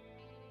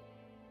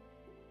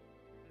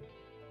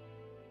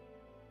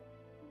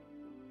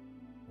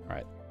 All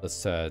right,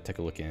 let's take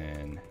a look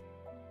in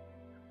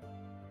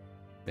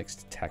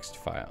mixed text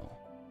file.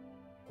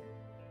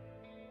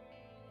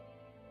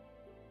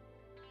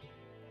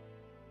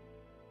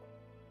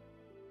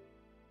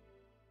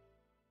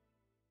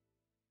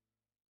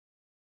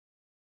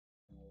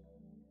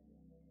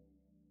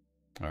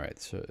 All right,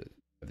 so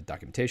the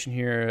documentation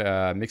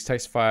here, mixed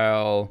text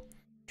file,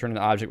 turn an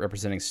object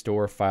representing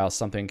store file,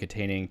 something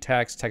containing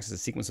text. Text is a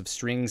sequence of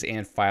strings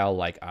and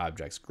file-like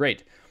objects.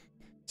 Great.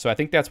 So I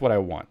think that's what I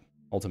want,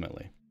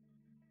 ultimately.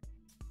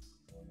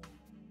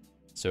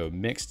 So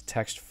mixed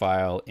text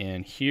file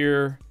in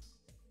here.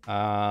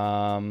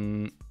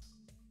 It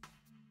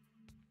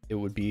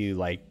would be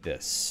like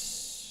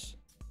this.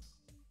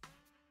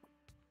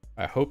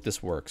 I hope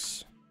this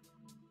works.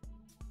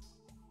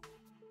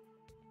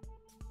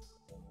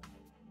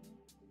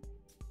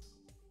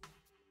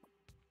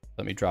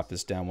 Let me drop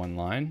this down one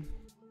line.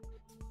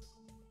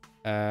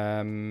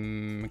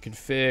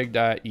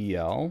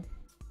 Config.el.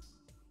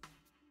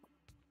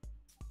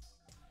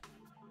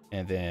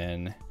 And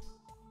then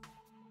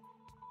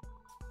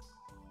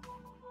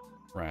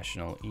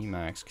Rational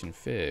Emacs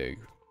config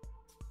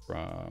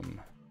from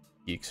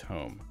Guix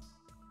Home.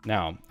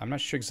 Now, I'm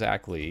not sure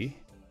exactly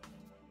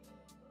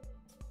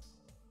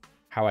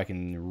how I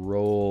can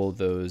roll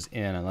those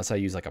in unless I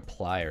use like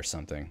apply or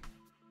something.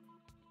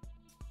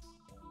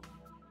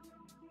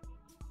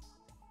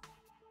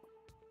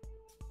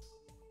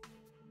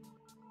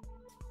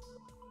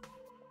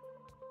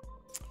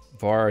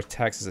 Var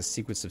text is a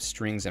sequence of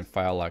strings and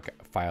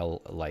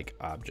file-like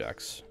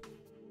objects.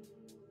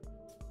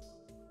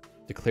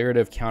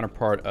 Declarative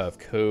counterpart of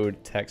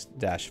code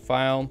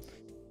text-file.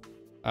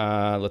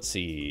 Let's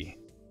see.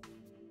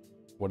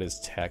 What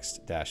is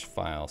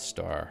text-file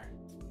star?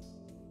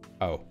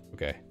 Oh,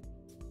 okay.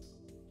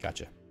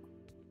 Gotcha.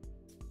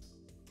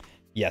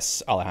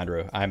 Yes,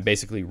 Alejandro. I'm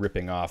basically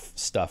ripping off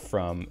stuff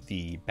from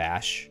the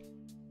bash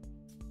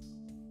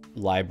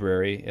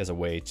library as a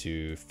way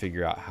to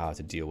figure out how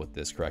to deal with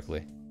this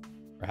correctly,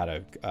 or how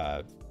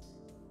to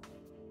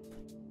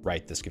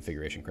write this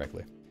configuration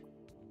correctly.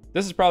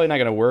 This is probably not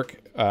going to work.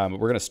 We're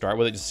going to start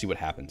with it just to see what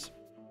happens.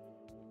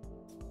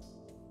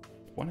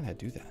 Why did I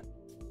do that?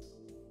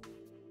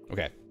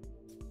 Okay.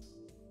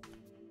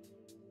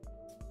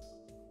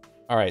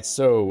 All right,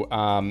 so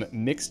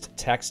mixed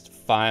text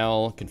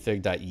file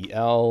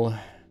config.el.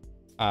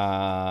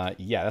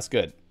 Yeah, that's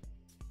good.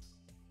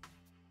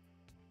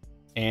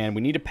 And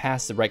we need to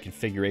pass the right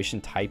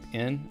configuration type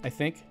in, I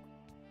think.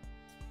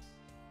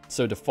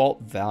 So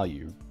default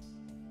value.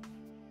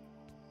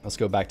 Let's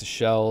go back to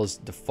shells,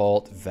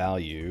 default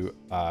value.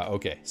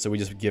 Okay, so we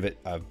just give it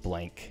a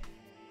blank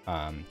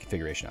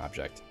configuration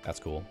object. That's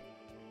cool.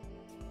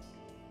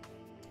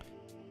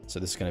 So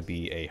this is going to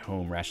be a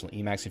home Rational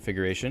Emacs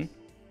configuration.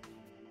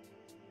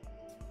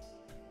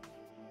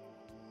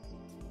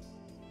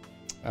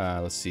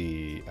 Let's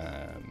see.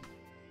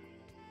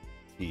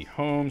 The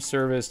home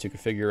service to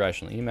configure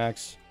Rational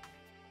Emacs.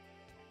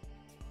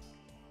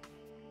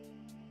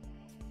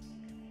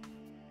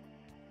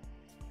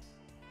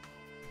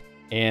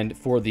 And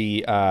for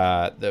the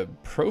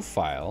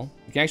profile,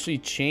 we can actually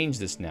change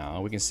this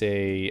now. We can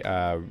say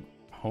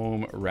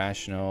home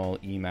Rational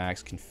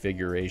Emacs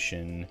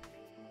configuration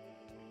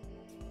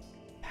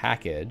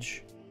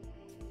package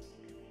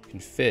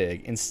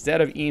config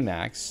instead of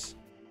Emacs,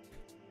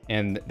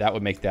 and that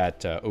would make that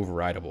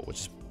overridable,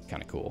 which is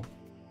kind of cool.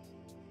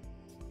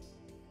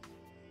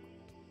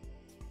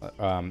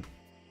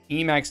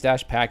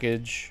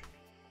 Emacs-package,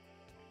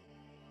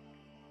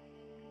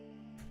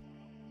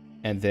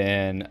 and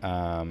then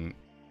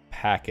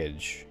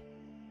package.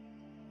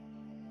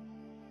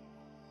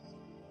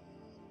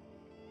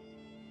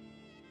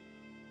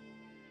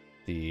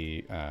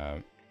 The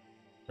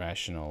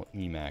Rational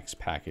Emacs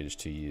package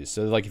to use.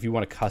 So like if you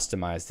want to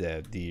customize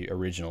the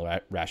original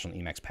Rational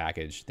Emacs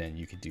package, then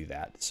you could do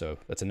that. So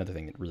that's another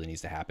thing that really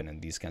needs to happen in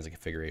these kinds of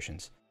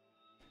configurations.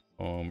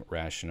 Home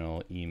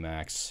Rational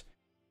Emacs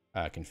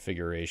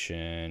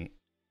configuration.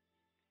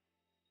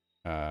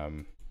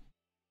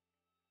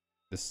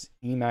 This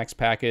Emacs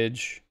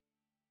package,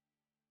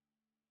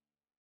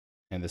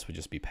 and this would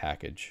just be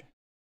package.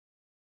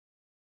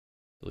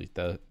 Delete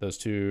those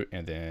two,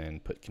 and then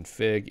put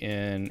config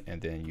in,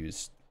 and then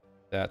use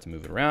that to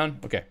move it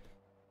around. Okay.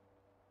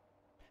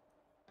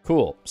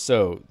 Cool.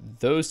 So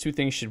those two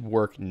things should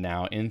work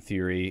now in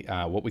theory.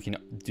 What we can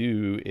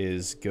do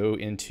is go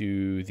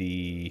into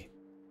the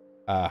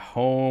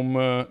home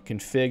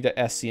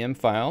config.scm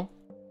file.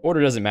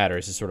 Order doesn't matter.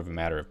 It's just sort of a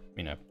matter of,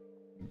 you know,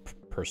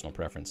 personal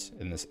preference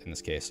in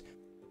this case.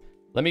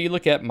 Let me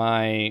look at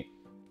my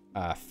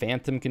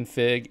phantom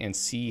config and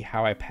see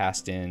how I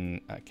passed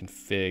in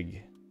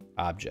config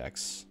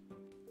objects,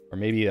 or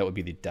maybe that would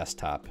be the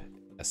desktop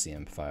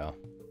SCM file.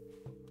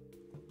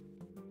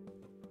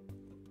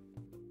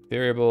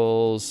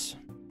 Variables.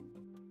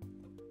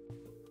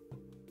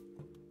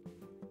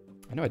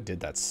 I know I did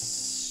that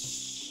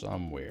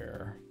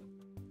somewhere.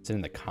 It's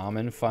in the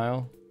common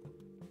file.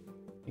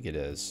 I think it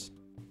is.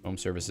 Home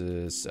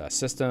services,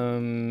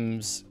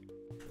 systems,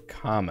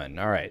 common.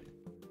 All right,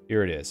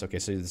 here it is. Okay,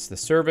 so it's the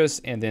service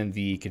and then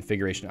the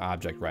configuration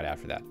object right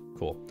after that.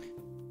 Cool.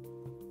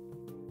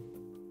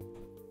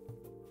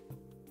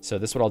 So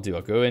this is what I'll do.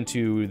 I'll go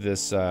into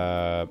this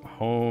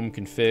home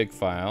config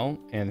file,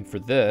 and for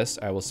this,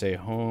 I will say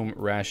home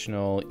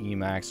Rational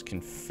Emacs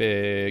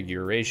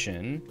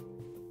configuration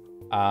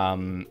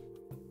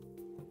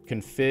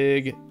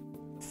Config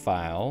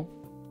file.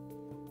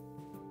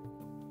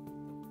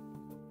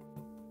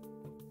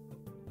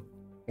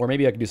 Or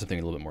maybe I could do something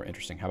a little bit more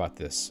interesting. How about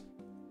this?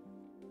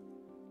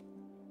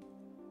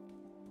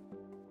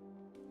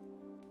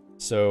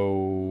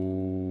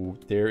 So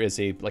there is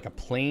a like a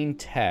plain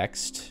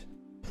text,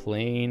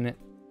 plain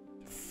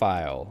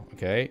file,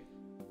 okay?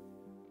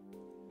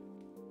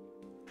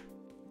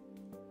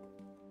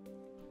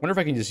 Wonder if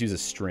I can just use a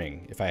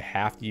string. If I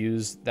have to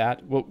use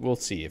that, we'll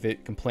see. If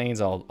it complains,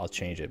 I'll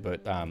change it.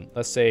 But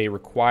let's say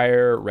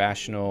require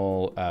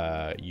rational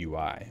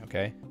UI,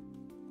 okay?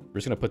 We're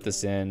just gonna put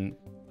this in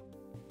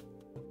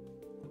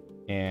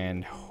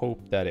and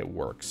hope that it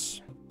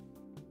works.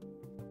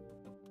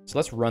 So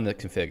let's run the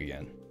config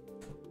again.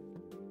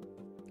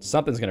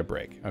 Something's gonna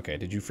break. Okay,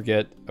 did you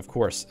forget? Of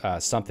course,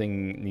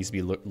 something needs to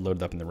be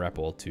loaded up in the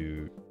REPL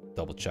to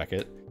double check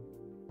it.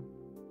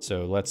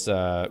 So let's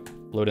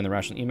load in the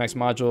Rational Emacs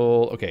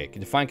module. Okay,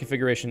 define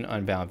configuration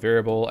unbound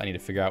variable. I need to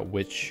figure out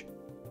which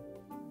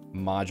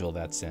module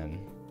that's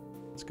in.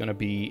 It's gonna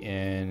be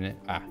in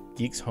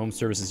Guix Home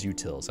Services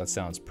Utils. That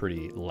sounds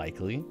pretty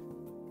likely.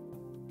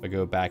 I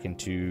go back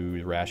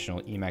into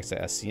Rational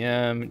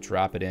Emacs.scm,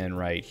 drop it in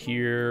right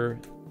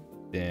here.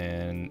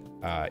 Then,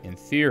 in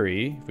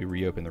theory, if we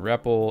reopen the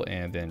REPL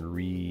and then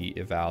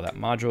re-eval that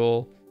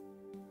module.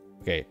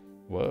 Okay,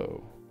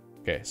 whoa.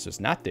 Okay, so it's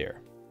not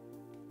there.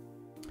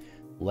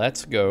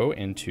 Let's go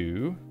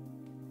into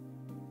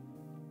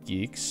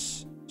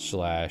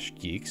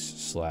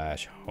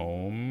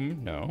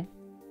Guix/Guix/home. No.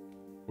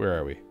 Where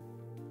are we?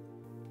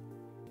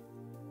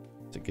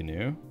 Is it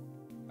GNU?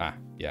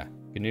 Yeah.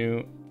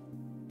 GNU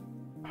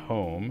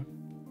Home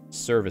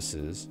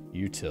Services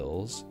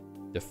Utils.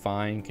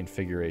 Define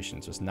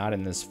configuration. So it's not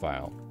in this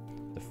file.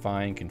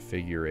 Define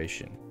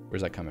configuration.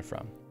 Where's that coming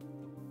from?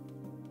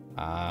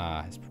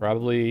 It's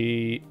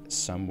probably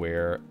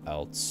somewhere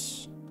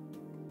else.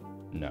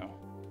 No.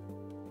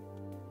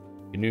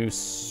 GNU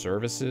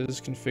services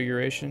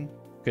configuration?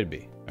 Could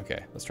be.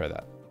 Okay, let's try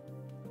that.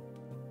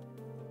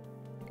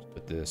 Let's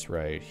put this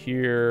right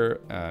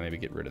here. Maybe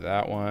get rid of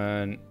that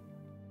one.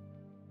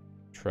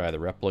 Try the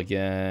REPL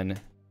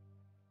again.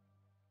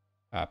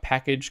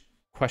 Package ?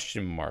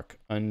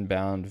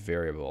 Unbound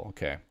variable.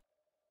 Okay.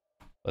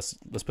 Let's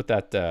put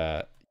that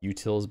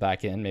utils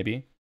back in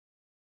maybe.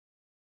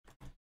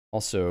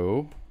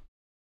 Also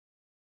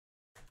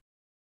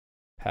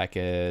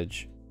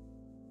package ?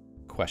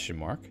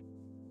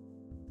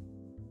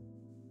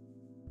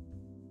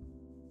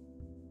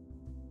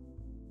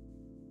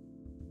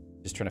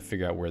 Just trying to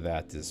figure out where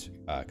that is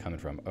coming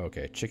from.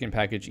 Okay, chicken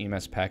package,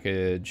 EMS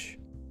package.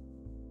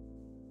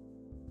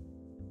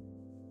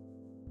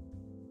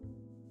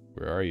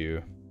 Where are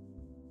you?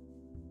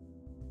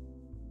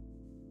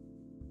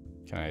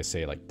 Can I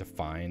say like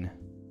define?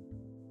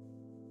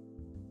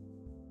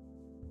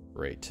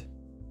 Great.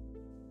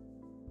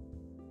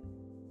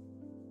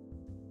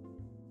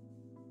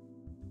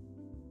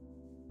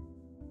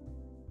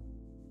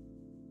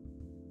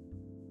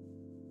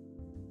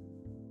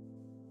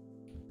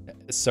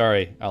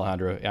 Sorry,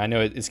 Alejandro. I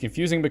know it's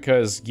confusing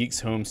because Guix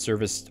Home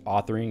service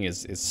authoring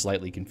is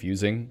slightly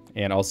confusing,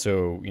 and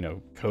also, you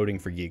know, coding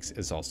for Guix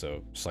is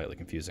also slightly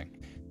confusing.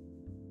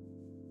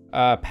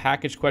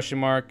 Package ?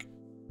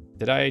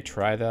 Did I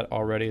try that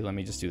already? Let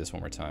me just do this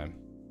one more time.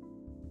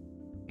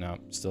 No,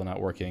 still not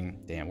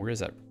working. Damn, where is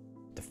that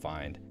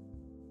defined?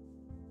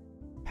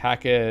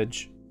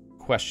 Package ?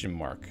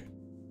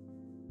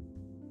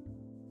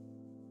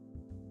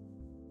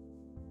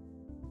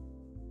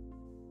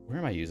 Where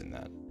am I using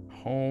that?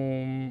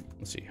 Home,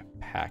 let's see,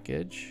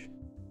 package.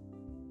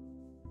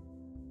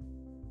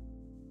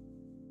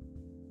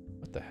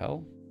 What the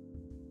hell?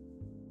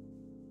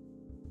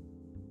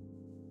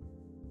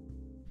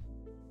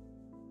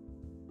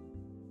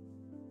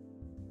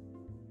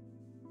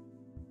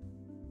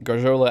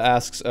 Garjola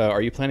asks,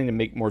 are you planning to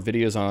make more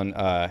videos on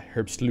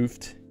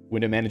Herbstluft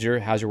window manager?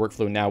 How's your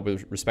workflow now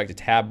with respect to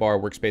tab bar,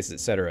 workspaces,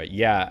 etc.?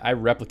 Yeah, I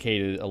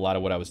replicated a lot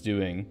of what I was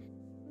doing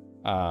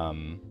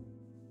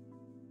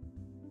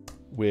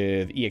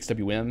with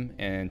EXWM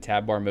and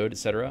tab bar mode,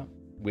 etc.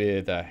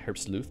 with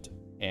Herbstluft,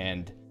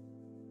 and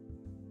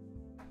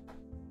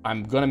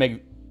I'm gonna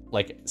make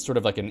like sort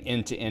of like an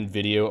end-to-end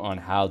video on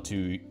how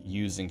to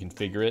use and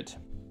configure it.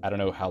 I don't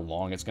know how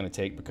long it's gonna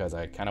take because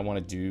I kind of want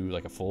to do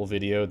like a full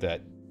video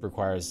that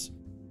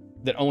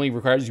only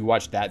requires you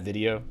watch that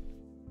video,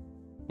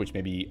 which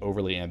may be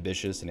overly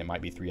ambitious and it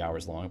might be 3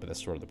 hours long, but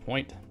that's sort of the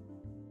point.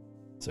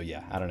 So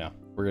yeah, I don't know.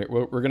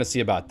 We're gonna see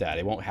about that.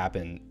 It won't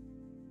happen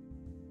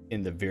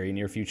in the very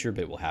near future,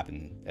 but it will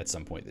happen at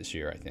some point this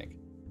year, I think.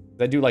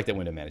 I do like that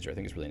window manager. I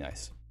think it's really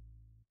nice.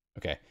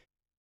 Okay.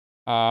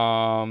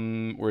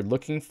 We're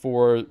looking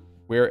for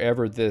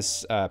wherever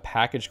this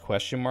package ?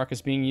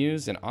 is being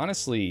used, and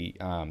honestly,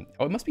 oh,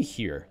 it must be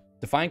here.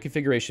 Define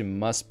configuration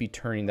must be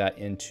turning that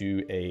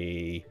into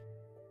a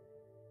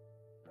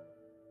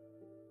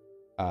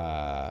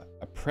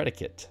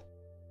predicate.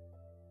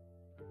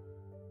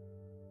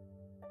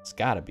 It's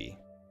gotta be.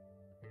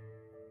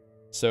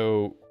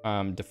 So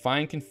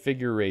Define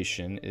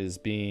configuration is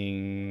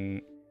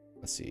being,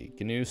 let's see,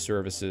 GNU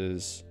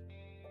services,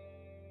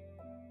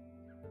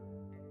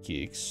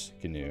 Guix,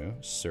 GNU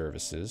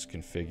services,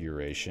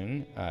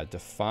 configuration,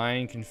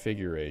 define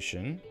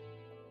configuration.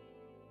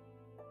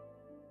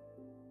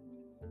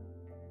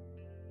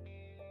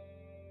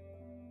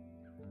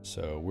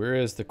 So where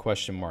is the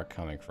question mark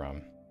coming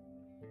from?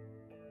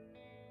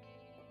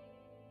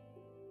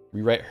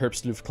 Rewrite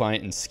Herbstloop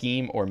client in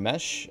Scheme or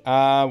Mesh.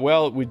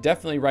 Well, we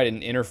definitely write an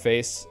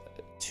interface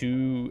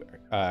to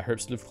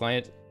Herbstloop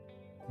client.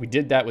 We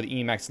did that with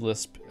Emacs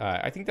Lisp.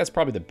 I think that's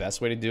probably the best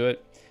way to do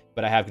it,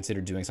 but I have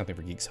considered doing something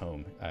for Guix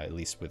Home, at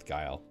least with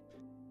Guile.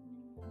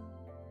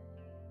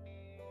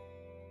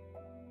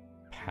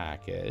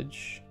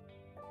 Package.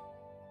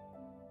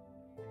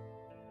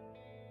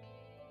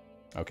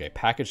 Okay,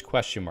 package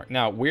question mark.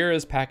 Now, where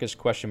is package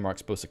question mark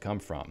supposed to come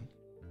from?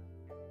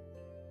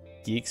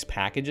 Guix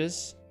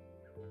packages?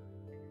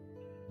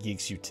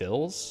 Guix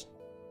utils?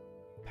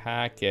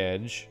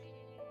 Package.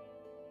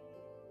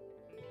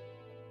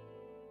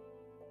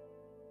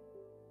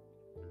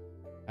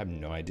 I have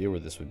no idea where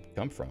this would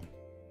come from.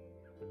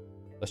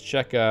 Let's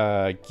check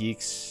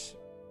Guix.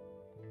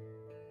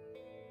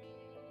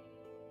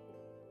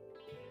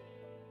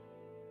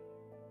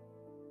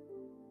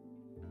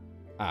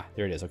 Ah,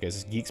 there it is. Okay, this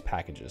is Guix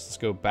packages. Let's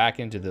go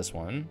back into this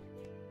one.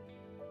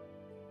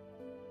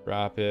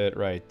 Drop it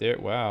right there.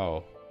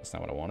 Wow, that's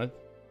not what I wanted.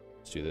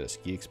 Let's do this.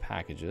 Guix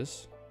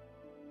packages.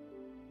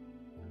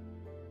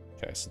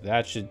 Okay, so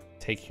that should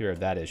take care of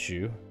that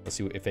issue. Let's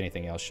see if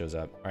anything else shows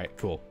up. All right,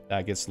 cool.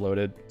 That gets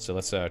loaded. So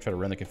let's try to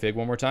run the config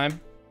one more time.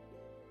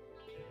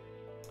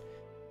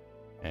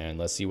 And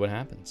let's see what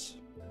happens.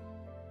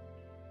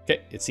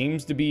 Okay, it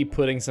seems to be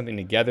putting something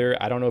together.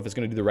 I don't know if it's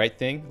going to do the right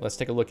thing. Let's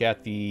take a look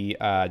at the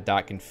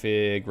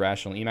 .config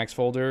Rational Emacs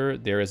folder.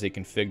 There is a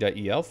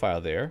config.el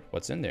file there.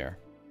 What's in there?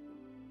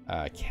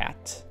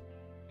 Cat.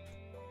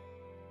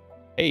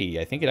 Hey,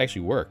 I think it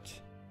actually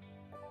worked.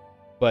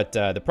 But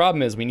the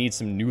problem is we need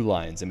some new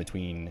lines in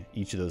between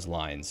each of those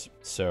lines.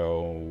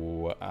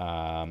 So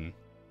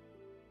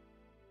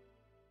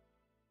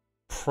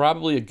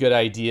probably a good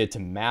idea to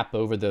map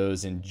over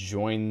those and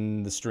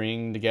join the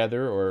string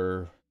together,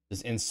 or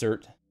just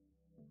insert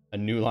a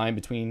new line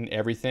between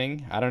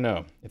everything. I don't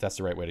know if that's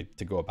the right way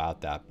to go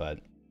about that, but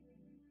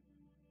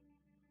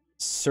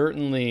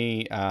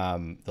certainly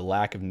the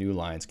lack of new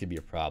lines could be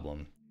a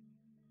problem.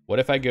 What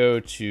if I go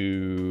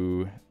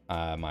to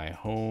my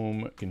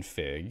home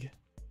config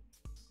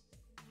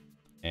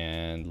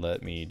and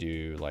let me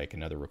do like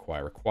another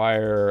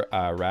require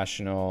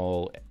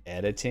rational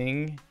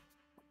editing,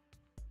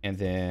 and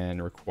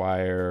then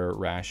require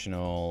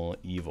rational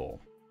evil.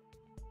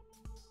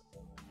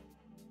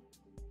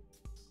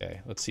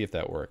 Okay, let's see if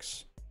that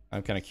works.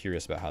 I'm kind of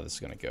curious about how this is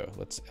going to go.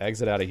 Let's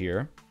exit out of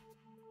here.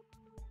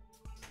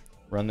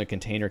 Run the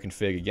container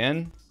config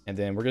again, and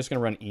then we're just going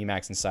to run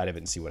Emacs inside of it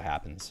and see what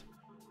happens.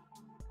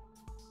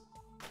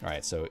 All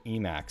right, so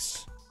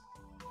Emacs.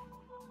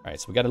 All right,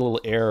 so we got a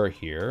little error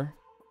here.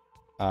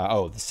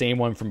 Oh, the same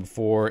one from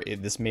before.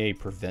 This may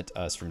prevent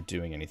us from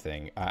doing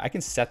anything. I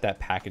can set that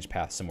package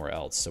path somewhere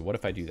else. So what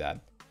if I do that?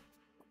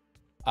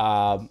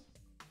 I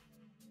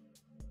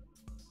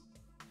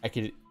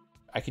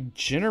could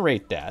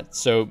generate that.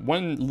 So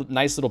one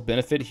nice little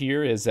benefit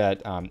here is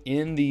that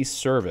in the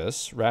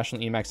service,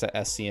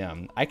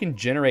 rationalemacs.scm, I can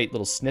generate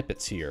little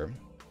snippets here.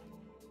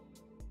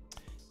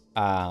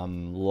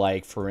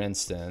 Like for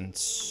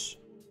instance,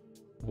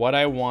 what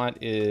I want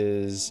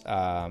is,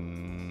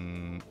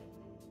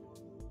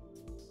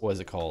 what is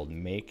it called?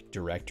 Make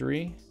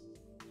directory.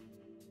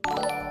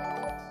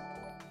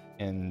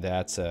 And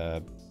that's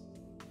a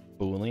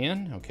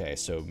Boolean. Okay,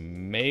 so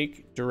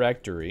make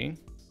directory.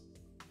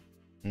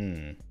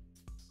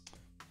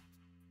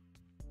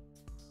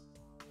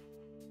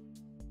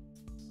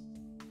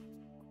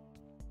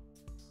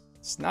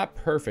 It's not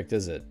perfect,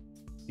 is it?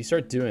 You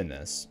start doing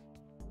this.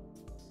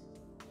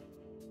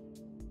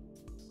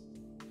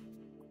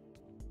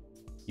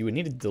 You would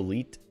need to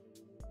delete.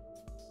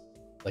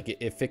 Like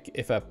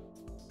if a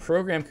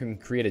program can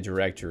create a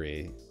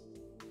directory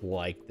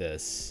like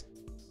this,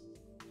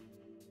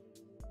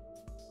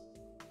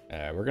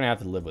 we're gonna have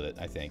to live with it,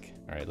 I think.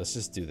 All right, let's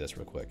just do this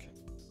real quick.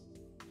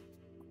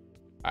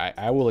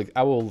 I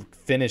will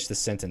finish the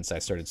sentence I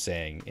started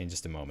saying in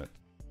just a moment.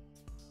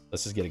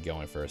 Let's just get it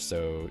going first.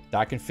 So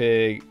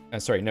 .config,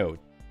 sorry, no,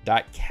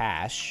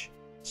 .cache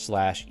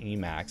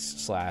 /emacs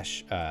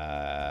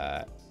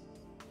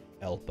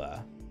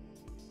 /elpa.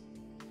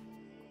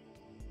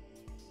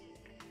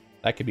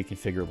 That could be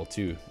configurable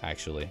too,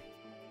 actually.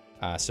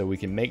 So we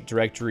can make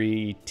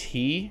directory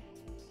T,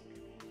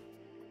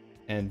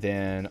 and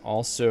then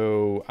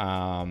also,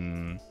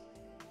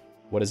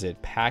 what is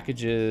it?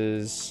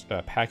 Packages,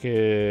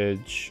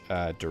 package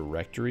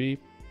directory?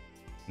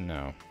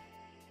 No.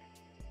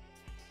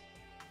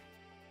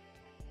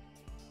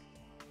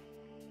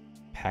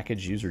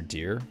 Package user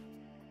dir?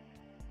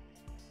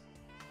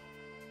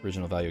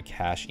 Original value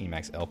cache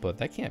Emacs elpa.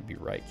 That can't be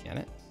right, can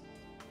it?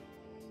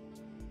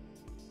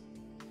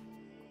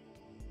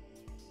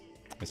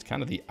 It's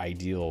kind of the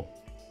ideal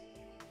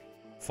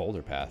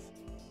folder path.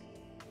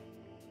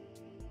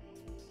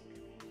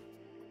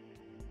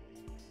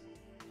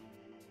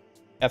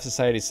 F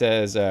Society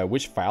says,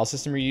 which file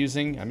system are you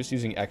using? I'm just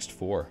using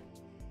Ext4.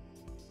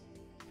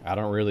 I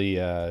don't really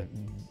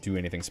do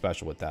anything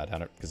special with that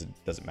because it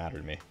doesn't matter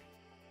to me.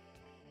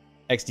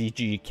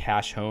 XDG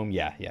Cache Home,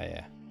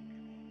 yeah.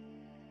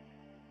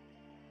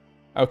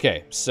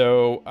 Okay,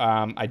 so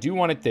I do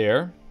want it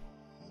there.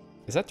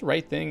 Is that the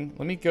right thing?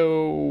 Let me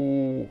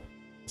go.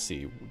 Let's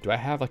see. Do I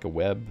have like a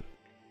web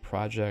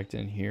project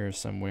in here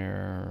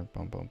somewhere?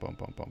 Boom, boom, boom,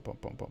 boom, boom, boom,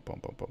 boom, boom, boom,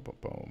 boom, boom, boom,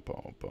 boom,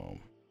 boom, boom.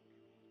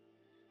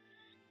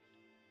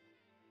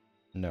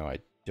 No, I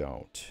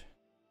don't.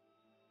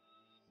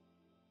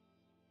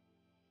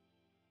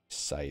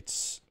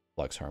 Sites,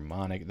 Flux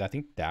Harmonic. I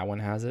think that one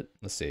has it.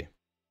 Let's see.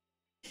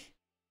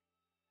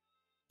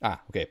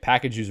 Ah, okay.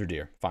 Package user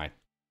dir. Fine.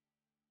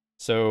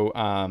 So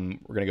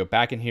we're going to go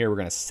back in here. We're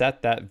going to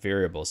set that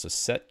variable. So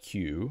set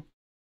q.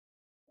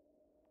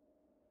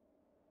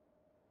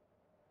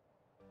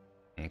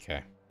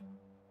 Okay.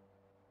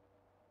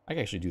 I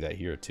can actually do that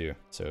here too.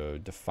 So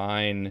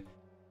define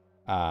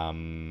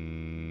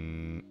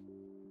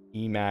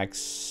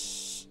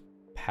Emacs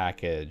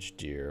package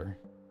dir,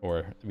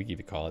 or we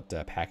could call it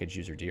package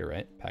user dir,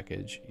 right?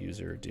 Package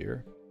user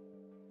dir.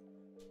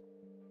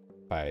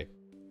 If I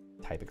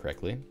type it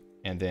correctly.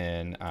 And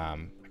then I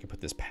can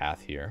put this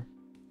path here.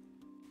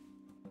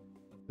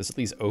 This at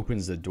least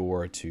opens the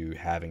door to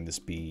having this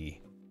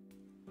be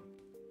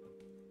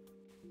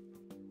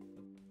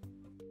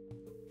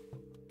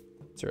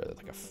is there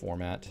like a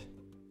format?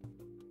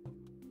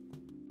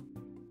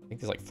 I think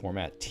there's like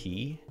format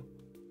T.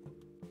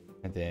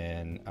 And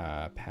then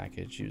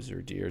package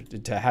user dir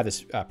to have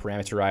this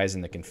parameterized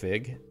in the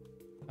config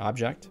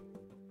object.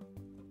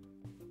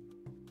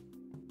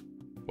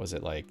 Was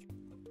it like,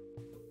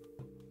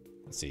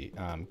 let's see,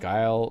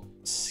 Guile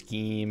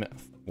scheme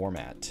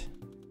format.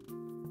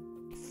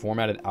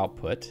 Formatted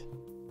output.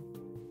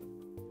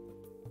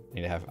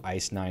 Need to have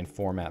ICE9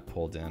 format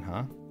pulled in,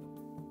 huh?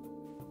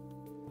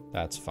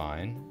 That's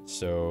fine.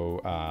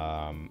 So,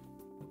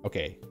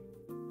 okay.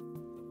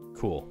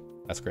 Cool.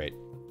 That's great.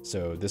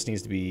 So this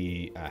needs to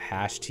be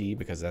hash T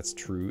because that's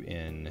true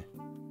in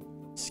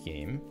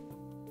scheme.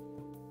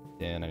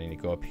 Then I need to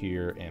go up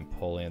here and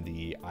pull in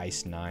the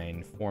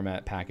ICE9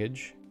 format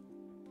package.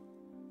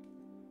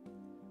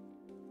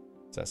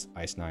 So that's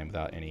ICE9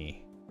 without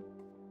any.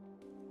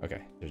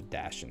 Okay, there's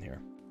dash in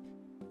here.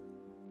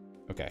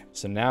 Okay,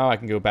 so now I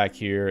can go back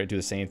here and do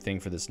the same thing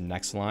for this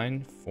next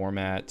line.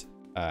 Format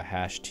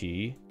hash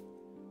T.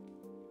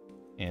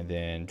 And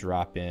then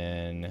drop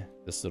in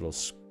this little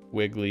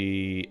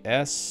squiggly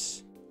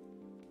S.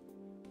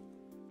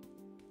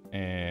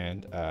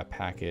 And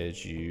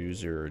package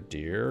user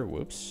dir.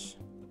 Whoops.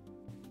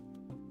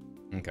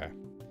 Okay.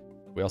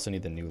 We also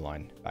need the new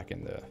line back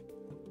in the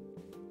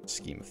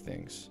scheme of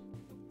things.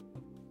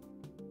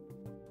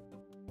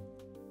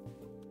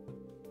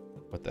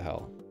 What the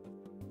hell?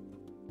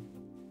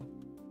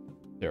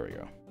 There we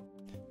go.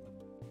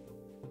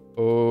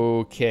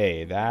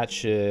 Okay, that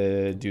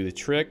should do the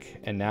trick.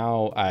 And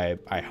now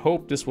I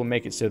hope this will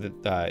make it so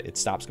that it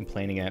stops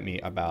complaining at me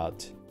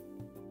about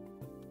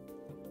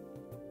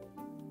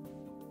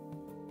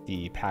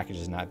the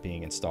packages not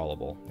being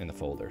installable in the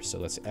folder. So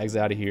let's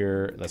exit out of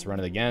here. Let's run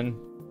it again.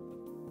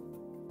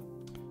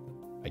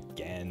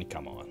 Again,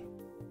 come on.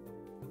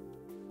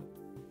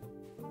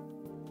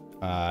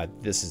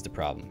 This is the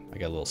problem. I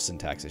got a little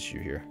syntax issue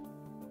here.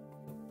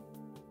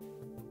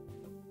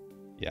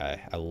 Yeah,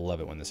 I love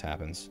it when this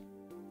happens.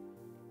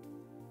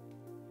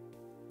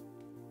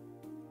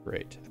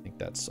 Great, I think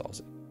that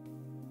solves it.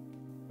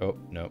 Oh,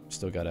 no,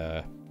 still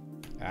gotta...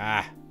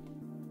 Ah!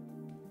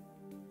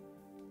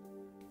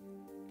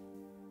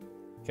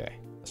 Okay,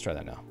 let's try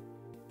that now.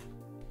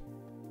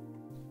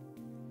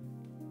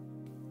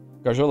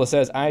 Garjola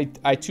says, I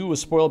too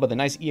was spoiled by the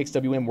nice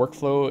EXWM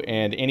workflow,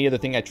 and any other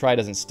thing I try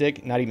doesn't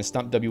stick, not even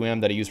Stump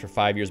WM that I used for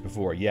 5 years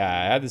before. Yeah,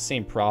 I had the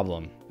same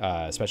problem,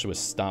 especially with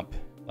Stump.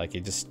 Like,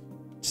 it just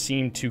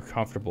seemed too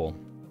comfortable.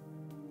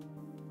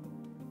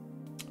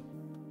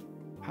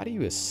 How do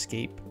you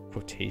escape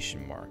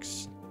quotation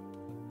marks?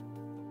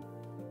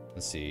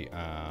 Let's see,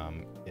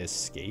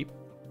 escape?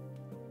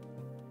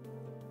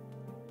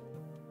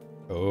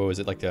 Oh, is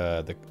it like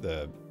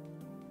the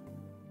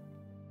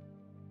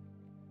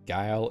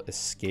Guile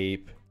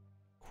escape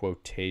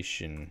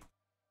quotation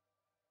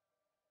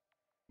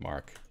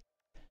mark?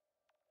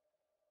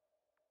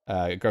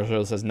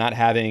 Garfield says not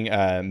having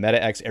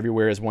MetaX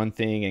everywhere is one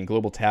thing, and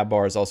global tab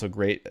bar is also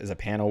great as a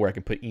panel where I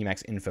can put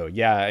Emacs info.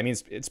 Yeah, I mean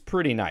it's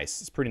pretty nice.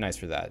 It's pretty nice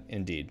for that,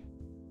 indeed.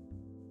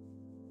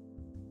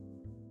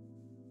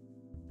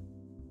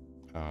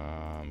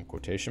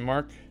 Quotation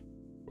mark,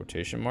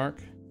 quotation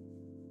mark.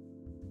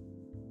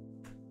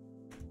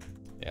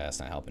 Yeah, that's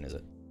not helping, is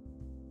it?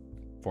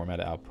 Format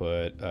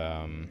output.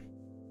 Can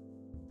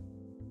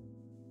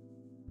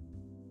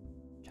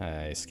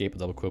I escape a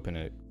double quote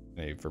in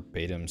a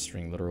verbatim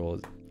string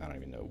literal? I don't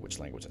even know which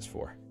language that's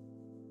for.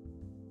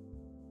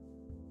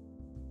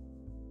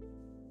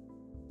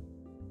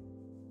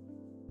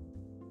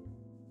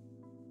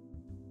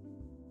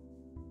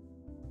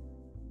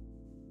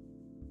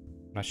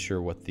 not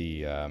sure what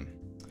the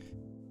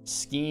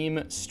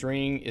scheme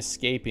string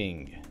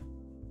escaping.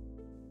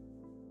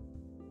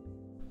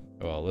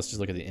 Well, let's just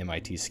look at the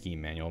MIT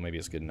scheme manual. Maybe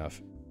it's good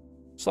enough.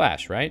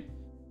 Slash, right?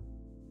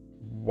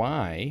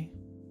 Why?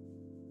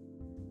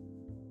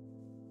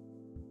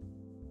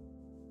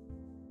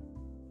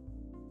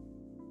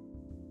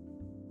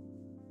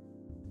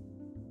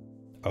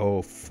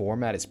 Oh,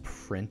 format is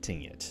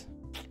printing it.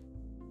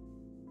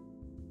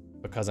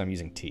 Because I'm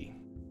using T.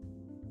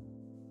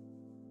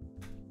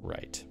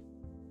 Right.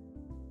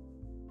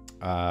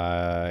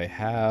 I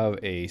have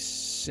a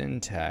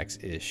syntax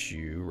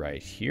issue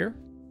right here.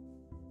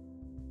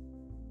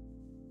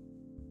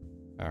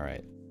 All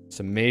right.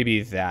 So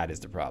maybe that is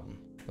the problem.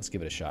 Let's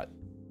give it a shot.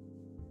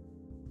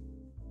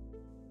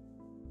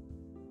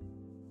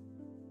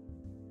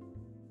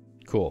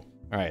 Cool.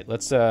 All right.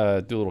 Let's do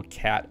a little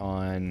cat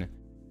on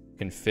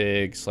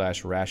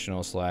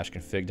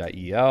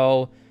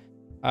config/rational/config.el.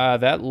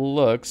 That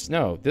looks...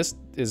 No, this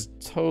is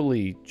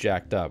totally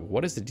jacked up.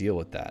 What is the deal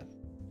with that?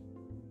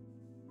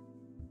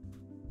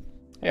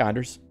 Hey,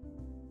 Anders.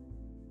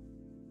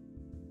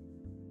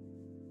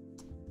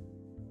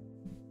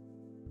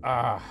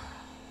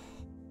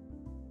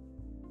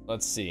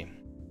 Let's see.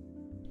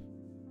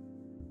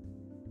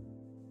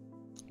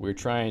 We're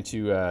trying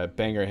to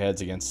bang our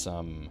heads against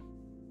some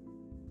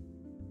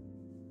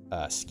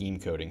scheme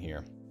coding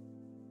here.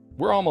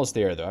 We're almost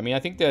there, though. I mean, I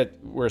think that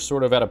we're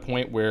sort of at a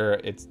point where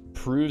it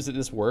proves that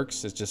this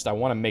works. It's just I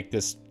want to make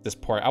this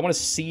part... I want to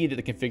see that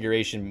the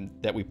configuration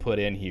that we put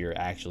in here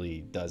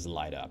actually does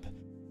light up.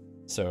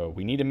 So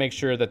we need to make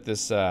sure that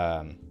this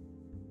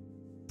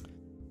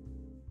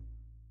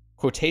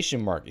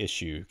quotation mark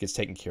issue gets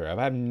taken care of.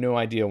 I have no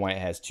idea why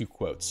it has two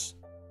quotes.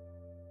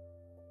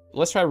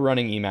 Let's try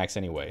running Emacs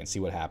anyway and see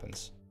what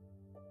happens.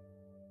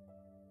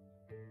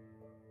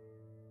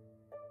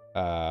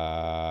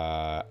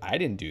 I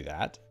didn't do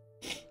that.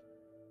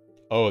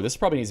 Oh, this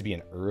probably needs to be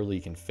an early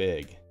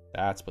config.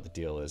 That's what the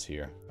deal is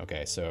here.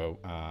 Okay, so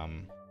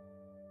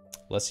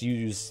let's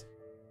use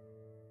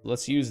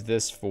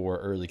this for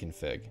early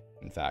config,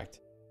 in fact.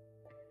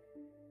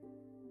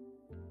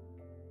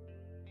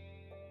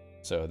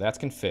 So that's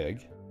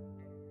config.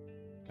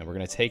 And we're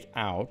going to take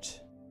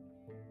out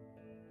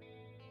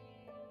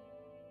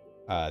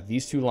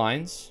these two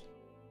lines.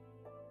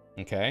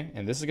 Okay,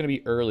 and this is going to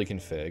be early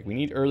config. We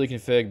need early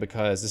config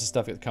because this is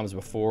stuff that comes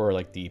before,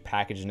 like the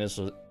package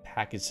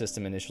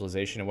system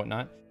initialization and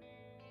whatnot.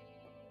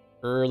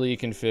 Early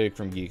config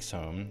from Guix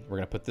Home. We're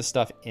going to put this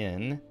stuff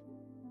in.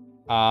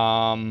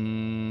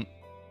 And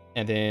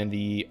then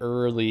the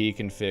early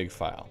config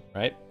file,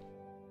 right?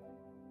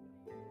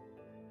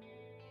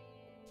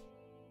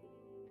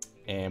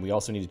 And we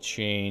also need to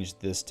change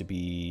this to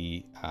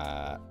be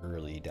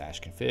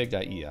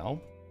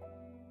early-config.el.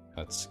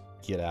 Let's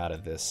get out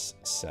of this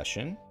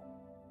session,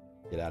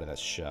 get out of that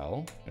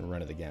shell, and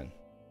run it again.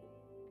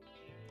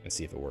 And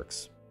see if it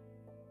works.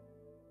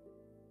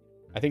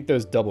 I think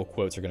those double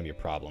quotes are going to be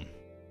a problem.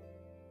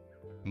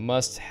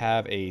 Must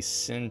have a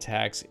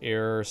syntax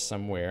error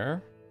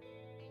somewhere.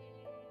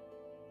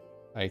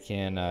 I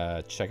can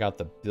check out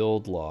the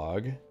build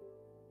log.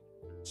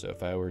 So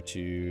if I were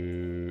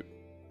to...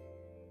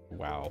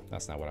 Wow,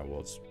 that's not what I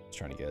was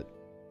trying to get.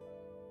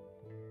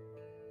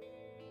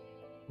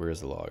 Where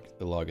is the log?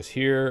 The log is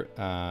here.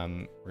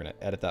 We're going to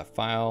edit that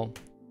file.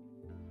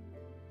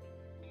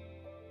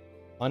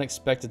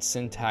 Unexpected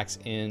syntax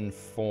in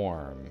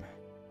form.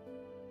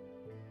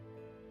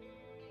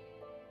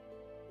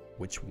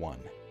 Which one?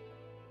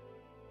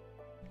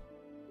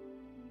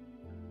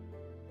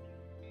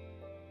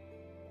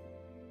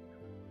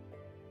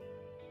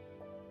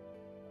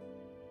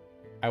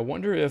 I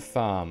wonder if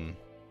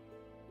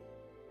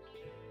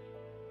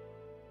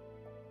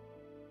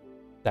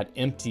that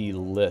empty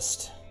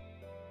list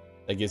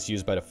that gets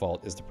used by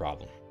default is the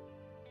problem.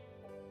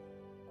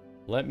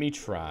 Let me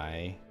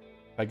try.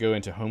 If I go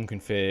into home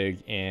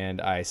config and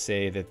I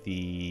say that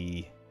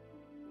the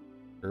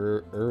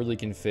early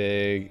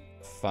config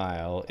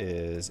file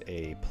is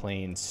a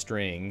plain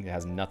string that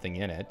has nothing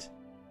in it,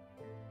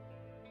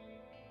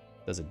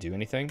 does it do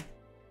anything?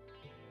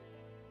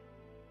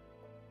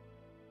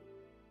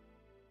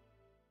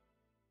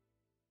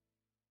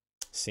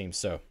 Seems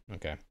so.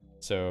 Okay.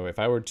 So if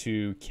I were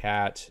to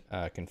cat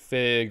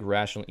config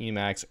rational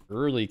Emacs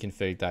early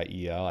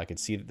config.el, I could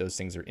see that those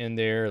things are in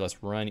there.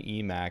 Let's run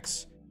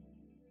Emacs,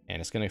 and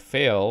it's going to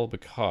fail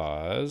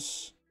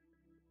because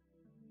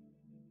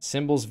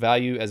symbols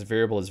value as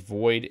variable is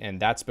void, and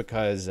that's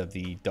because of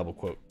the double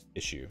quote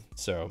issue.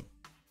 So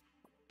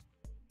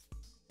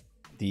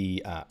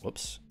the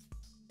whoops,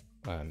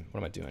 what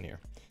am I doing here?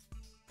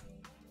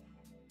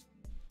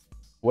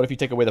 What if you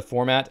take away the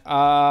format?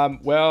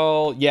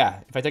 Well, yeah.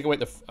 If I take away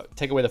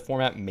the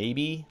format,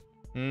 maybe.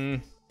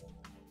 Come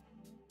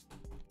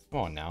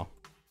on now.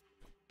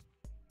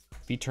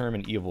 vTerm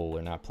and evil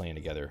are not playing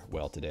together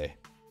well today.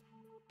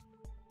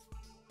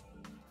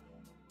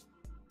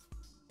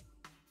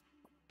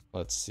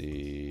 Let's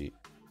see.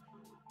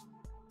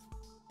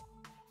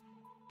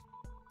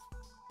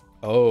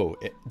 Oh,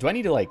 do I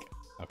need to like?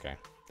 Okay,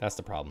 That's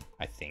the problem,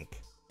 I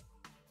think.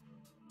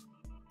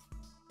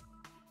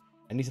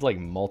 I need to like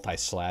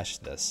multi-slash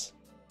this,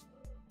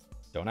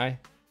 don't I?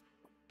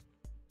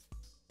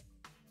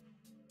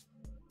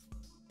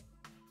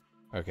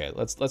 Okay,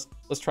 let's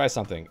try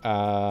something.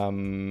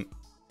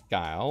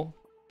 Guile.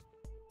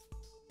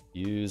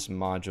 Use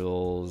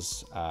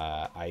modules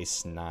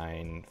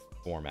ICE9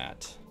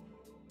 format.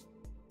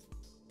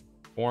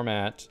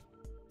 Format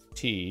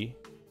T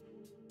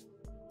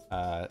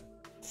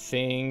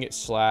thing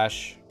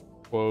slash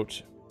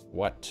quote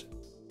what.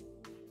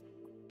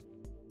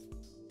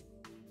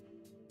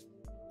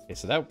 Okay,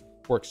 so that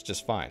works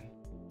just fine.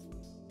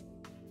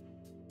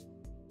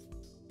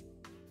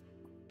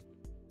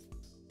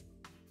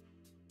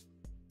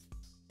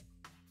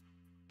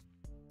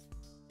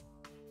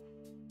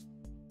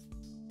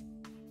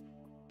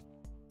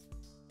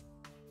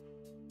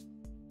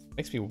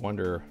 Makes me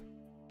wonder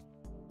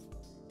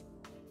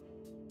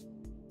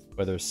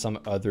whether some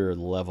other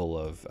level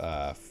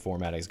of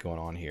formatting is going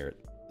on here.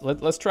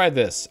 Let's try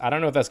this. I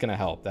don't know if that's going to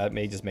help. That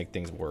may just make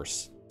things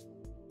worse.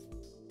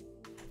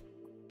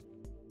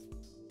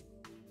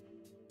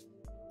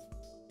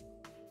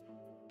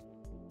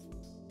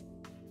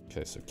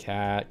 Okay, so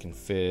cat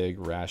config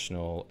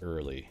rational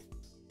early.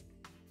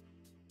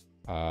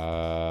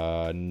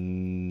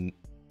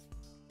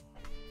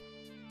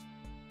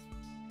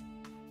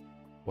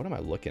 What am I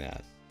looking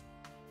at?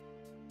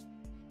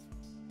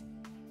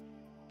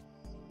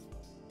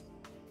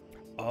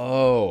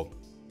 Oh.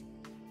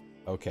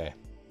 Okay.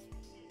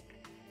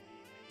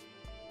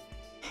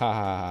 Ha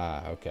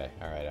ha ha. Okay.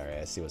 All right.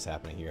 I see what's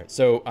happening here.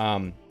 So,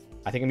 I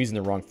think I'm using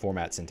the wrong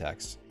format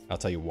syntax. I'll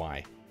tell you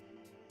why.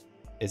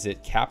 Is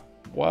it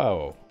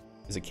Whoa.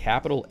 Is it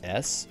capital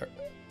S?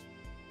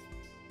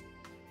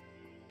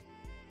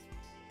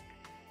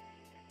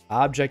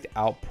 Object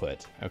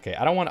output. Okay,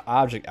 I don't want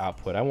object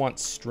output. I want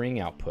string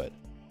output.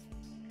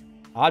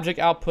 Object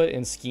output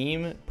in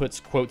Scheme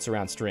puts quotes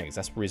around strings.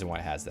 That's the reason why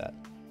it has that.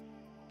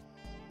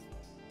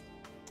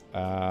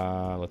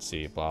 Let's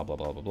see. Blah, blah,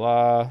 blah, blah,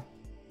 blah.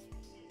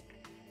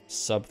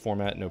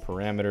 Subformat, no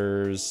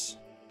parameters.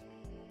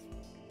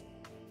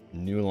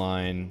 New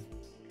line.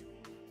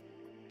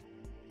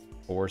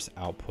 Force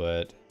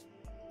output.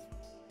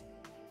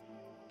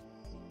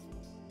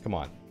 Come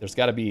on. There's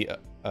got to be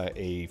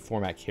a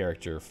format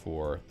character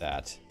for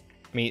that.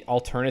 I mean,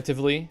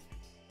 alternatively,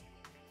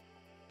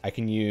 I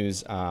can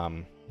use,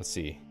 let's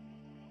see.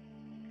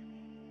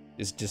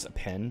 Is just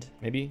append,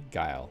 maybe?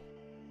 Guile.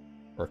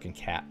 Or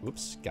concat.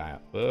 Oops,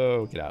 guile.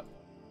 Oh, get out.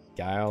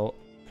 Guile,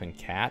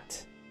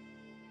 concat.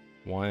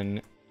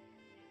 1,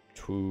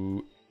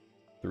 2,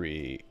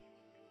 3.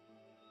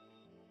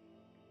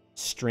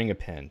 String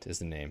append is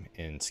the name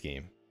in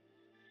Scheme.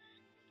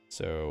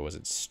 So was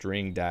it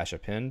string dash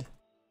append?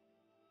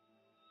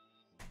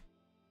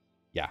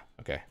 Yeah,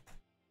 okay.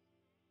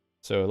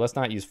 So let's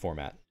not use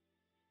format.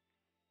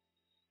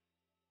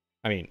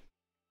 I mean,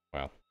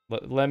 well,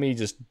 let me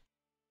just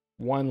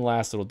one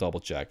last little double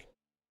check.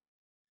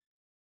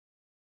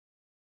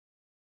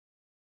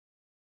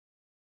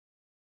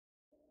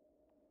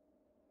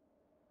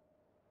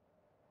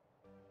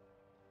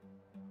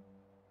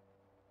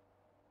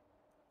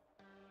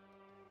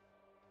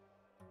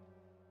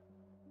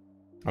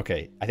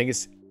 Okay, I think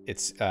it's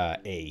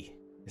A.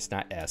 It's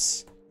not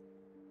S.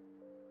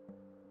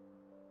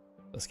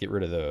 Let's get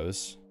rid of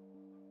those.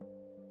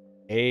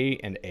 A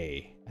and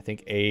A. I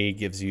think A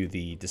gives you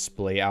the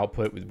display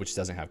output, which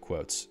doesn't have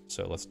quotes.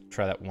 So let's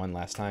try that one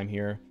last time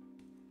here.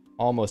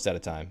 Almost out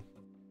of time.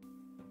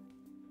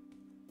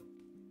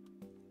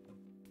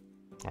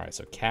 All right,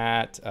 so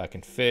cat,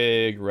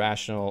 config,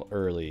 rational,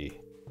 early.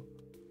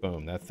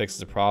 Boom, that fixes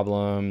the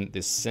problem.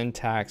 This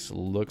syntax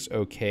looks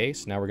okay.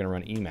 So now we're gonna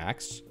run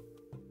Emacs.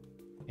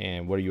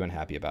 And what are you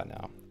unhappy about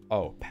now?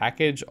 Oh,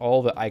 package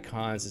all the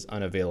icons is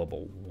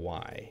unavailable.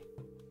 Why?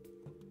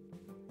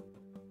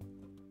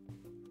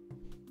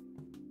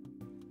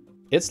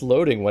 It's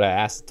loading what I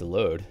asked it to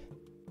load.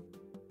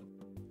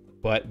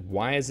 But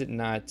why is it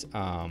not,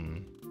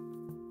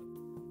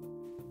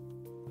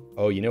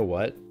 oh, you know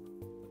what?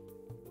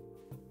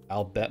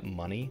 I'll bet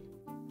money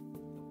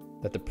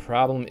that the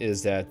problem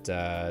is that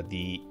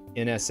the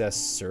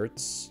NSS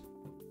certs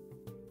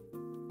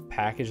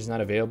package is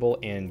not available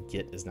and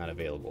Git is not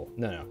available.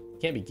 No,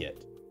 can't be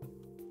Git.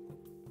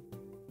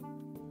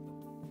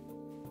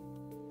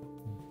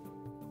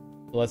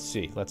 Let's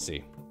see.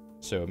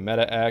 So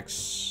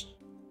MetaX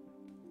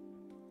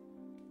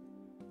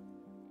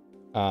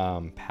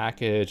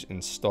package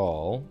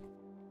install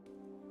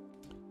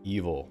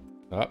evil.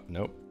 Oh,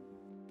 nope.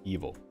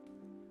 Evil.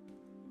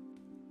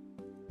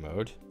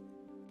 Mode.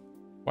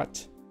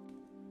 What?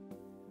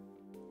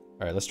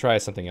 All right, let's try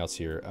something else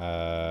here.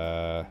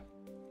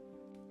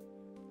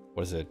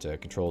 What is it?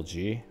 Control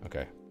G.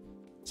 Okay.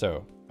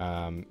 So,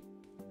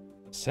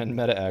 send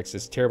MetaX.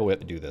 It's terrible we have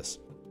to do this.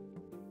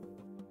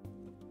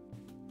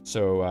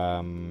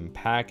 So,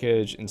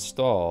 package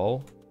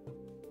install.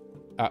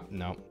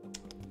 No.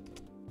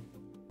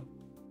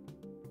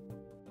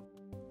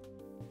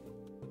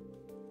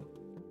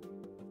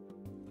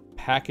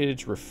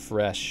 Package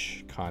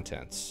refresh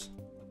contents.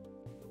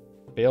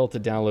 Failed to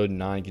download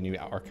non-GNU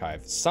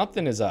archive.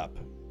 Something is up.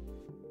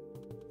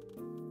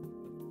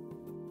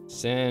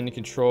 Send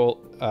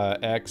control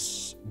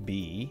X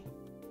B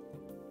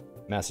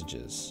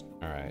messages.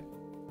 All right.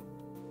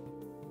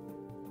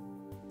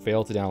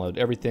 Failed to download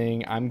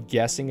everything. I'm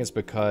guessing it's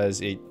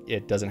because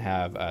it doesn't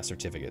have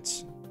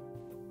certificates.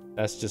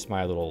 That's just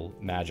my little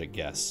magic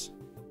guess.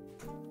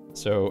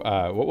 So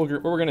what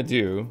we're gonna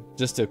do,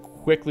 just to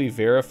quickly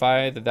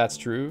verify that that's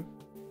true,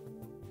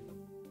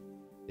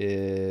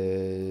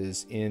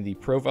 is in the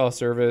profile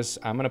service,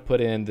 I'm gonna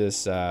put in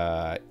this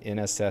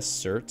NSS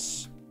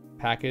certs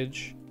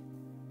package.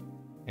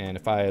 And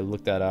if I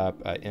look that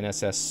up,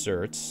 NSS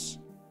certs,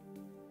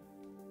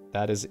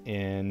 that is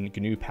in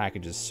GNU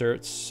packages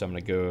certs. So I'm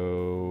gonna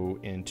go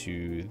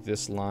into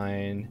this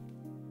line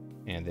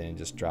and then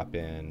just drop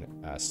in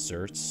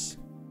certs.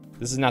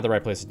 This is not the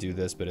right place to do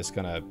this, but it's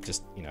gonna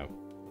just, you know,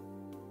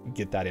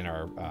 get that in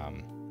our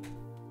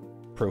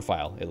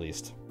profile at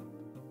least.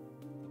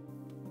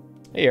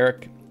 Hey,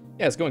 Eric.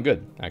 Yeah, it's going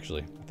good,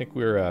 actually. I think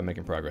we're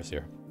making progress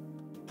here.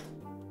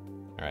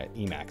 All right,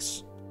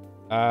 Emacs.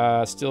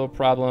 Still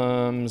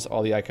problems.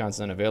 All the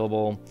icons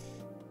unavailable.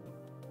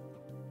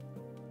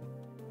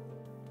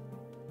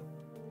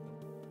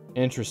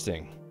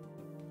 Interesting.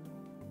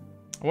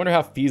 I wonder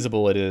how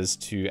feasible it is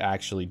to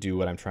actually do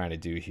what I'm trying to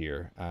do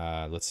here.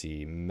 Let's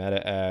see,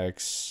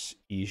 MetaX,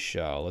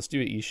 eShell. Let's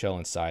do an eShell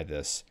inside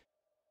this.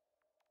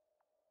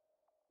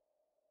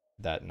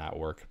 That not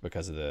work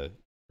because of the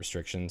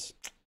restrictions.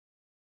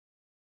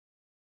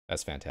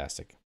 That's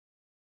fantastic.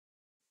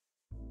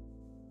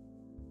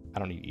 I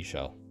don't need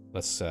eShell.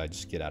 Let's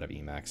just get out of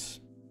Emacs.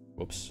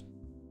 Whoops.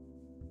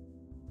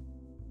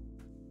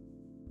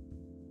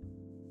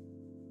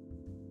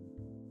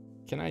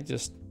 Can I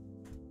just...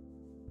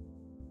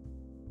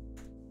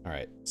 All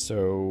right,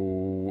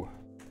 so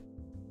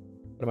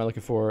what am I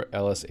looking for?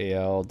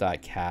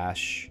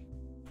 lsal.cache,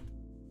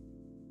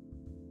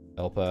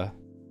 elpa.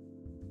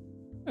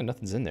 Oh,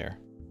 nothing's in there.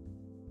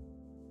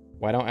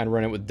 Why don't I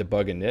run it with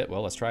debug init?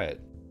 Well, let's try it.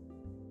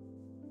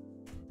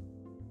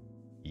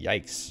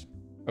 Yikes.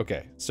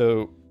 Okay,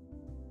 so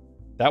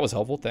that was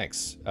helpful.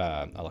 Thanks,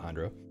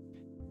 Alejandro.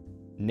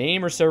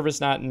 Name or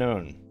service not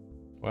known.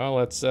 Well,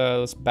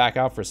 let's back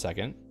out for a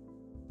second.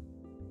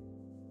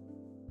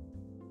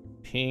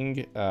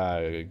 Ping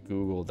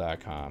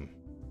google.com.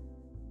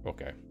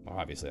 Okay, well,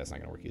 obviously that's not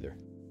gonna work either.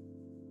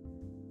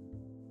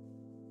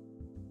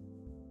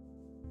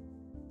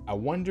 I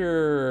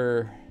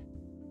wonder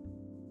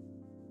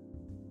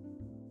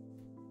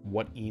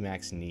what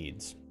Emacs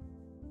needs.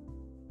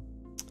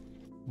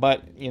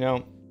 But, you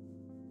know,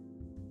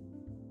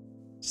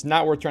 it's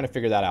not worth trying to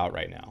figure that out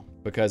right now,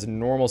 because a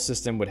normal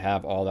system would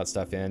have all that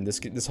stuff in.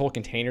 This whole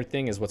container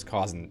thing is what's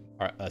causing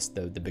us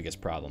the biggest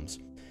problems.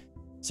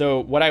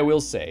 So what I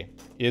will say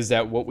is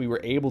that what we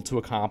were able to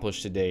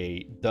accomplish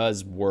today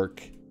does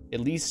work, at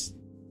least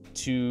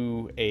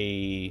to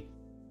a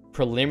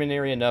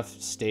preliminary enough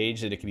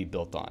stage that it can be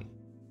built on.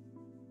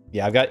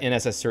 Yeah, I've got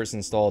NSS certs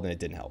installed and it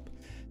didn't help.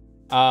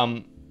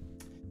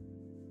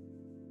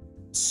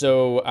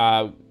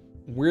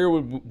 Where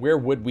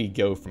would we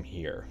go from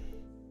here?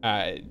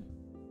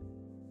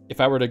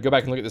 If I were to go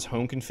back and look at this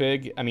home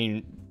config, I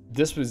mean,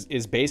 this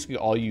is basically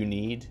all you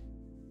need,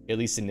 at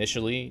least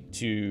initially,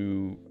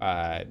 to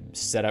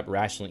set up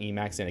Rational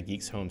Emacs in a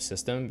Guix Home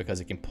system,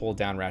 because it can pull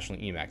down Rational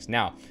Emacs.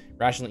 Now,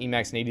 Rational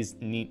Emacs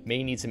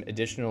may need some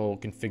additional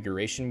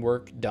configuration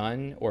work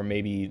done, or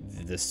maybe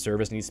the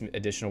service needs some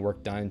additional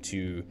work done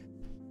to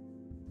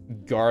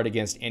guard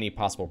against any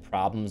possible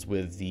problems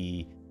with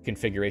the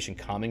configuration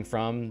coming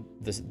from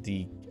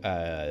the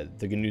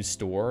GNU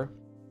store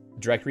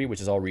directory,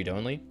 which is all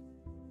read-only.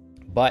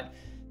 But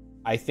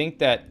I think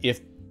that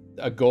if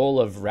a goal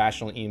of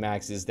Rational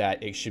Emacs is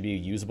that it should be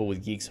usable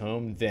with Guix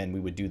Home, then we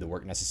would do the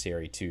work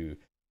necessary to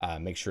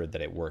make sure that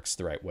it works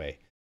the right way.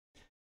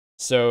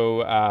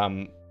 So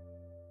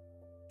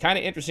kind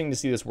of interesting to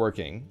see this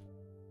working.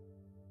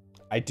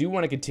 I do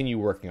want to continue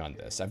working on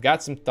this. I've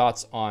got some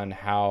thoughts on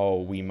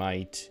how we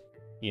might,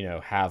 you know,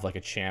 have like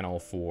a channel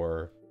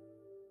for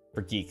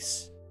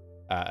Guix,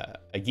 a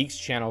Guix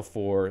channel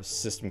for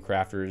system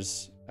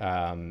crafters,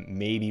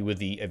 maybe with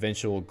the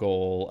eventual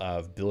goal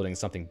of building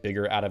something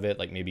bigger out of it,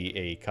 like maybe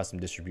a custom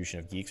distribution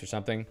of Guix or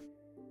something.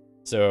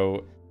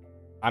 So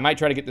I might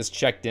try to get this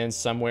checked in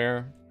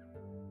somewhere,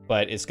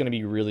 but it's going to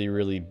be really,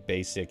 really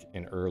basic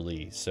and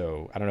early.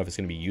 So I don't know if it's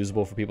going to be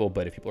usable for people,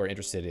 but if people are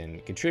interested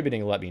in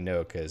contributing, let me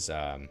know, because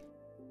I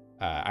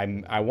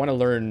want to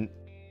learn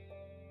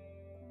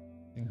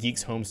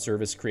Guix Home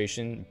service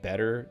creation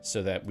better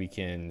so that we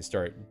can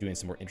start doing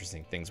some more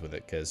interesting things with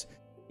it. Because,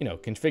 you know,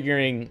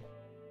 configuring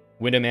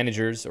window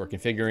managers or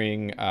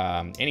configuring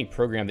any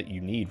program that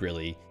you need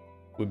really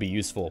would be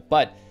useful,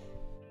 but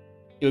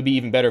it would be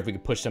even better if we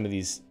could push some of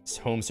these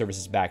home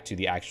services back to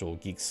the actual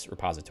Guix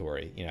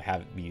repository, you know,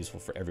 have it be useful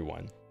for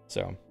everyone.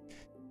 So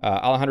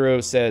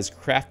Alejandro says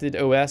crafted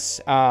OS.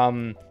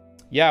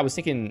 Yeah, I was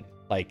thinking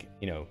like,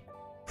 you know,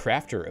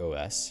 Crafter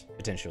OS,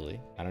 potentially.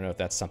 I don't know if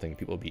that's something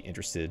people would be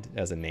interested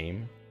as a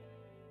name.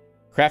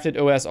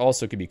 Crafted OS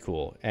also could be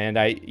cool. And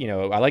I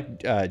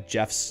like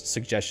Jeff's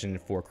suggestion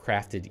for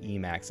Crafted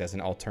Emacs as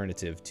an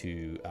alternative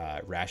to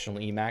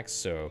Rational Emacs.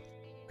 So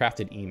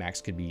Crafted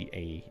Emacs could be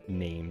a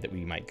name that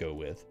we might go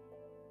with.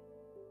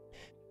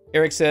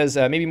 Eric says,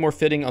 maybe more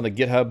fitting on the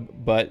GitHub,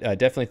 but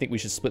definitely think we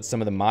should split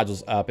some of the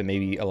modules up and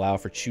maybe allow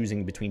for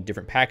choosing between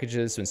different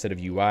packages. So instead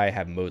of UI,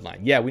 have mode line.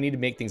 Yeah, we need to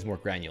make things more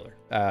granular.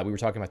 We were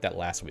talking about that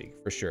last week,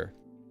 for sure.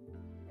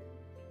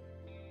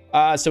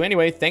 So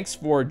anyway, thanks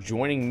for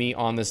joining me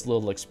on this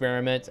little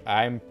experiment.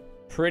 I'm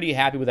pretty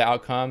happy with the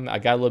outcome. I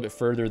got a little bit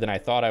further than I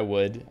thought I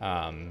would.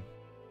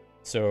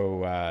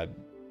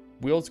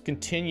 We'll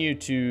continue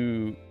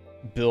to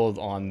build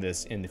on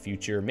this in the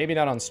future. Maybe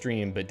not on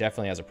stream, but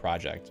definitely as a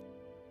project.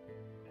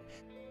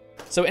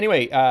 So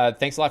anyway,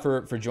 thanks a lot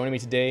for joining me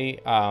today.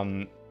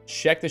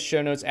 Check the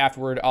show notes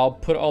afterward. I'll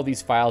put all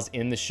these files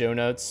in the show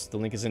notes. The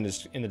link is in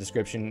the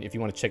description if you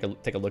want to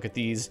take a look at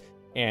these.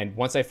 And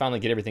once I finally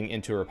get everything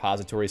into a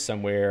repository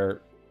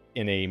somewhere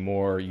in a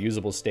more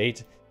usable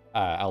state,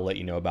 I'll let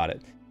you know about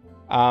it.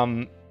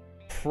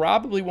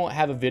 Probably won't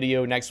have a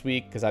video next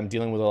week because I'm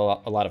dealing with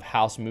a lot of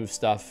house move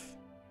stuff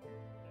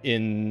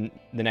in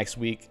the next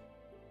week.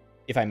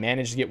 If I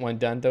manage to get one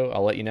done, though,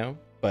 I'll let you know.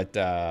 But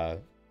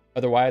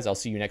otherwise, I'll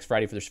see you next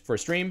Friday for the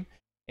first stream.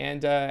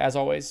 And as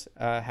always,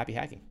 happy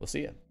hacking. We'll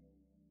see you.